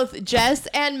that both Jess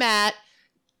and Matt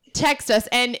text us,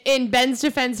 and in Ben's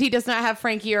defense, he does not have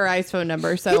Frankie or I's phone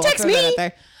number, so You I'll text throw that me? out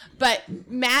there. But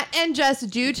Matt and Jess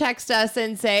do text us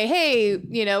and say, hey,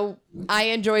 I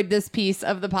enjoyed this piece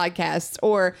of the podcast,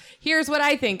 or here's what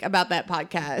I think about that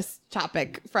podcast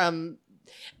topic from.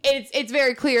 It's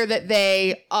very clear that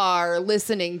they are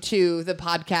listening to the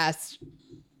podcast.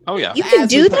 Oh, yeah. You can as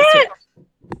do we post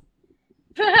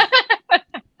that?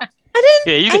 it.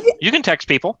 Yeah, you can text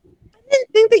people. I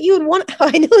didn't think that you would want.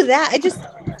 I know that. I just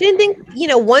didn't think.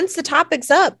 Once the topic's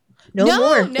up, no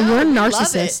more. No, we're we love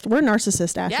narcissists. it. We're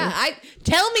narcissists, Ashley. Yeah,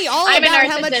 tell me all I'm a about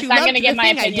how much narcissist. you I'm loved going to give the my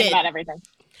thing I opinion did. about everything.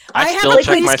 I I have still a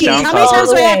check my Quizkey. SoundCloud. How many times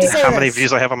do I have to say how many this?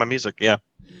 views I have on my music. Yeah.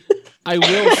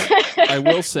 I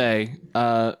will say,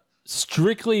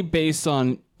 strictly based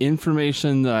on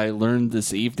information that I learned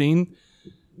this evening,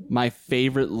 my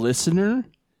favorite listener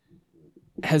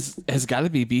has got to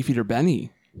be Beefeater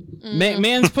Benny.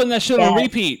 Man's putting that shit on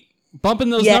repeat, bumping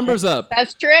those Yes. numbers up.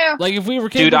 That's true. Like if we were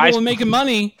Dude, capable of making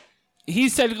money,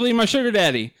 he's technically my sugar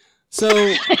daddy. So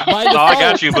by Oh, default, I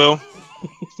got you, boo.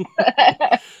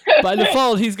 by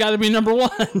default, he's got to be number one.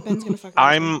 Ben's gonna fuck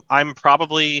I'm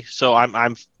probably so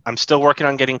I'm still working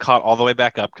on getting caught all the way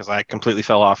back up because I completely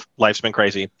fell off. Life's been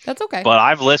crazy, That's okay. but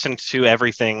I've listened to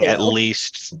everything Yeah. at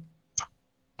least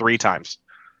 3 times.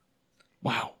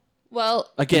 Wow.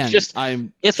 Well, Again, It's just-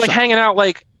 I'm. It's like hanging out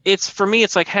for me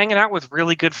it's like hanging out with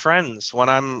really good friends when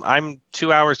I'm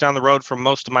 2 hours down the road from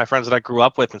most of my friends that I grew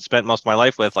up with and spent most of my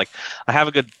life with. Like I have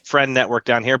a good friend network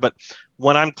down here, but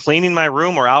when I'm cleaning my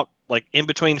room or out like in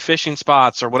between fishing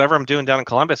spots or whatever I'm doing down in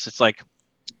Columbus, it's like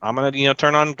I'm gonna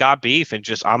turn on God Beef and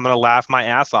I'm gonna laugh my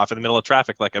ass off in the middle of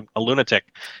traffic like a lunatic,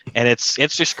 and it's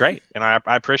just great, and I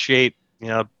appreciate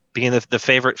being the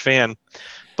favorite fan.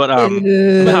 But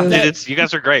no, dude, you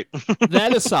guys are great.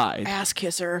 That aside, ass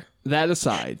kisser.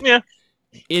 Yeah.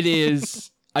 it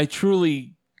is. I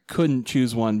truly couldn't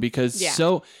choose one because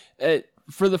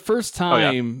for the first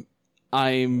time,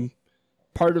 I'm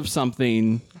part of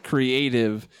something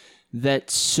creative that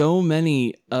so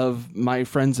many of my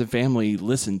friends and family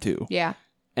listen to yeah.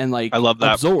 and I love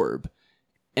that. absorb,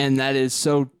 and that is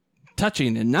so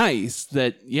touching and nice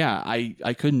that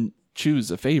I couldn't choose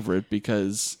a favorite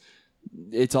because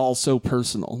it's all so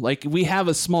personal. Like we have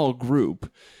a small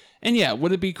group, and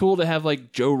would it be cool to have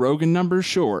like Joe Rogan numbers?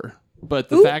 Sure, but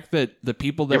the fact that the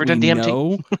people that ever we done DMT?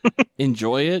 know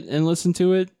enjoy it and listen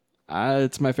to it,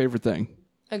 it's my favorite thing.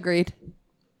 Agreed.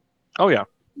 Oh yeah.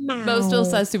 Bo still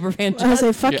says super fan I Jess.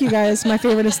 say, fuck you guys. My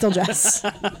favorite is still Jess.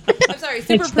 I'm sorry,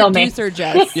 super still me. producer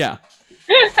Jess. Yeah.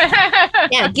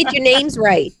 Yeah, get your names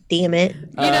right. Damn it.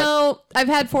 I've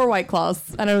had 4 White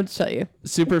Claws. I don't know what to tell you.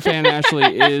 Superfan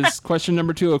Ashley, is question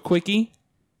number 2 a quickie?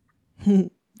 I'll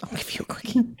give you a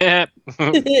quickie. Eh.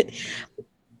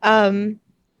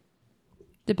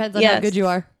 Depends on how Yes. good you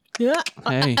are. Yeah.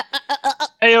 Hey,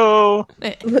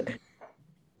 Heyo.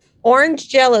 Orange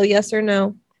Jello, yes or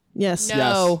no? Yes.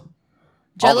 No.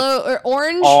 Jello or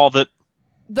orange, All the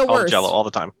worst. Jello all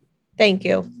the time. Thank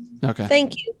you. okay.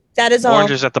 Thank you. That is all.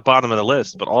 Orange is at the bottom of the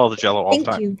list, but all the Jello all Thank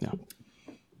the time. you.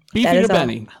 Beefeater is all.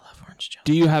 Benny, I love orange Jello.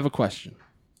 do you have a question?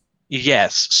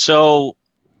 Yes. So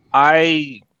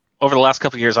over the last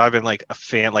couple of years, I've been like a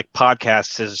fan, like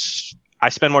podcasts I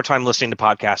spend more time listening to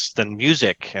podcasts than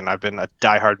music, and I've been a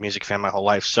diehard music fan my whole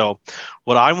life. So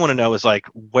what I want to know is like,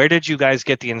 where did you guys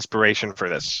get the inspiration for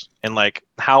this? And like,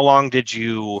 how long did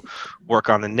you work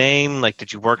on the name? Like,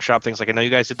 did you workshop things? Like, I know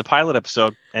you guys did the pilot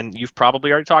episode, and you've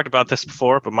probably already talked about this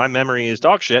before, but my memory is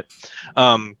dog shit.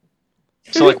 So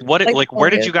like, where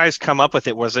did you guys come up with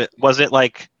it? Was it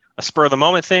like a spur of the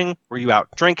moment thing? Were you out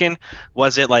drinking?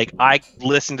 Was it like, I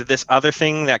listened to this other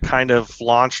thing that kind of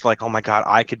launched like, oh my God,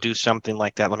 I could do something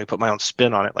like that. Let me put my own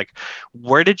spin on it. Like,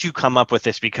 where did you come up with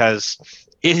this? Because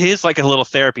it is like a little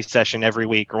therapy session every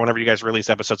week or whenever you guys release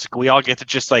episodes. We all get to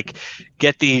just like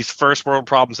get these first world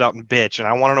problems out and bitch. And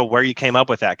I want to know where you came up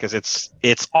with that, because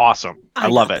it's awesome. I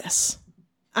love it.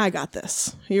 I got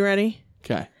this. You ready?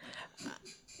 Okay.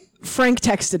 Frank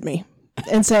texted me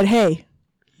and said, "Hey,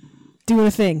 doing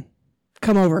a thing.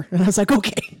 Come over." And I was like,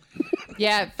 "Okay."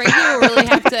 Yeah, Frankie will really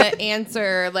have to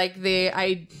answer like the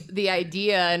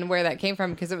idea and where that came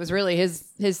from because it was really his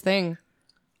thing.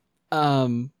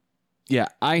 Yeah,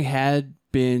 I had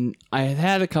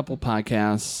had a couple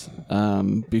podcasts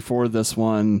before this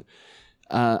one.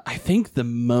 I think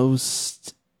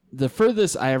the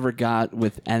furthest I ever got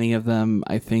with any of them,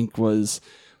 I think was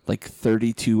like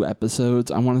 32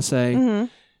 episodes, I want to say.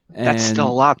 Mm-hmm. That's still a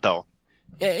lot, though.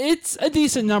 It's a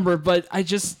decent number, but it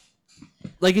just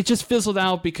fizzled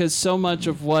out because so much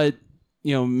of what,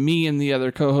 me and the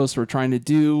other co-hosts were trying to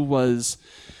do was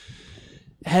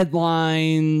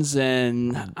headlines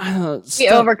and I don't know. We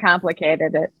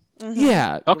overcomplicated it.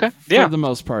 Yeah. Okay. For the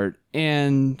most part.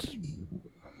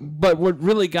 But what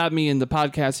really got me into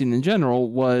podcasting in general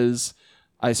was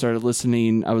I started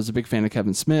listening. I was a big fan of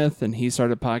Kevin Smith, and he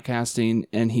started podcasting,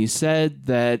 and he said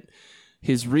that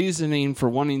his reasoning for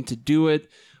wanting to do it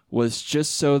was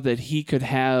just so that he could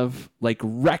have like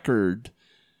record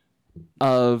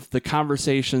of the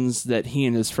conversations that he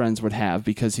and his friends would have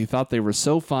because he thought they were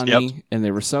so funny and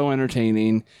they were so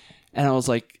entertaining. And I was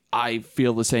like, I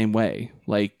feel the same way.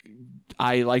 Like,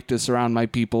 I like to surround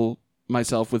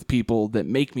myself with people that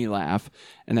make me laugh,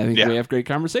 and I think we have great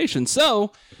conversations.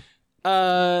 So,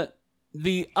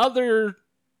 the other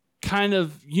kind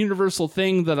of universal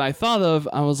thing that I thought of,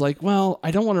 I was like, well,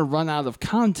 I don't want to run out of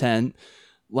content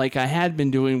like I had been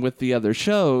doing with the other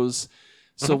shows.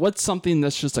 So what's something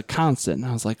that's just a constant? And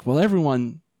I was like, well,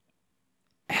 everyone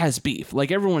has beef.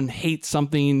 Like, everyone hates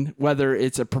something, whether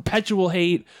it's a perpetual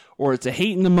hate or it's a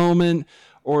hate in the moment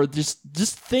or just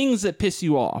things that piss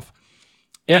you off.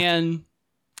 Yeah. And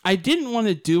I didn't want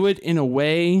to do it in a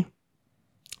way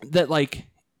that like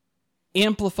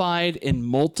amplified and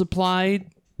multiplied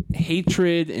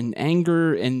hatred and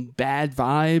anger and bad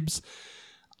vibes.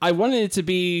 I wanted it to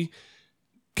be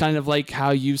kind of like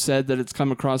how you said that it's come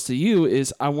across to you,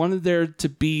 is I wanted there to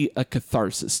be a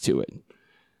catharsis to it.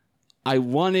 I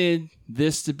wanted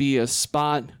this to be a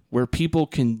spot where people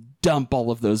can dump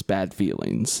all of those bad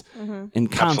feelings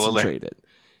and concentrate it.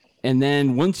 And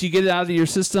then once you get it out of your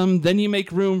system, then you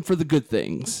make room for the good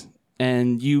things.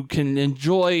 And you can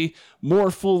enjoy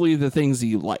more fully the things that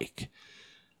you like.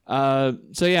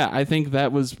 So yeah, I think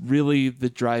that was really the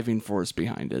driving force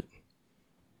behind it.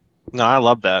 No, I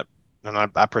love that. And I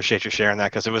appreciate you sharing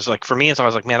that because it was like, for me, it's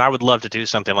always like, man, I would love to do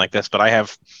something like this, but I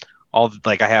have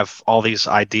all these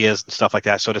ideas and stuff like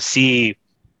that. So to see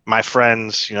my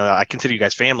friends, I consider you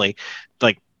guys family,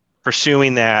 like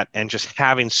pursuing that and just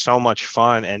having so much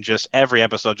fun and just every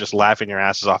episode just laughing your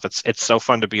asses off. It's so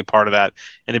fun to be a part of that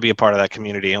and to be a part of that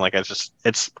community. And like,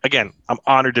 again, I'm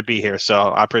honored to be here. So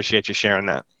I appreciate you sharing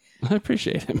that. I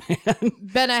appreciate it, man.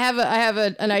 Ben, I have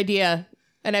an idea,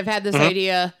 and I've had this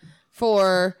idea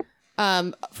for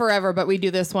forever, but we do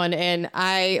this one, and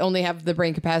I only have the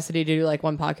brain capacity to do like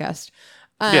one podcast.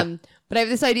 But I have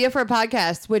this idea for a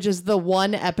podcast, which is the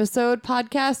one episode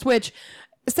podcast, which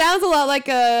sounds a lot like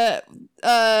a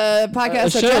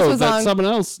podcast that Jess was on. Someone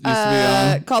else used to be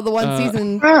on. Called the One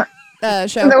Season Show.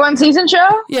 The One Season Show?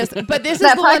 Yes, but this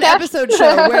is the one episode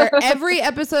show where every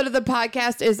episode of the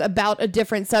podcast is about a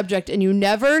different subject, and you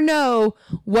never know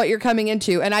what you're coming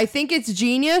into. And I think it's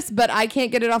genius, but I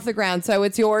can't get it off the ground. So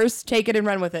it's yours. Take it and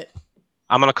run with it.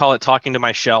 I'm going to call it Talking to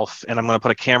My Shelf, and I'm going to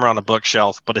put a camera on a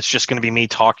bookshelf, but it's just going to be me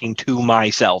talking to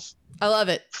myself. I love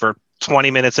it. For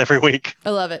 20 minutes every week. I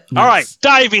love it. All right,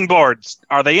 diving boards.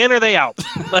 Are they in or are they out?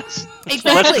 Let's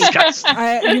discuss.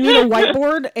 You need a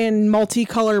whiteboard and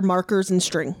multicolor markers and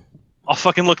string. I'll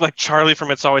fucking look like Charlie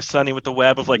from It's Always Sunny with the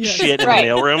web of like shit in the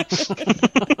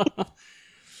mailroom.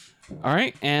 All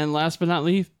right, and last but not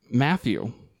least,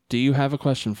 Matthew, do you have a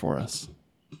question for us?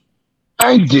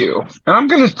 I do. And I'm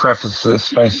going to preface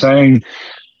this by saying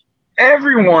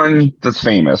everyone that's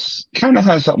famous kind of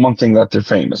has that one thing that they're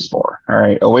famous for. All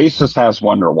right. Oasis has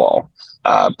Wonderwall.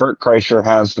 Bert Kreischer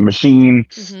has The Machine.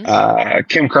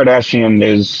 Kim Kardashian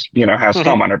has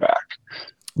Thumb on her back.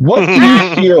 What do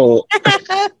you feel?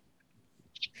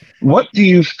 What do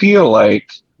you feel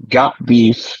like got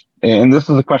beef? And this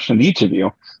is a question to each of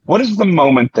you. What is the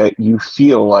moment that you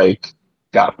feel like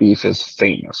Got Beef is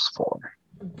famous for?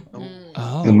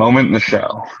 The moment in the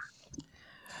show.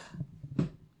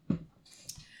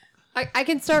 I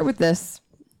can start with this.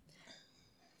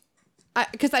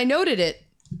 Because I noted it.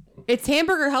 It's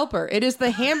Hamburger Helper. It is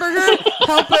the Hamburger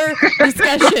Helper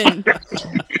discussion.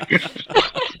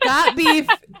 Got Beef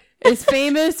is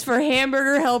famous for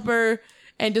Hamburger Helper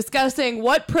and discussing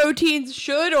what proteins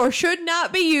should or should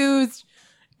not be used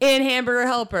in Hamburger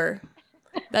Helper.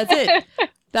 That's it.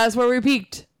 That's where we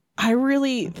peaked. I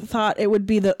really thought it would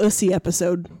be the Ussy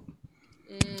episode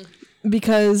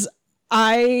because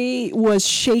I was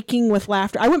shaking with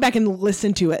laughter. I went back and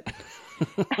listened to it,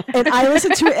 and I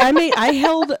listened to it. I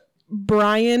held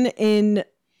Brian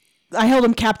I held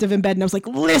him captive in bed, and I was like,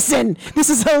 "Listen, this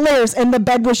is hilarious!" And the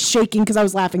bed was shaking because I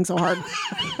was laughing so hard.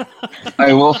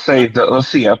 I will say the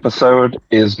Ussy episode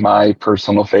is my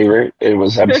personal favorite. It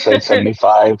was episode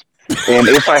 75. And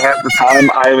if I had the time,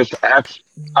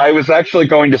 I was actually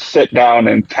going to sit down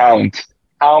and count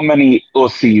how many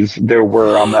Ussies there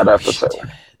were on that episode.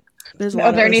 There's a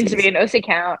lot there of needs to Ussies. be an Ussy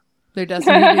count. There does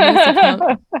need to be an Ussy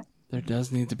count. There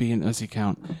does need to be an Ussy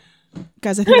count.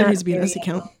 Guys, I think there needs to be an Ussy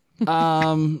count.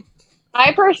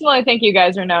 I personally think you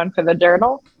guys are known for the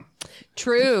Dirtle.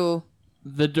 True.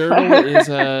 The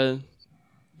Dirtle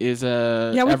is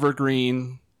a Yeah, we-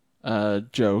 evergreen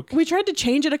joke. We tried to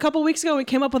change it a couple weeks ago. We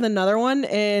came up with another one,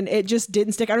 and it just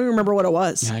didn't stick. I don't even remember what it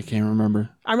was. Yeah, I can't remember.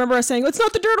 I remember us saying, "It's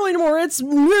not the Dirtle anymore. It's."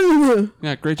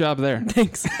 Yeah, great job there.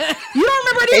 Thanks. You don't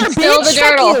remember it either, It's still bitch. the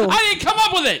Fuck Dirtle. you. I didn't come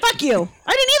up with it. Fuck you.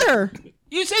 I didn't either.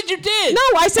 You said you did. No,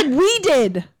 I said we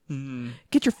did.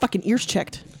 Get your fucking ears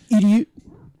checked, idiot.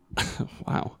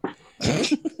 Wow.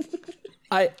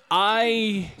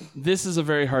 This is a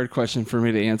very hard question for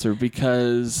me to answer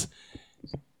because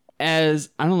I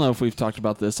don't know if we've talked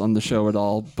about this on the show at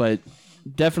all, but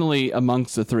definitely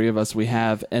amongst the three of us we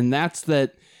have, and that's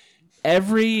that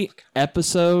every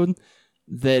episode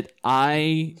that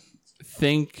I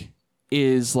think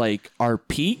is like our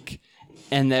peak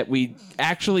and that we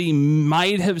actually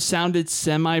might have sounded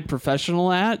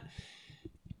semi-professional at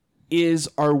is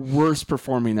our worst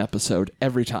performing episode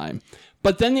every time.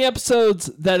 But then the episodes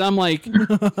that I'm like,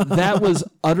 that was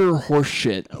utter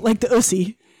horseshit. Like the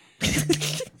Ussy.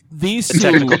 These The two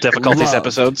technical difficulties loved.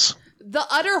 episodes. The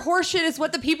utter horseshit is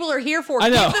what the people are here for. I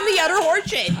know. Give them the utter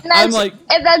horseshit. I'm like,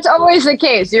 And that's always the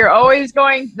case. You're always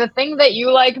going, the thing that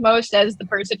you like most as the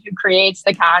person who creates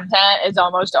the content is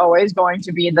almost always going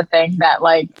to be the thing that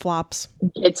like Flops.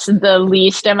 gets the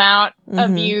least amount of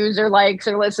Mhm. views or likes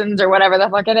or listens or whatever the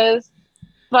fuck it is.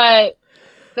 But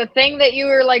the thing that you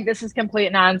were like, this is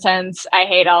complete nonsense. I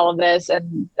hate all of this.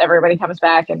 And everybody comes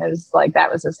back and is like,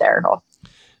 that was hysterical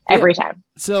every time.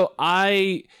 so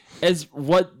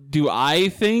what do I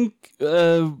think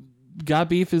Got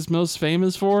Beef is most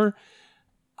famous for?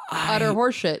 Utter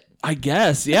horseshit. I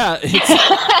guess, yeah. It's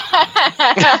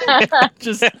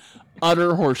just utter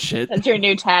horseshit. That's your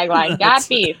new tagline. Got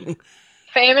beef.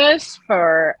 Famous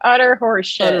for utter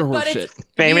horseshit. Utter But horseshit. it's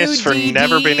Famous for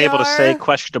never being able to say UDDR.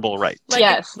 questionable right. Like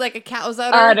Yes. like a cow's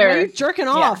udder. Why are Utter. you jerking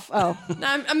off? Oh.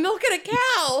 I'm milking a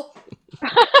cow.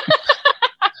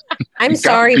 I'm Got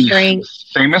sorry, beef. Frank.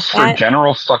 Famous for That-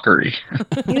 general fuckery.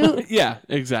 You Yeah,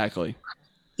 exactly.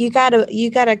 you got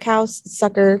a cow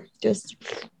sucker. Just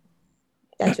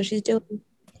that's what she's doing.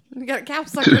 We got a cow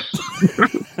sucker.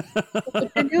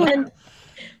 What you're doing.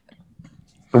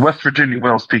 The West Virginia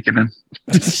whale speaking in.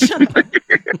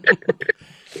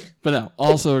 But no,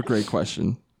 also a great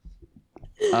question.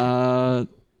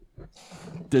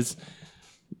 Does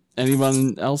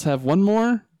anyone else have one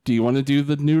more? Do you want to do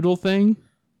the noodle thing?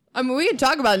 I mean, we can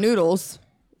talk about noodles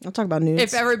I'll talk about news.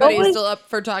 if everybody Oh, is wait. still up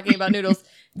for talking about noodles.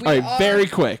 We All right, are very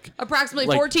quick. approximately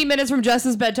like- 14 minutes from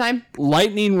Jess's bedtime.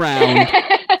 Lightning round.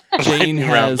 Jane Lightning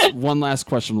round. has one last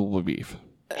questionable beef.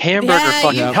 Hamburger Yeah,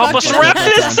 fucking you help us fucking- wrap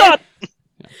this up.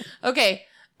 Okay.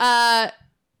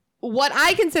 What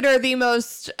I consider the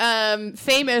most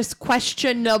famous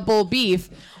questionable beef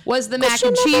was the mac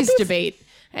and Questionable cheese beef? debate.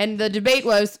 And the debate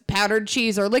was powdered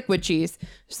cheese or liquid cheese.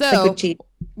 So Liquid cheese.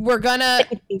 we're gonna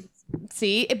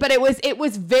see, but it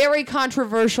was very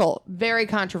controversial. Very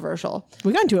controversial.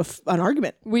 we got into an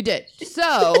argument. We did.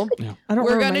 So I don't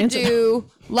we're remember my gonna answer. do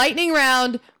lightning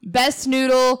round, best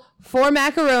noodle for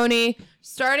macaroni,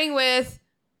 starting with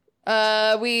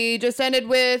we just ended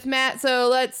with Matt, so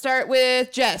let's start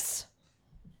with Jess.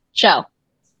 Shell.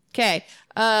 Okay.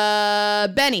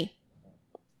 Benny.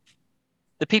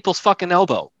 The people's fucking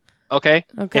elbow. Okay?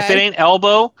 Okay. If it ain't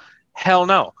elbow, hell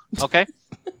no. Okay?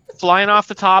 Flying off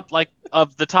the top, like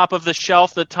of the top of the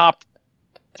shelf, the top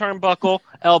turnbuckle,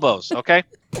 elbows. Okay?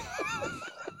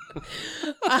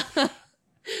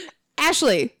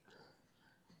 Ashley.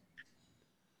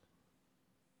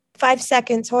 5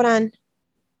 seconds. Hold on.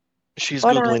 She's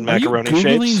Hold on. googling Are you macaroni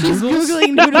Googling shapes. noodles?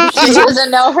 Googling noodle She shapes.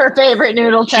 doesn't know her favorite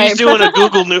noodle type. She's doing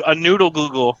a noodle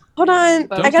Google. Hold on.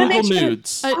 Don't I gotta Google make sure.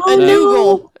 nudes. A Oh,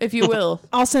 noogle, if you will.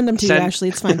 I'll send them to Send- you, Ashley.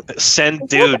 It's fine. Send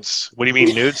dudes. What do you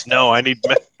mean nudes? No, I need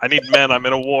men. I'm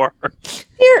in a war.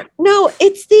 Here, no,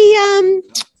 it's the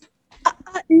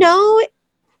no.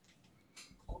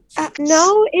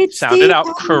 No, it's Sound it the, out,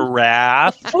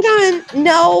 Carath. Hold on.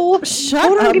 No. Shut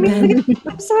Hold on. up, Give me a Ben. second.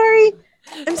 I'm sorry.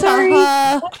 I'm sorry.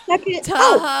 Taha. 1 second.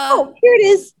 Taha. Oh, here it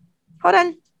is. Hold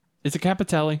on. It's a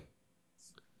Capitelli.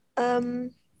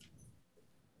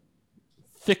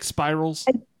 Thick spirals.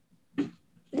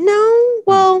 No.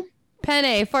 Well,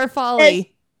 Penne, farfalle.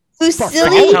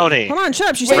 Fusilli. Tony. Hold on, shut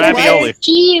up. She said Ravioli.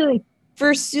 Gee,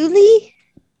 Fusilli.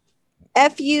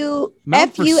 F-U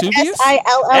Mount Vesuvius?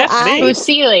 F-U-S-I-L-L-I.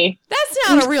 Fusilli. That's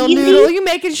not a real Fusilli? noodle. You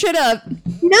making shit up. No,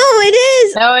 it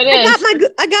is. No, it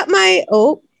is. I got my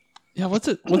Yeah, what's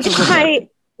it? What's it? Look like? my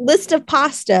list of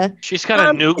pasta. She's got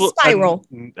a noodle. spiral.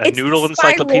 A It's noodle spiral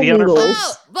encyclopedia on her noodles. phone.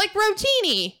 Oh, like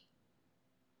rotini.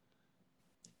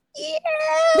 Yeah.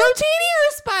 Rotini or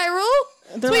a spiral?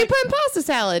 That's They're what you like- put in pasta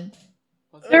salad.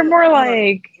 They're more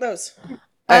like, those.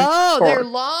 Oh, fork. they're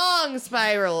long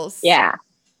spirals. yeah.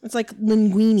 It's like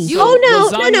linguine. So- Oh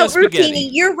no, lasagna no, spaghetti. rotini.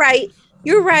 You're right.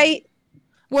 You're right.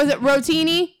 Was it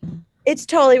rotini? It's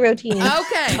totally rotini.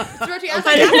 Okay. It's rotini. I was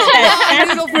Okay. like, that's a long That's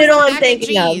noodle the for noodle some I'm mac and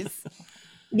thinking of. cheese.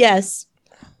 Yes.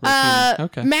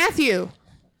 Okay. Matthew.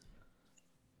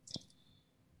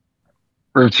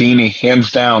 Rotini,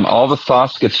 hands down. All the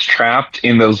sauce gets trapped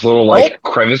in those little like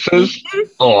crevices.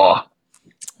 Oh,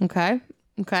 Okay.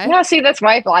 Okay. No, see, that's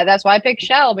why I picked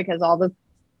shell, because all the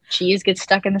cheese gets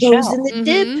stuck in the Goes shell. in the Mhm.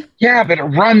 dip. yeah, but it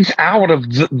runs out of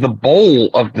the bowl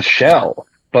of the shell.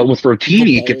 But with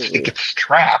rotini, it gets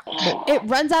trapped. It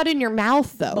runs out in your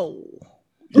mouth though.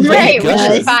 Right, which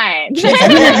Yes. is fine.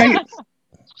 I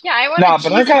Yeah, I want Nah, a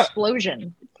but I cheese got-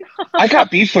 explosion.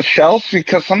 got beef with shells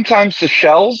because sometimes the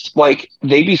shells, like,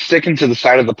 they be sticking to the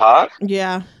side of the pot.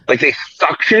 Yeah. Like they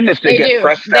suction if they, get do.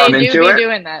 pressed They down do into be it.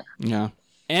 doing that. Yeah.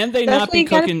 And they That's not why be you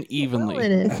gotta cooking Well, evenly.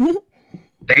 in it.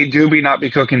 They do be not be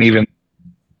cooking even.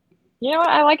 You know what?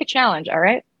 I like a challenge. All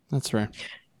right. That's right.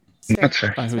 That's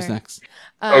fair. Who's fair. next?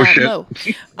 Oh, shit. Mo.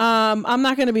 I'm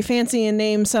not gonna be fancy and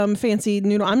name some fancy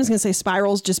noodle. I'm just gonna say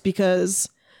spirals just because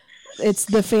it's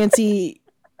the fancy.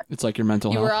 It's like your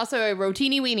mental You health. were also a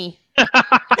rotini weenie.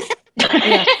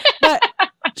 Yeah. But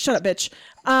shut up, bitch.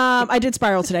 I did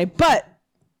spiral today, but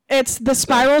it's the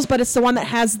spirals, but it's the one that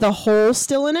has the hole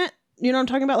still in it. You know what I'm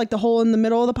talking about? Like the hole in the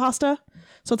middle of the pasta.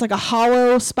 So it's like a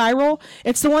hollow spiral.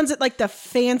 It's the ones that like the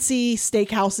fancy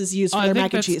steakhouses use for I their think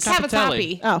mac and that's cheese.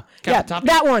 Cavatappi. Oh, yeah, Cavatappi?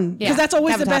 that one. Because Yeah, that's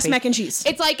always the best cavatappi. mac and cheese.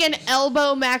 It's like an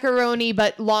elbow macaroni,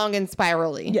 but long and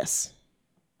spirally. Yes.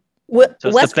 So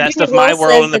it's the best of my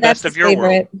world and the best of your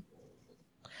world.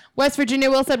 West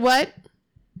Virginia Will said what?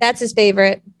 That's his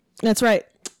favorite. That's right.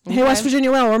 Hey, Okay. West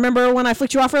Virginia Will, remember when I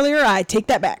flicked you off earlier? I take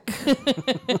that back.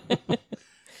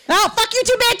 Oh, fuck you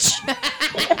too,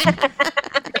 bitch!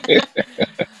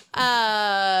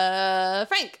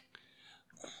 Frank.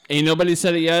 Ain't nobody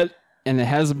said it yet, and it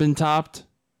hasn't been topped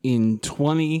in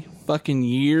 20 fucking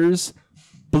years.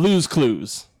 Blue's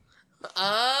Clues.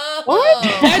 What?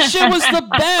 That shit was the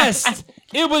best.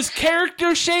 It was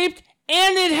character shaped,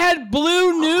 and it had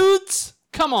blue nudes.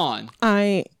 Come on.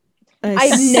 I've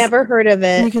I've never heard of You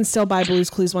it. can still buy Blue's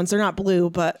Clues ones. They're not blue,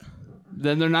 but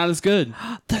Then they're not as good.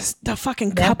 the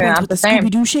fucking Yeah, cup they're ones not with the the same. Scooby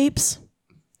Doo shapes,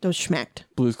 those schmacked.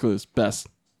 Blue's Clues, best.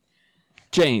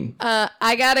 Jane.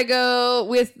 I gotta go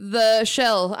with the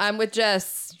shell. I'm with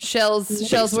Jess. Shell's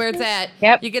where it's at.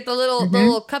 Yep. You get the little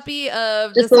cuppy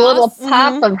of Just the a little sauce.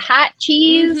 pop of hot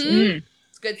cheese. Mhm. Mm.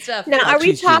 It's good stuff. Now, are we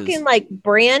cheese talking is- like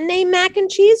brand name mac and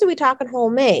cheese? Or are we talking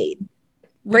homemade?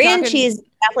 Brand talking- cheese,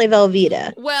 definitely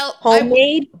Velveeta. Well,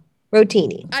 Homemade,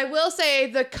 rotini. I will say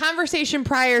the conversation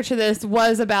prior to this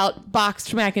was about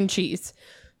boxed mac and cheese.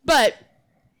 But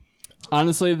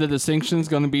Honestly, the distinction is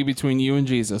going to be between you and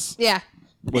Jesus. yeah,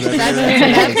 Whatever that's, that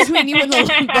that's is. between you and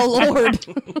the Lord.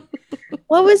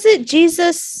 What was it?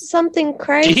 Jesus something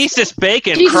Christ? Jesus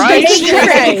bacon, Jesus Christ.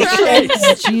 bacon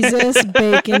Christ. Jesus,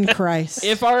 bacon, Christ.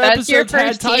 If our That's your episodes had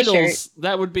first t-shirt. titles,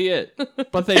 that would be it.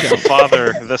 But they don't.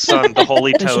 Father, the Son, the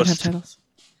Holy They should have Toast. titles.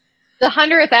 The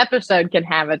 100th episode can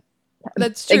have it.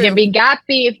 That's true. It can be Got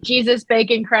Beef, Jesus,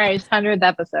 Bacon, Christ, 100th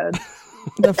episode.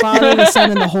 The Father, the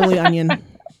Son, and the Holy Onion.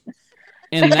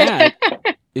 And that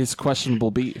is questionable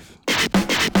beef.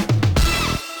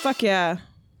 Fuck yeah.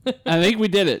 I think we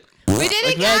did it. we did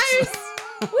it, Like,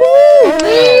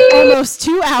 guys. Almost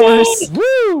 2 hours.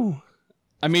 Woo!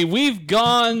 I mean, we've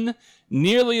gone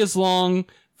nearly as long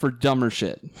for dumber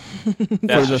shit. For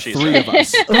That's the what she three said. of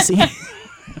us. Let's see.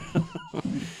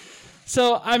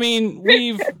 So, I mean,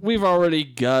 we've already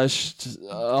gushed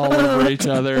all over each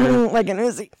other Like an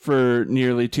Uzi. for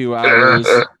nearly 2 hours.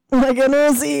 Like an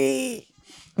Uzi.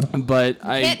 But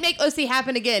Can't make OC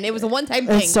happen again. It was a one-time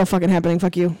thing. It's still fucking happening.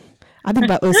 Fuck you. I think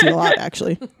about Lucy a lot,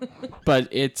 actually. But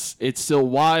it's still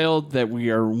wild that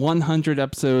we are 100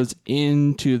 episodes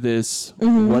into this,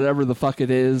 whatever the fuck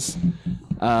it is.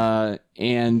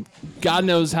 And God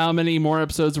knows how many more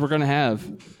episodes we're going to have.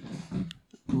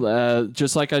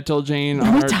 Just like I told Jane on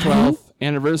our 12th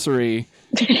anniversary,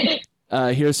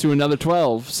 here's to another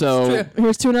 12. So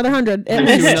Here's to another 100.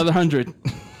 here's to another 100.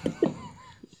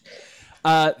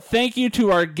 Thank you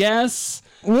to our guests.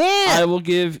 Yeah. I will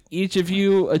give each of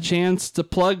you a chance to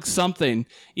plug something.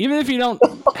 Even if you don't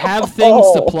have things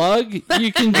to plug,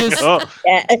 you can just... Oh,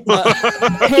 Yeah.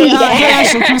 Hey,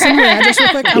 Ashley, can you send me your address real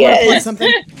quick? I want to plug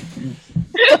something.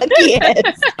 Fuck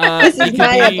yes. This it is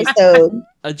my could be episode.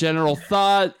 a general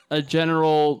thought, a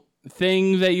general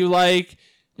thing that you like.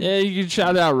 Yeah, you can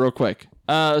shout it out real quick.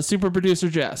 Super producer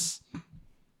Jess.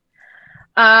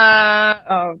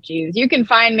 Oh geez. You can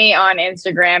find me on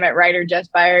Instagram at Writer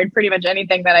Just Fired. Pretty much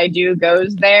anything that I do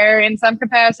goes there in some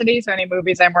capacity. So any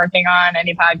movies I'm working on,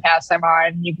 any podcasts I'm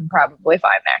on, you can probably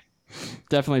find there.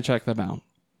 Definitely check them out.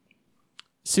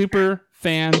 Super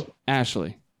fan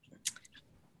Ashley.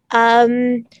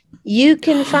 You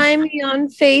can find me on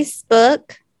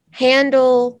Facebook,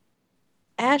 handle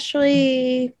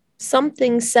Ashley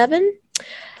something 7.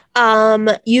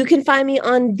 You can find me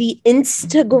on the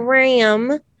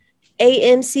Instagram,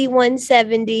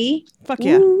 AMC170. Fuck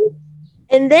yeah. Woo.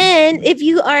 And then if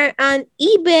you are on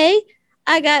eBay,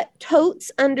 I got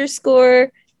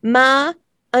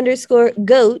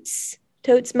totes_my_goats.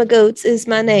 Totes my goats is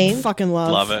my name. Fucking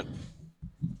love it.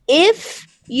 If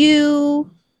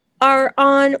you are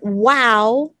on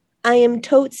WoW, I am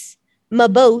totes my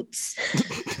boats.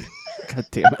 God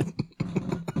damn it.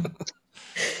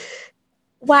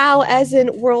 WoW as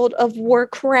in World of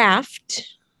Warcraft.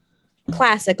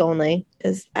 Classic only,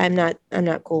 because I'm not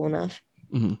cool enough.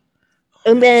 Mhm.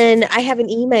 And then I have an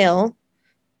email,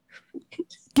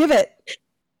 Give it.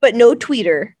 but no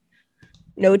tweeter.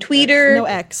 No tweeter. No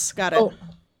X. Got it. Oh,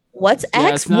 what's Yeah,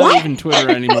 X? it's not What? even Twitter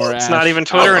anymore. It's Ash. not even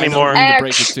Twitter I don't anymore. mean to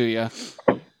break X. it to you.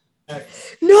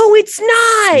 No, it's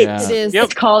not. Yeah. It is. Yep.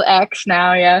 It's called X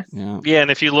now, yes. Yeah, Yeah,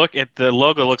 and if you look at the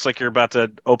logo, looks like you're about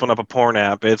to open up a porn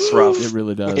app. It's rough. it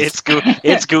really does. It's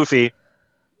goofy.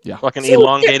 Yeah. Fucking So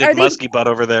elongated are they- musky butt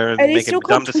over there and are they making still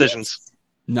dumb called decisions.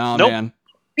 No, Nope. man.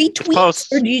 Retweets,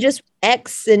 close. or do you just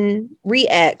X and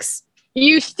re-X?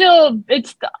 You still,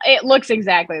 it looks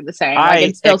exactly the same. I Like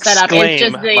it's still set up. It's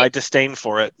exclaim just my disdain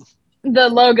for it. the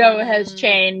logo has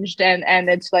changed and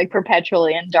it's like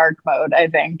perpetually in dark mode, I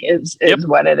think is Yep.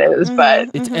 what it is. But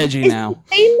It's Mhm. edgy Is now.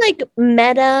 Same like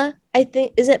Meta, I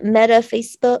think. Is it Meta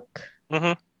Facebook?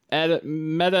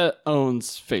 Meta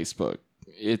owns Facebook.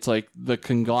 It's like the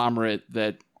conglomerate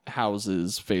that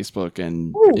houses Facebook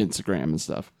and Ooh. Instagram and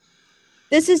stuff.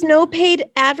 This is no paid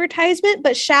advertisement,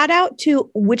 but shout out to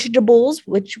Witchables,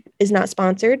 which is not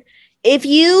sponsored. If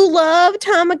you love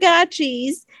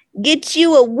Tamagotchis, get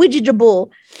you a Widgetable.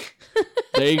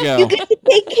 There you You go. get to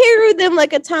take care of them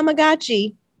like a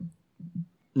Tamagotchi.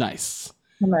 Nice.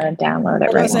 I'm gonna download it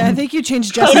I right now. I think you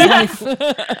changed Jess's life.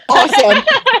 Awesome.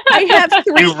 I have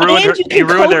 3 You ruined, and you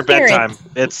ruined their co-parent. bedtime.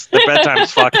 Their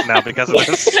bedtime's fucked now because of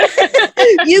this.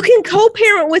 You can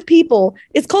co-parent with people.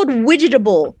 It's called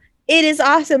Widgetable. It is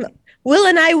awesome. Will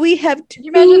and I, we have 2 Can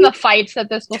you imagine the fights that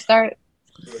this will start?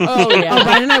 Oh,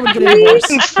 Brian and I would get a divorce.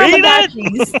 Feed it!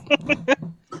 Tamagotchis.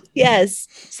 Yes.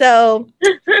 So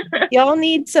y'all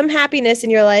need some happiness in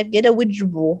your life. Get a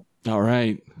Widgetable. All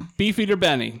right. Beefeater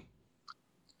Benny.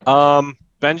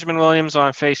 Benjamin Williams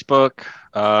on Facebook.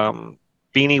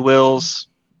 Beanie Wills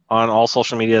on all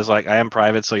social medias. Like I am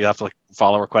private, so you have to like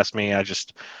follow request me. I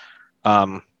just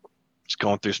going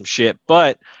through some shit.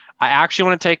 But I actually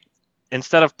want to take,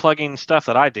 instead of plugging stuff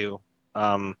that I do,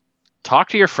 talk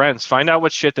to your friends, find out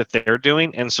what shit that they're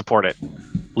doing and support it.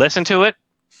 Listen to it.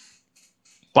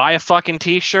 Buy a fucking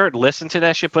t-shirt, listen to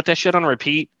that shit, put that shit on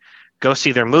repeat. Go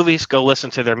see their movies, go listen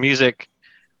to their music.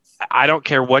 I don't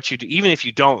care what you do. Even if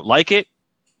you don't like it,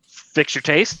 fix your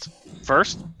taste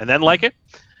first and then like it.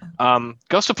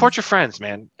 Go support your friends,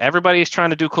 man. Everybody's trying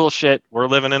to do cool shit. We're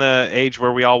living in an age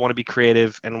where we all want to be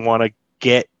creative and want to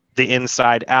get the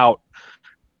inside out.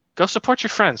 Go support your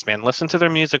friends, man. Listen to their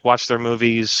music, watch their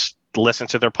movies, listen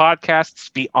to their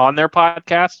podcasts, be on their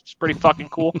podcasts. It's pretty fucking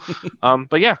cool.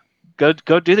 But yeah, go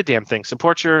do the damn thing.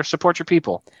 Support your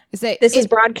people. This is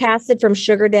broadcasted from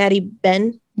Sugar Daddy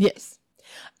Ben. Yes.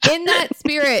 In that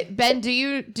spirit, Ben, do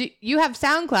you have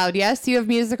SoundCloud? Yes, you have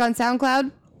music on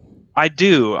SoundCloud. I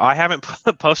do. I haven't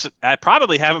posted. I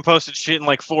probably haven't posted shit in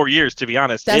like 4 years, to be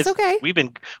honest. That's okay. We've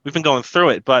been going through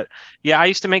it, but yeah, I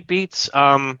used to make beats.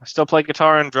 I still play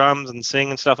guitar and drums and sing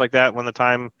and stuff like that when the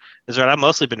time is right. I've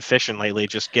mostly been fishing lately,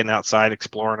 just getting outside,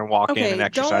 exploring and walking and Okay, don't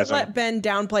exercising. let Ben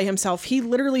downplay himself. He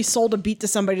literally sold a beat to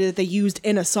somebody that they used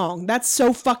in a song. That's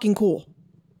so fucking cool.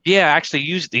 Yeah, I actually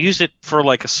used it for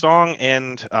like a song,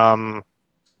 and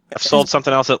I've sold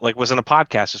something else that like was in a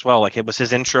podcast as well. Like it was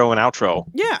his intro and outro.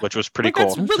 Yeah, which was pretty like,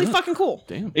 cool. That's really fucking cool.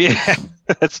 Damn. Yeah,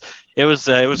 it was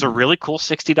a really cool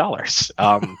 $60.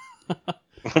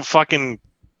 Fucking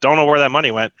don't know where that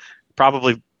money went.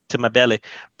 Probably to my belly,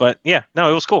 but yeah, no,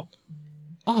 it was cool.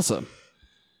 Awesome.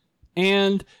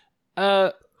 And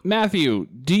Matthew,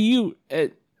 do you?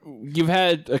 You've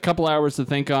had a couple hours to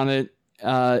think on it.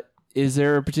 Is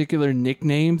there a particular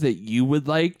nickname that you would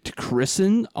like to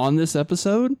christen on this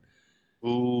episode?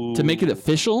 Ooh. To make it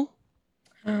official?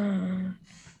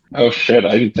 Oh shit!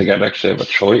 I didn't think I'd actually have a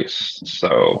choice.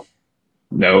 So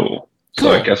no.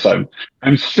 Cool. So I guess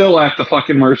I'm still at the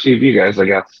fucking mercy of you guys. I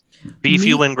guess.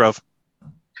 Beefy Wingrove.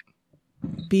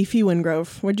 Beefy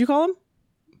Wingrove. What'd you call him?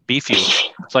 Beefy.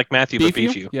 It's like Matthew, but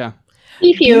Beef Beefy. you? Yeah.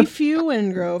 Beefy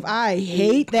Wingrove. I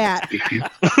hate that.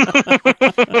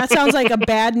 That sounds like a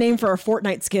bad name for a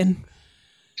Fortnite skin.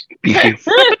 Beefy.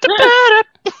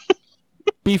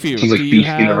 Beef you. Sounds like Do you Beef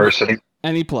have University.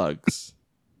 any plugs?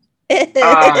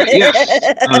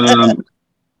 Yes.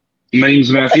 My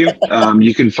name's Matthew.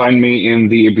 You can find me in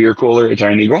the beer cooler at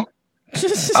Giant Eagle.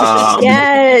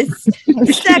 Yes.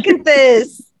 Second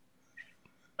this.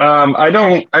 I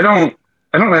don't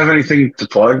have anything to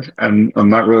plug. I'm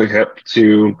not really hip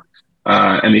to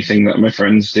anything that my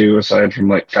friends do aside from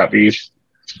like cat beef.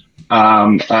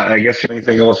 I guess the only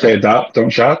thing I will say: adopt, don't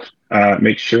shop.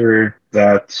 Make sure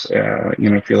that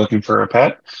if you're looking for a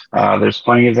pet, there's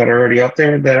plenty that are already out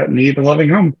there that need a loving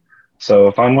home.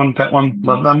 So find one, pet one,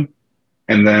 love them,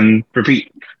 and then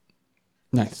repeat.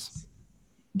 Nice.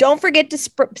 Don't forget to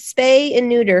spay and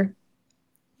neuter.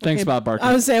 Thanks, Okay, Bob Barker.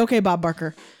 I would say, okay, Bob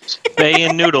Barker. Spay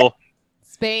and noodle.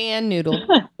 Spay and noodle.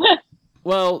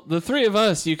 Well, the three of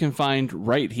us you can find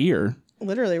right here.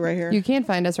 Literally right here. You can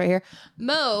find us right here.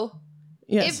 Mo,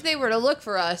 Yes. if they were to look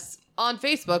for us on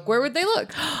Facebook, where would they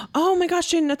look? Oh my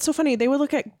gosh, Jaden, that's so funny. They would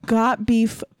look at Got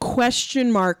Beef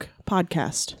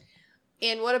podcast.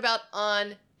 And what about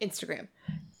on Instagram?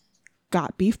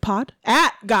 Got Beef Pod.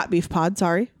 At Got Beef Pod,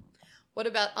 sorry. What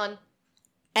about on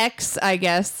X, I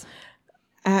guess?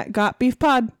 At Got Beef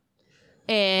Pod.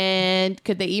 And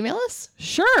could they email us?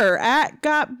 Sure. At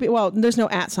well, there's no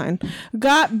at sign.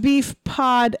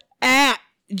 Gotbeefpod at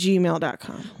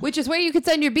gmail.com. Which is where you could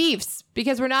send your beefs,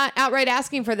 because we're not outright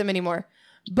asking for them anymore.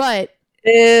 But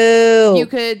Ew. you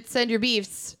could send your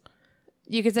beefs.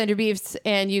 You could send your beefs,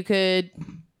 and you could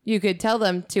tell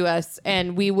them to us,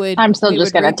 and we would. I'm still we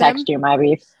just would gonna read them. text you my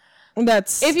beef.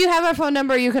 That's If you have our phone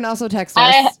number, you can also text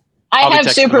us. I'll I be have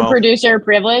texting super them all. producer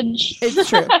privilege. It's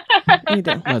true. you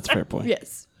do. That's a fair point.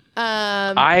 Yes.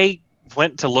 I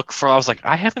went to look for. I was like,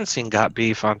 I haven't seen Got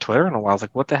Beef on Twitter in a while. I was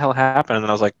like, what the hell happened? And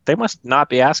I was like, they must not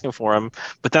be asking for him.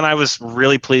 But then I was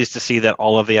really pleased to see that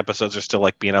all of the episodes are still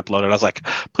like being uploaded. I was like,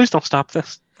 please don't stop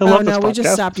this. I Oh love no, this we just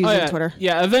podcast. stopped using yeah. Twitter.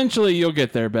 Yeah, eventually you'll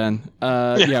get there, Ben.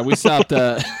 Yeah, we stopped.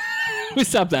 We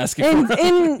stopped asking And for it.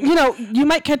 and you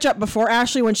might catch up before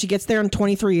Ashley when she gets there in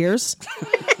 23 years.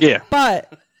 Yeah,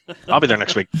 But I'll be there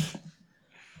next week.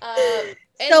 And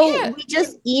So yeah. we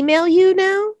just email you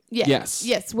now? Yeah. Yes.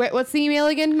 Yes. What's the email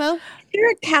again, Mo? Is there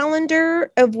a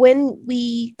calendar of when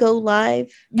we go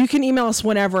live? you can email us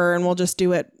whenever and we'll just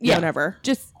do it Yeah. whenever.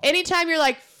 Just anytime you're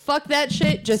like, fuck that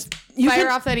shit, just You fire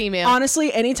can- off that email.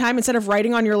 Honestly, anytime instead of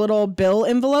writing on your little bill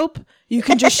envelope, you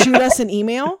can just shoot us an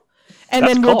email and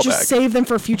That's then we'll callback. just save them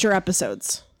for future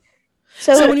episodes.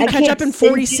 So, So when you I catch can't up in send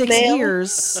you 46 mail?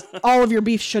 years, all of your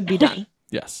beef should be done.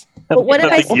 Yes. But what if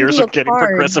I the send years you are a getting card?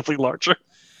 progressively larger.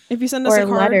 If you send us Or a a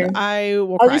card, letter. I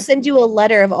will I'll cry. just send you a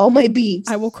letter of all my beefs.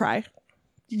 I will cry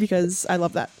because I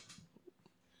love that.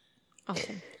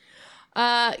 Awesome.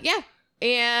 Yeah.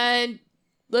 And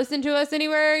listen to us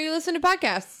anywhere you listen to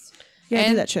podcasts. Yeah, do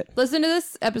And that shit. Listen to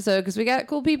this episode because we got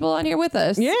cool people on here with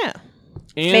us. Yeah.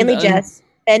 And, Mainly Jess,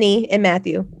 Benny, and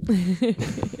Matthew.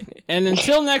 And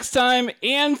until next time,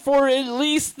 and for at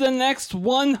least the next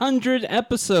 100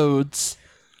 episodes,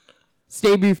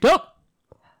 stay beefed up.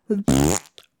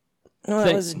 Oh,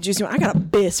 that was a juicy one. I got a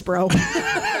biss, bro.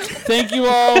 Thank you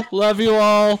all. Love you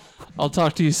all. I'll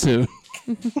talk to you soon.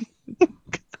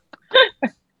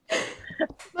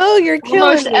 Oh, you're killing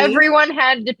Almost me. everyone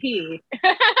had to pee.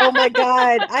 Oh my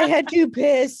god, I had to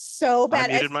piss so I bad.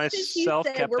 As muted soon as he myself,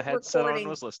 said kept we're the headset on, recording, and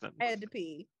was listening. I had to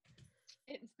pee.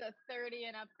 It's the 30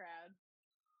 and up crowd.